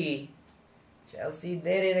 Chelsea. Chelsea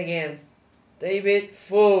did it again. David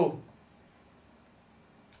Fu.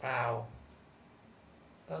 Wow.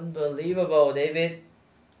 Unbelievable, David.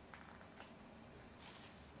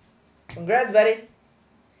 Congrats, buddy.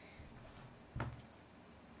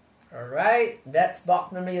 Alright, that's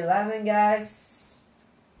box number 11, guys.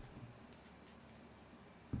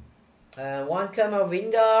 One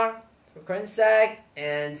Kamavinga for Krensack,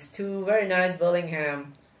 and two very nice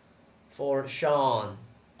Bellingham for Sean.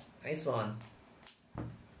 Nice one.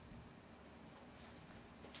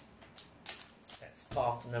 That's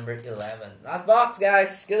box number 11. Last box,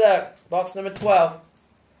 guys. Good luck. Box number 12.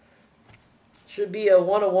 Should be a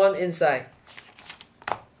 101 inside.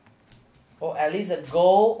 Or at least a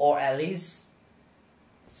goal, or at least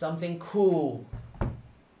something cool.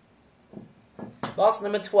 Box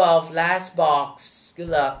number 12, last box. Good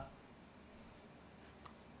luck.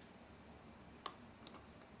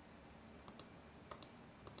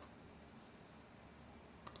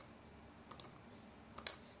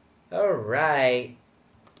 Alright.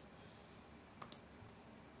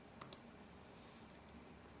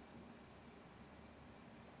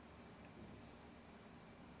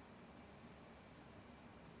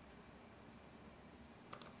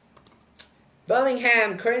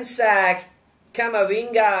 Bellingham, Krensack,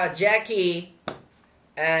 Kamavinga, Jackie,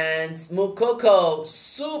 and Mukoko,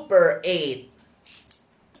 Super 8.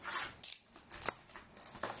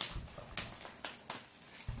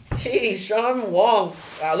 Gee, Sean Wong.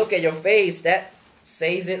 Wow, look at your face. That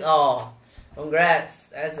says it all. Congrats.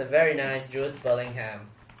 That's a very nice Jude Bellingham.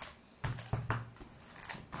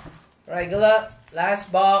 Alright, good luck.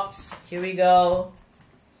 Last box. Here we go.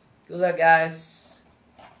 Good luck, guys.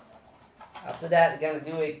 After that, we're going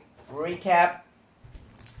to do a recap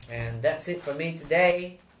And that's it for me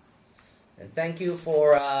today. And thank you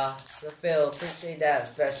for the fill. Appreciate that,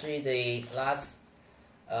 especially the last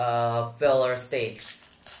filler stage.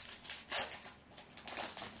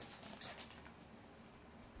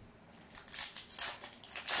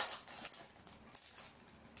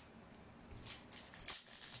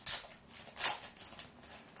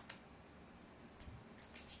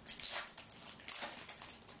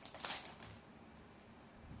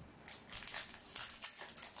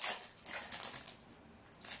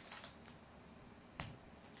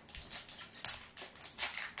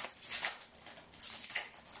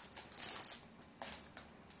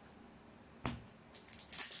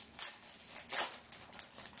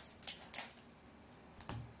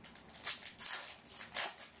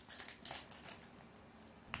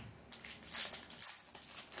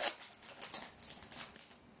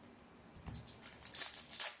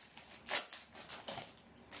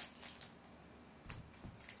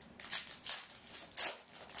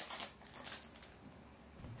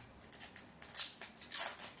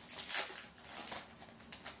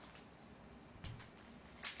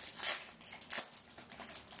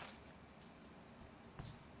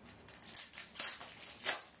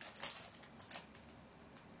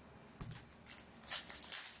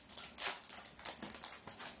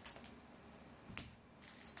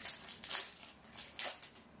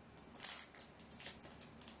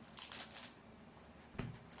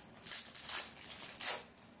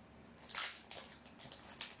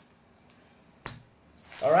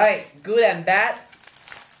 Alright, good and bad.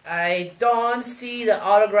 I don't see the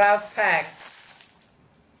autograph pack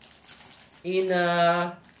in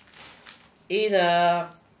a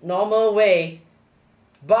normal way,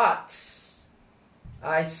 but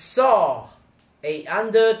I saw a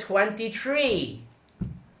under 23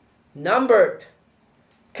 numbered.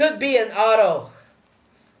 Could be an auto.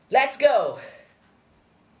 Let's go.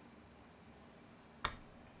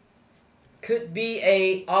 Could be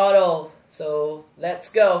a auto. So let's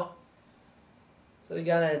go. So we're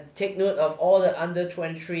gonna take note of all the under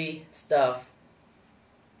 23 stuff.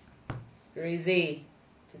 Crazy.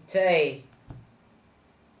 Today.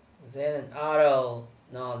 Is that an auto?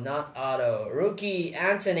 No, not auto. Rookie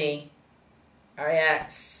Anthony.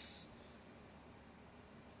 RX.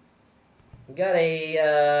 We got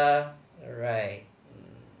a alright.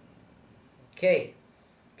 Okay.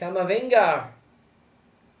 Kamavinga.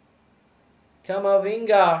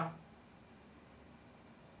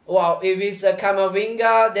 Wow, if it's a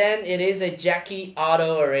Kamavinga, then it is a Jackie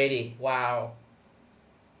auto already. Wow.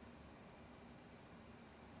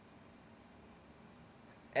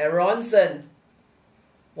 Aronson.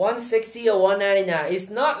 160 or 199. It's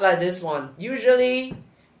not like this one. Usually,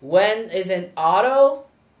 when it's an auto,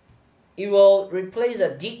 it will replace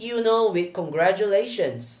a did you know with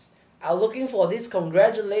congratulations. I'm looking for this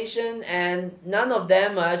congratulation, and none of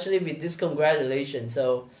them are actually with this congratulation.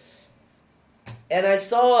 So, and I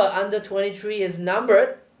saw under 23 is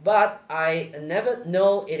numbered, but I never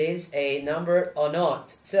know it is a number or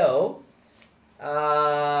not. So,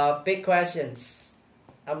 big questions.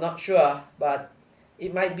 I'm not sure, but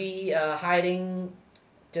it might be hiding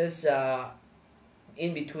just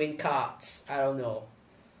in between cards. I don't know.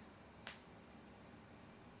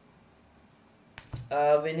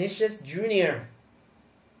 Vinicius Jr.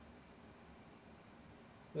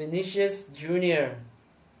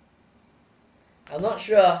 I'm not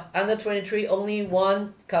sure. Under 23, only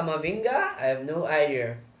one Kamavinga? I have no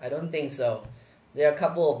idea. I don't think so. There are a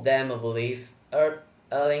couple of them, I believe.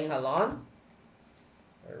 Erling Haaland.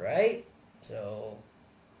 Alright. So,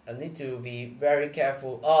 I need to be very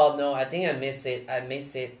careful. Oh no, I think I missed it.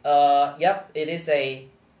 Yep, it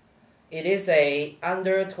is a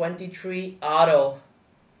under 23 auto.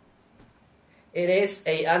 It is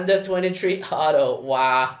a under 23 auto.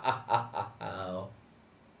 Wow.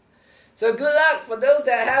 So good luck for those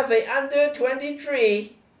that have a under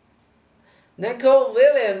 23. Nico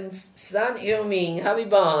Williams, Son Heung-min, Harvey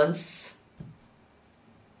Barnes.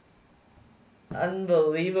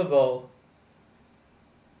 Unbelievable.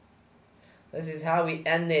 This is how we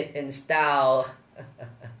end it in style.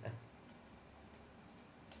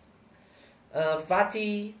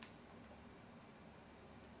 Fatih,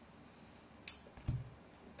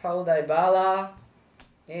 Paul Dybala,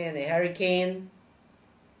 and a Harry Kane.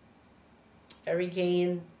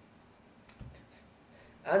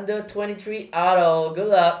 Under 23 auto. Good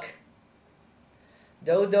luck.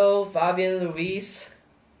 Dodo, Fabian Ruiz,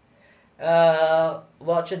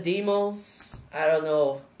 Watcher Demos. I don't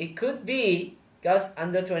know. It could be because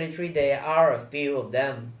under 23 there are a few of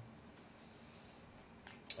them.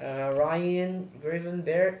 Ryan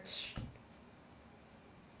Gravenberch.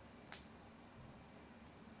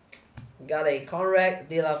 We got a Conrad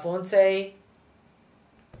De La Fonte.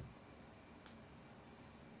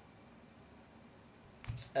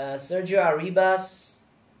 Sergio Arribas.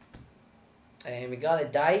 And we got a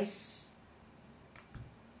Dice.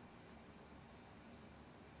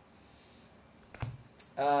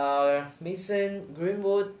 Mason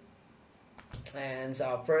Greenwood. And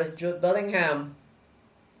our first Jude Bellingham.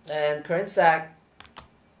 And Krensak.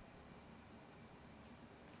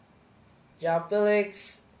 João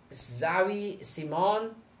Felix. Xavi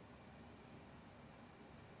Simon.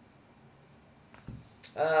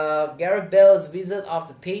 Gareth Bale's visit off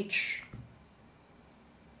the pitch.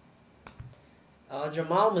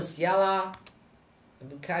 Jamal Musiala.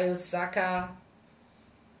 Bukayo Saka.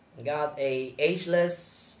 Got a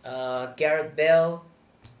ageless Gareth Bale.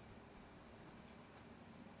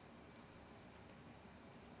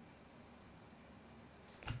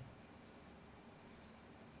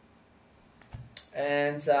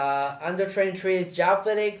 And under 23 is João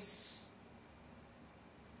Felix.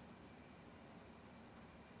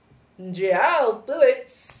 João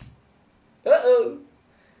Felix.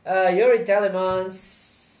 Yuri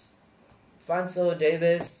Telemans. Fanso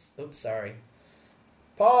Davis. Oops, sorry.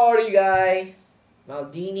 Party guy.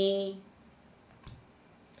 Maldini.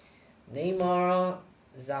 Neymar.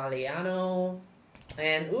 Zaliano.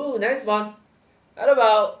 And ooh, nice one. What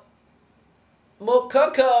about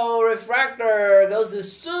Mokoko Refractor goes to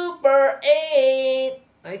Super 8.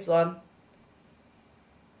 Nice one.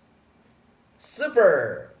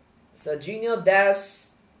 Super. Serginho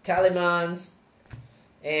Dest, Telemans,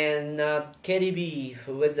 and KDB.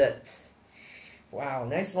 Who is it? Wow,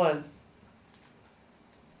 nice one.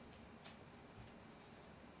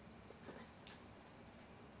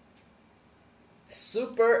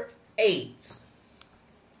 Super 8.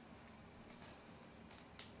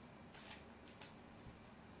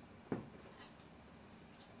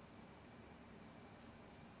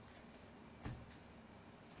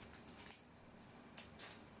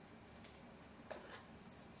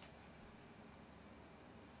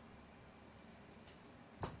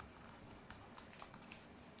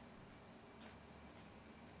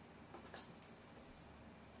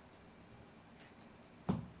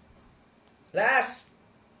 Last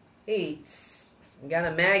 8. I'm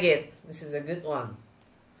gonna mag it. This is a good one.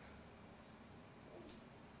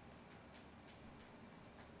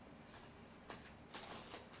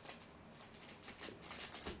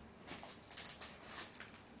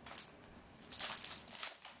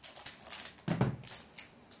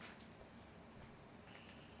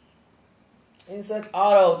 Insert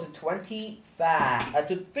auto to 25,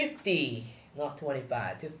 to 50, not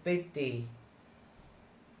 25, to 50.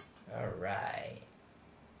 Alright.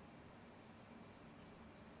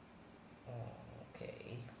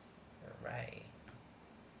 Okay. Alright.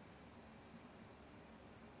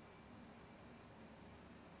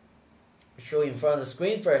 Show in front of the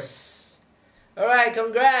screen first. Alright,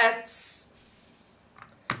 congrats.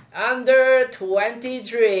 Under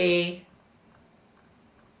 23.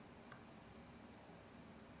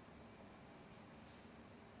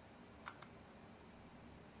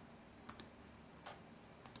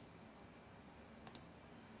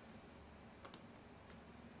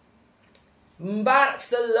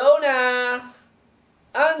 Barcelona,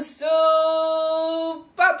 Ansu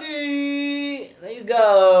Fati. There you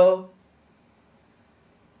go.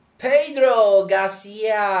 Pedro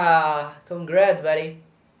Garcia. Congrats, buddy.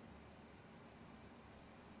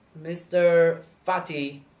 Mr.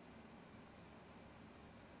 Fati.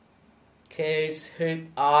 Case hit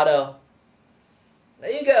auto.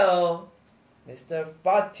 There you go. Mr.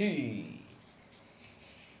 Fati.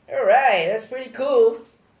 Alright, that's pretty cool.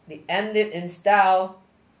 They ended in style.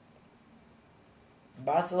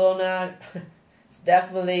 Barcelona is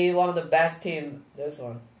definitely one of the best teams. This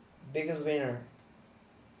one. Biggest winner.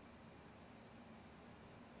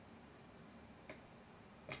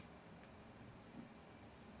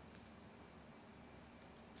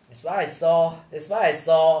 That's why I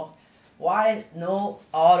saw why no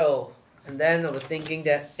auto. And then I was thinking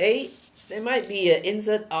that hey, there might be an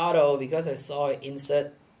insert auto because I saw it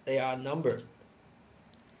insert they are numbered.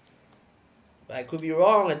 I could be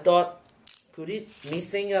wrong. I thought, could it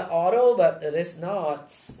missing an auto, but it is not.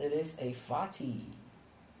 It is a Fati.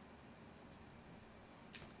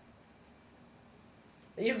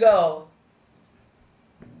 There you go.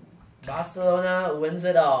 Barcelona wins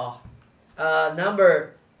it all.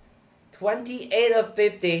 Number 28 of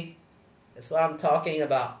 50. That's what I'm talking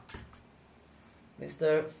about.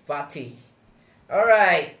 Mr. Fati.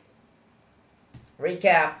 Alright.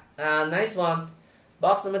 Recap. Nice one.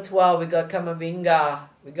 Box number 12, we got Camavinga,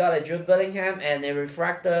 we got a Jude Bellingham, and a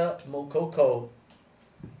Refractor Mokoko.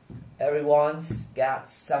 everyone's got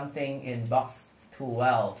something in box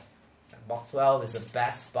 12. Box 12 is the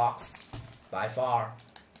best box by far.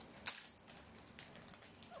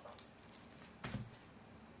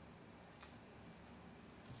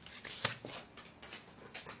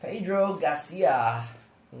 Pedro Garcia.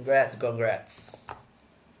 Congrats, congrats.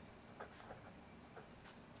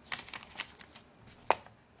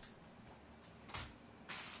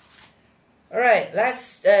 Alright,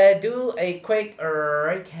 let's do a quick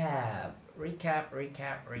recap. Quick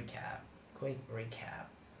recap.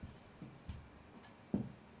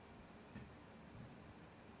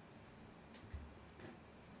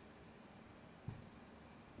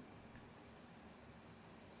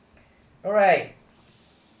 Alright.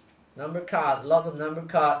 Number card, lots of number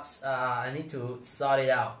cards. I need to sort it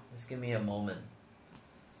out. Just give me a moment.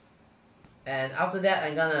 And after that,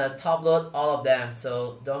 I'm gonna top load all of them.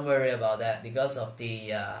 So don't worry about that because of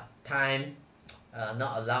the time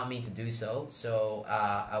not allow me to do so. So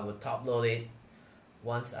I will top load it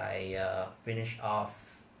once I finish off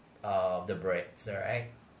the breaks. Alright.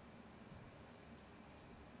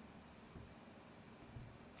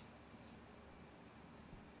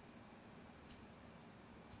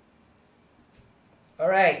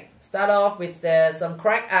 Alright, start off with some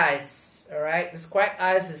cracked ice. Alright, this cracked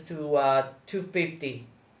ice is to 250.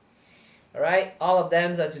 Alright, all of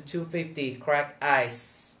them are to 250 cracked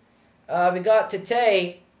ice. We got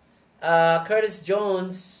today Curtis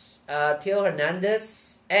Jones, Theo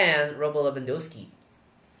Hernandez, and Robert Lewandowski.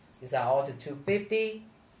 These are all to 250.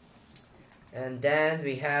 And then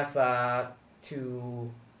we have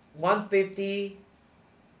to 150.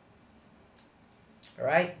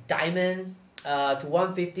 Alright, Diamond. To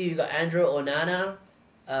 150, you got Andrew Onana,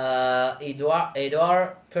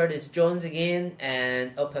 Edouard Curtis Jones again,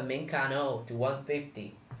 and Upamecano to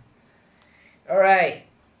 150. Alright,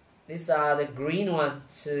 these are the green one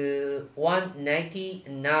to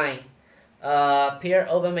 199. Pierre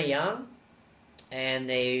Aubameyang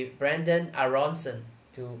and a Brandon Aronson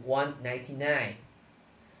to 199.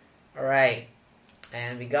 Alright,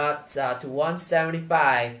 and we got to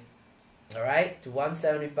 175. Alright, to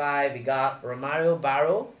 175 we got Romario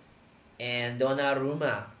Barro and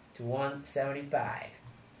Donnarumma to 175.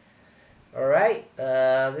 Alright,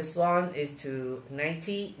 this one is to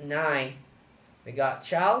 99. We got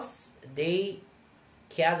Charles De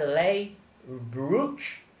Keadale,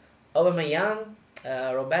 Baruch, Aubameyang,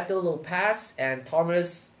 Roberto Lopez, and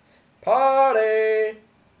Thomas Partey.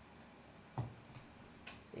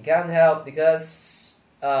 You can't help because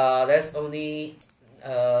there's only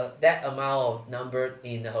that amount of number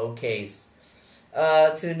in the whole case.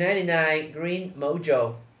 To 99, Green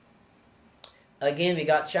Mojo. Again, we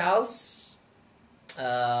got Charles,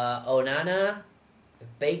 Onana,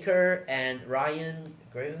 Baker, and Ryan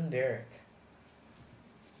Gravenberg.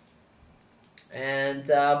 And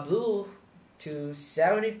blue to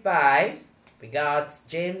 75, we got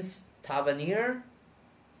James Tavernier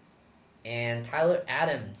and Tyler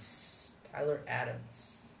Adams.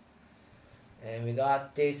 And we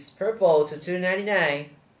got this purple to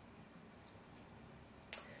 299.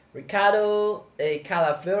 Ricardo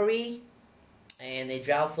Calafiori and a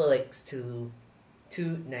Joao Felix to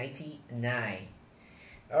 299.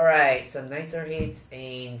 Alright, some nicer hits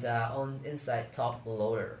and on inside top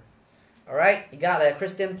loader. Alright, you got a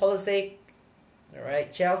Christian Pulisic.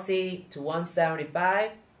 Alright, Chelsea to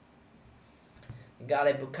 175. You got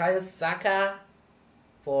a Bukayo Saka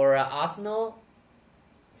for Arsenal.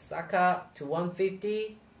 Saka to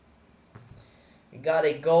 150. We got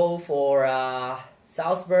a goal for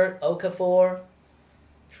Salzburg, Okafor,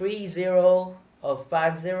 3-0 of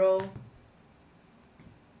 5-0.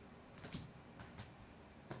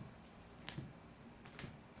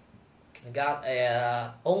 We got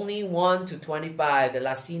a only 1 to 25, the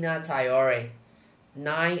Lassina Traore,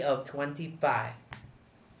 9 of 25.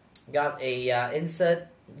 Got a insert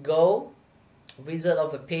goal, Wizard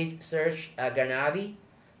of the Pitch, Serge Gnabry,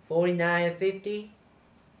 49 of 50.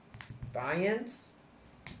 Bayerns.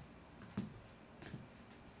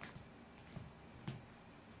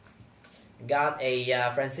 Got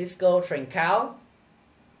a Francisco Trincao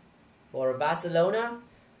for Barcelona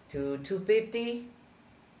to 250.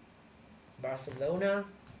 Barcelona.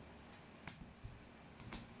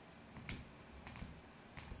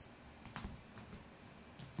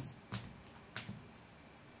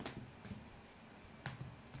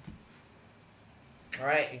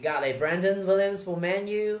 Alright, you got a Brandon Williams for Man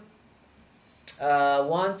U.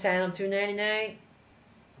 110 of 299.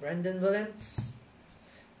 Brandon Williams.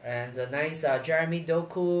 And a nice Jeremy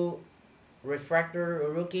Doku refractor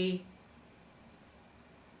rookie.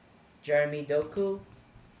 Jeremy Doku.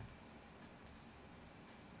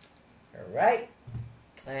 Alright.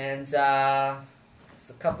 And it's a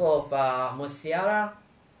couple of Musiala.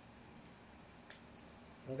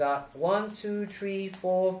 We got 1, 2, 3,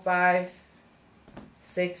 4, 5,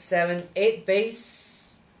 6, 7, 8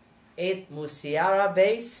 base, 8 Musiala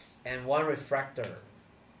base, and 1 refractor.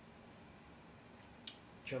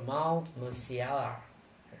 Jamal Musiala.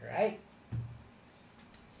 Alright.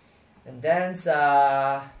 And then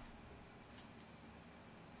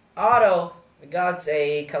auto. We got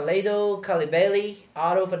a Kaledo Kalibeli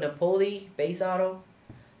auto for Napoli, base auto.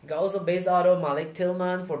 We got also base auto Malik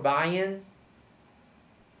Tillman for Bayern.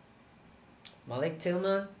 Malik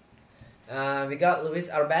Tillman. We got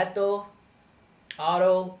Luis Alberto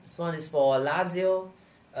auto. This one is for Lazio.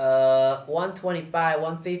 125,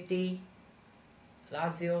 150.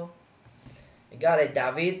 Lazio. We got a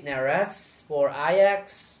David Neres for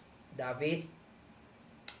Ajax. David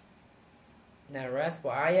Neres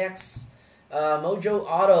for Ajax. Mojo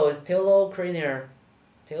Auto is Thilo Kriner.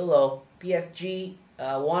 Thilo. PSG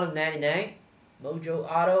 1 of 99. Mojo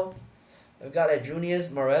Auto. We've got a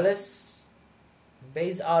Junius Morales.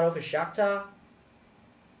 Base auto for Shakhtar.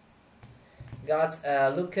 Got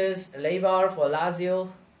Lucas Leiva for Lazio.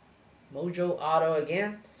 Mojo Auto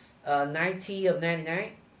again. 90 of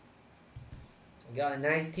 99. We got a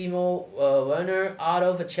nice Timo Werner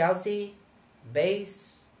auto for Chelsea.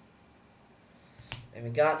 Base. And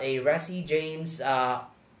we got a Reece James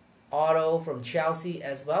auto from Chelsea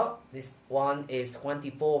as well. This one is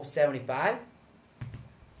 24 of 75.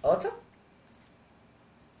 Auto.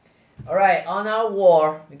 Alright, on our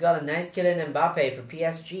war, we got a nice Kylian Mbappe for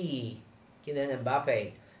PSG. Kylian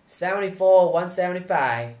Mbappe. 74,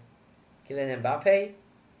 175. Kylian Mbappe.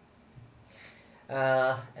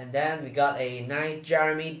 And then we got a nice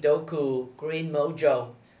Jeremy Doku Green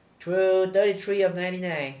Mojo. True 33 of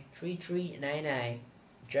 99. 3399.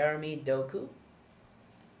 Jeremy Doku.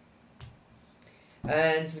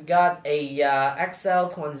 And we got a XL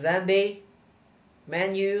Twanzambi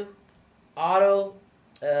Manu Auto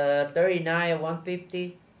 39 of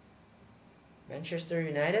 150. Manchester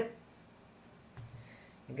United.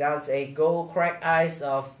 We got a gold crack ice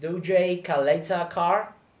of Duje Kaleta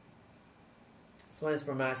car. This one is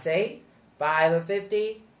from Marseille. 5 of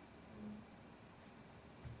 50.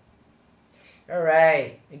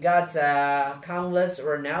 Alright, we got countless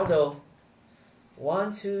Ronaldo.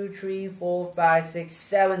 1, 2, 3, 4, 5, 6,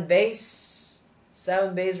 7 base.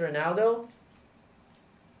 7 base Ronaldo.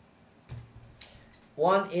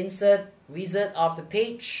 1 insert wizard of the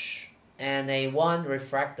pitch. And a 1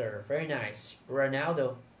 refractor. Very nice.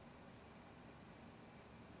 Ronaldo.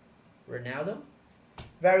 Ronaldo.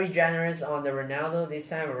 Very generous on the Ronaldo this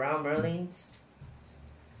time around, Merlin's.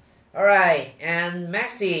 Alright, and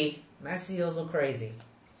Messi. Messi also crazy.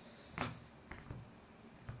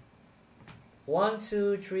 1,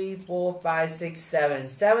 2, 3, 4, 5, 6, 7.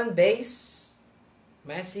 7 base.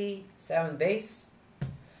 Messi, 7 base.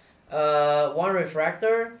 1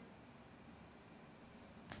 refractor.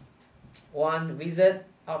 1 wizard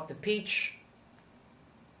of the pitch.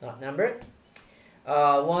 Not numbered.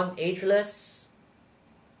 1 ageless.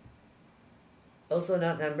 Also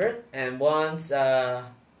not numbered. And 1's I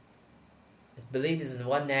believe it's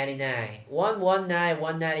 199. 119,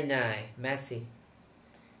 199. Messi.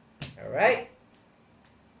 Alright.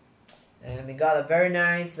 And we got a very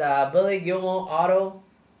nice Billy Gilmore auto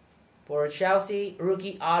for Chelsea.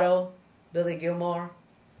 Rookie auto. Billy Gilmore.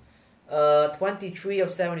 23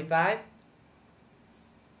 of 75.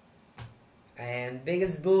 And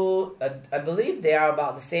biggest bull, I believe they are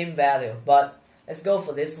about the same value. But let's go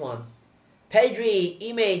for this one. Pedri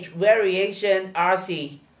Image Variation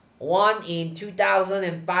RC. 1 in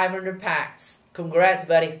 2,500 packs. Congrats,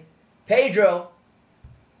 buddy. Pedro.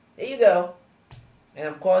 There you go. And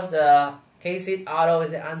of course, the case-hit auto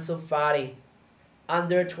is the Ansu Fati.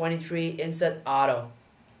 Under 23 insert auto.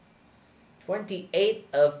 28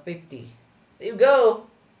 of 50. There you go.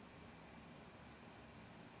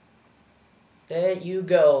 There you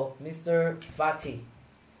go, Mr. Fati.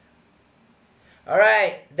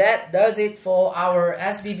 Alright, that does it for our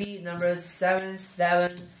SBB number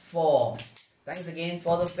 774. Thanks again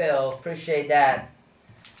for the fill. Appreciate that.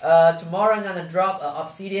 Tomorrow I'm gonna drop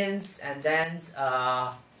Obsidians, and then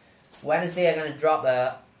Wednesday I'm gonna drop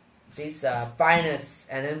this Finest,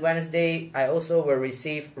 and then Wednesday I also will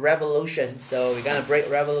receive Revolution. So we're gonna break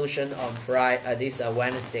Revolution on Friday, this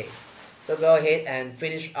Wednesday. So go ahead and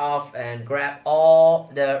finish off and grab all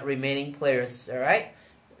the remaining players. Alright.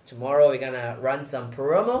 Tomorrow we're gonna run some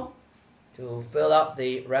promo to fill up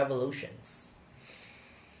the Revolutions.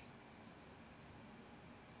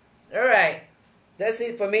 Alright. That's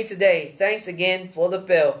it for me today. Thanks again for the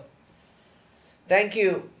fill. Thank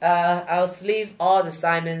you. I'll leave all the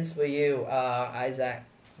assignments for you, Isaac.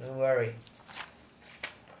 Don't worry.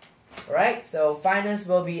 Alright, so finance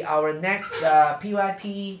will be our next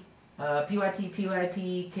PYT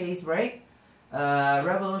case break.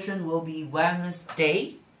 Revolution will be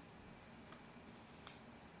Wednesday.